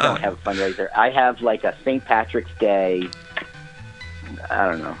 No, I don't have a fundraiser. I have like a St. Patrick's Day. I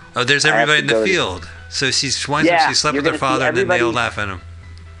don't know. Oh, there's everybody in the field. So she slept with her father and then they all laugh at him.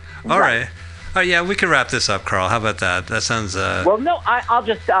 All right. Oh, yeah, we can wrap this up, Carl. How about that? That sounds... Well, no, I'll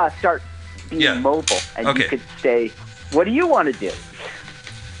just start being mobile. And you could say, what do you want to do?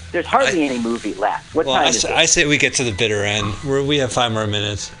 There's hardly any movie left. What time is it? I say we get to the bitter end. We have 5 more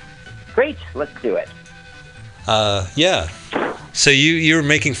minutes. Great, let's do it. Yeah. So you were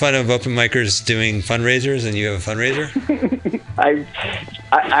making fun of open micers doing fundraisers, and you have a fundraiser?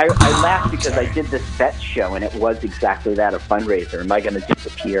 I laughed because I did this vet show, and it was exactly that, a fundraiser. Am I going to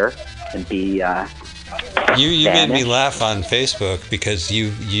disappear and be You made me laugh on Facebook because you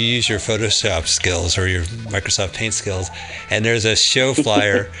use your Photoshop skills or your Microsoft Paint skills, and there's a show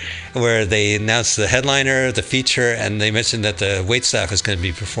flyer where they announced the headliner, the feature, and they mentioned that the waitstaff is going to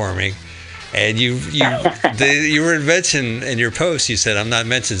be performing. And you were mentioned in your post. You said, I'm not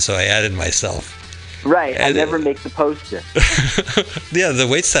mentioned, so I added myself. Right, and I never make the poster. Yeah, the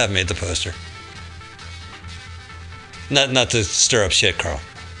waitstaff made the poster. Not to stir up shit, Carl.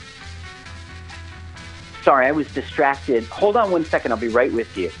 Sorry, I was distracted. Hold on 1 second. I'll be right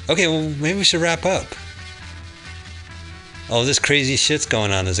with you. Okay, well, maybe we should wrap up. Oh, this crazy shit's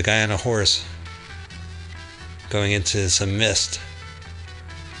going on. There's a guy on a horse going into some mist.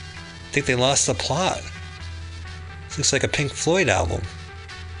 I think they lost the plot. This looks like a Pink Floyd album.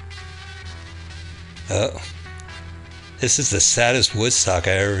 Oh. This is the saddest Woodstock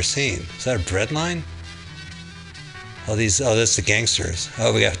I've ever seen. Is that a bread line? Oh, that's the gangsters.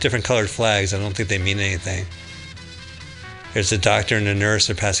 Oh, we got different colored flags. I don't think they mean anything. There's the doctor and the nurse.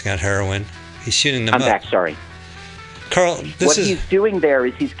 They're passing out heroin. He's shooting them up. I'm back, sorry. Carl, what he's doing there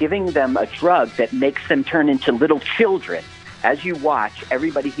is he's giving them a drug that makes them turn into little children. As you watch,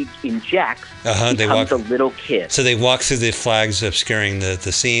 everybody he injects becomes a little kid. So they walk through the flags obscuring the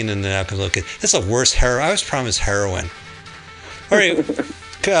scene, and then out look at that's the worst heroin. I was promised heroin. All right.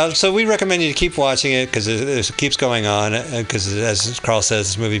 So we recommend you to keep watching it because it keeps going on. Because as Carl says,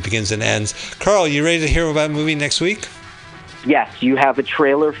 this movie begins and ends. Carl, you ready to hear about a movie next week? Yes. You have a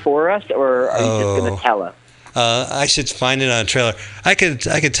trailer for us, or are you just going to tell us? I should find it on a trailer. I could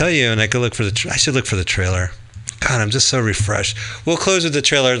tell you, and I could look for I should look for the trailer. God, I'm just so refreshed. We'll close with the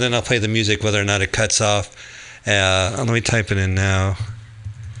trailer, then I'll play the music, whether or not it cuts off. Let me type it in now.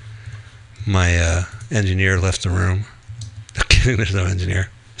 My engineer left the room. I'm kidding, there's no engineer.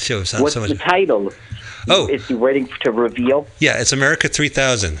 What's the title? Oh. Is he waiting to reveal? Yeah, it's America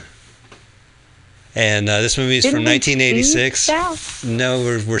 3000. And this movie is from 1986.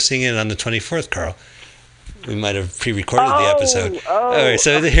 No, we're seeing it on the 24th, Carl. We might have pre-recorded the episode. All right,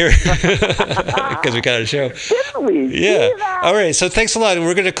 so here, because we got a show. Didn't we? Yeah. All right, so thanks a lot.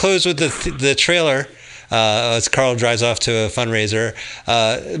 We're going to close with the trailer. As Carl drives off to a fundraiser.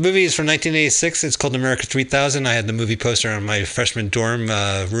 The movie is from 1986. It's called America 3000. I had the movie poster on my freshman dorm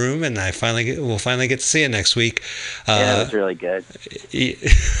room, and we'll finally get to see it next week. Yeah, it was really good.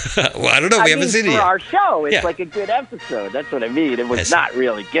 Well, I don't know. We haven't seen it yet. For our show, it's like a good episode. That's what I mean. It was not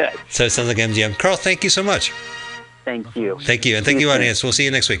really good. So it sounds like MGM. Carl, thank you so much. Thank you. Thank you, and thank you, audience. We'll see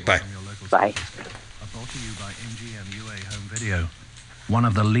you next week. Bye. Bye. Brought to you by MGM UA Home Video, one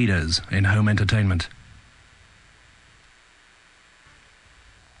of the leaders in home entertainment.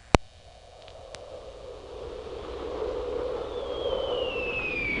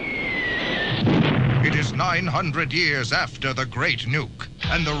 900 years after the Great Nuke,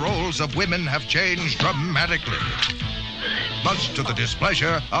 and the roles of women have changed dramatically, much to the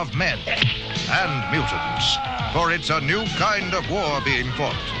displeasure of men and mutants. For it's a new kind of war being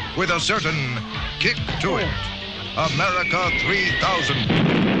fought, with a certain kick to it. America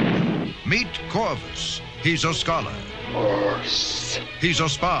 3000. Meet Corvus. He's a scholar. He's a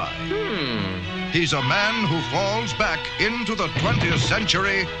spy. He's a man who falls back into the 20th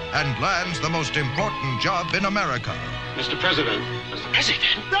century and lands the most important job in America. Mr. President. Mr.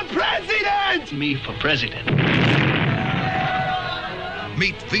 President? The President! Me for president.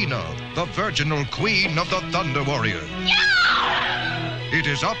 Meet Vina, the virginal queen of the Thunder Warrior. Yeah! It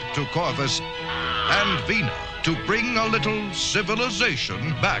is up to Corvus and Vina to bring a little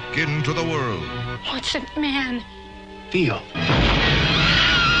civilization back into the world. What's it, man? Theo.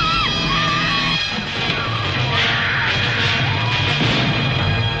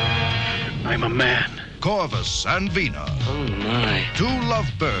 I'm a man. Corvus and Vina. Oh, my. Two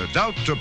lovebirds out to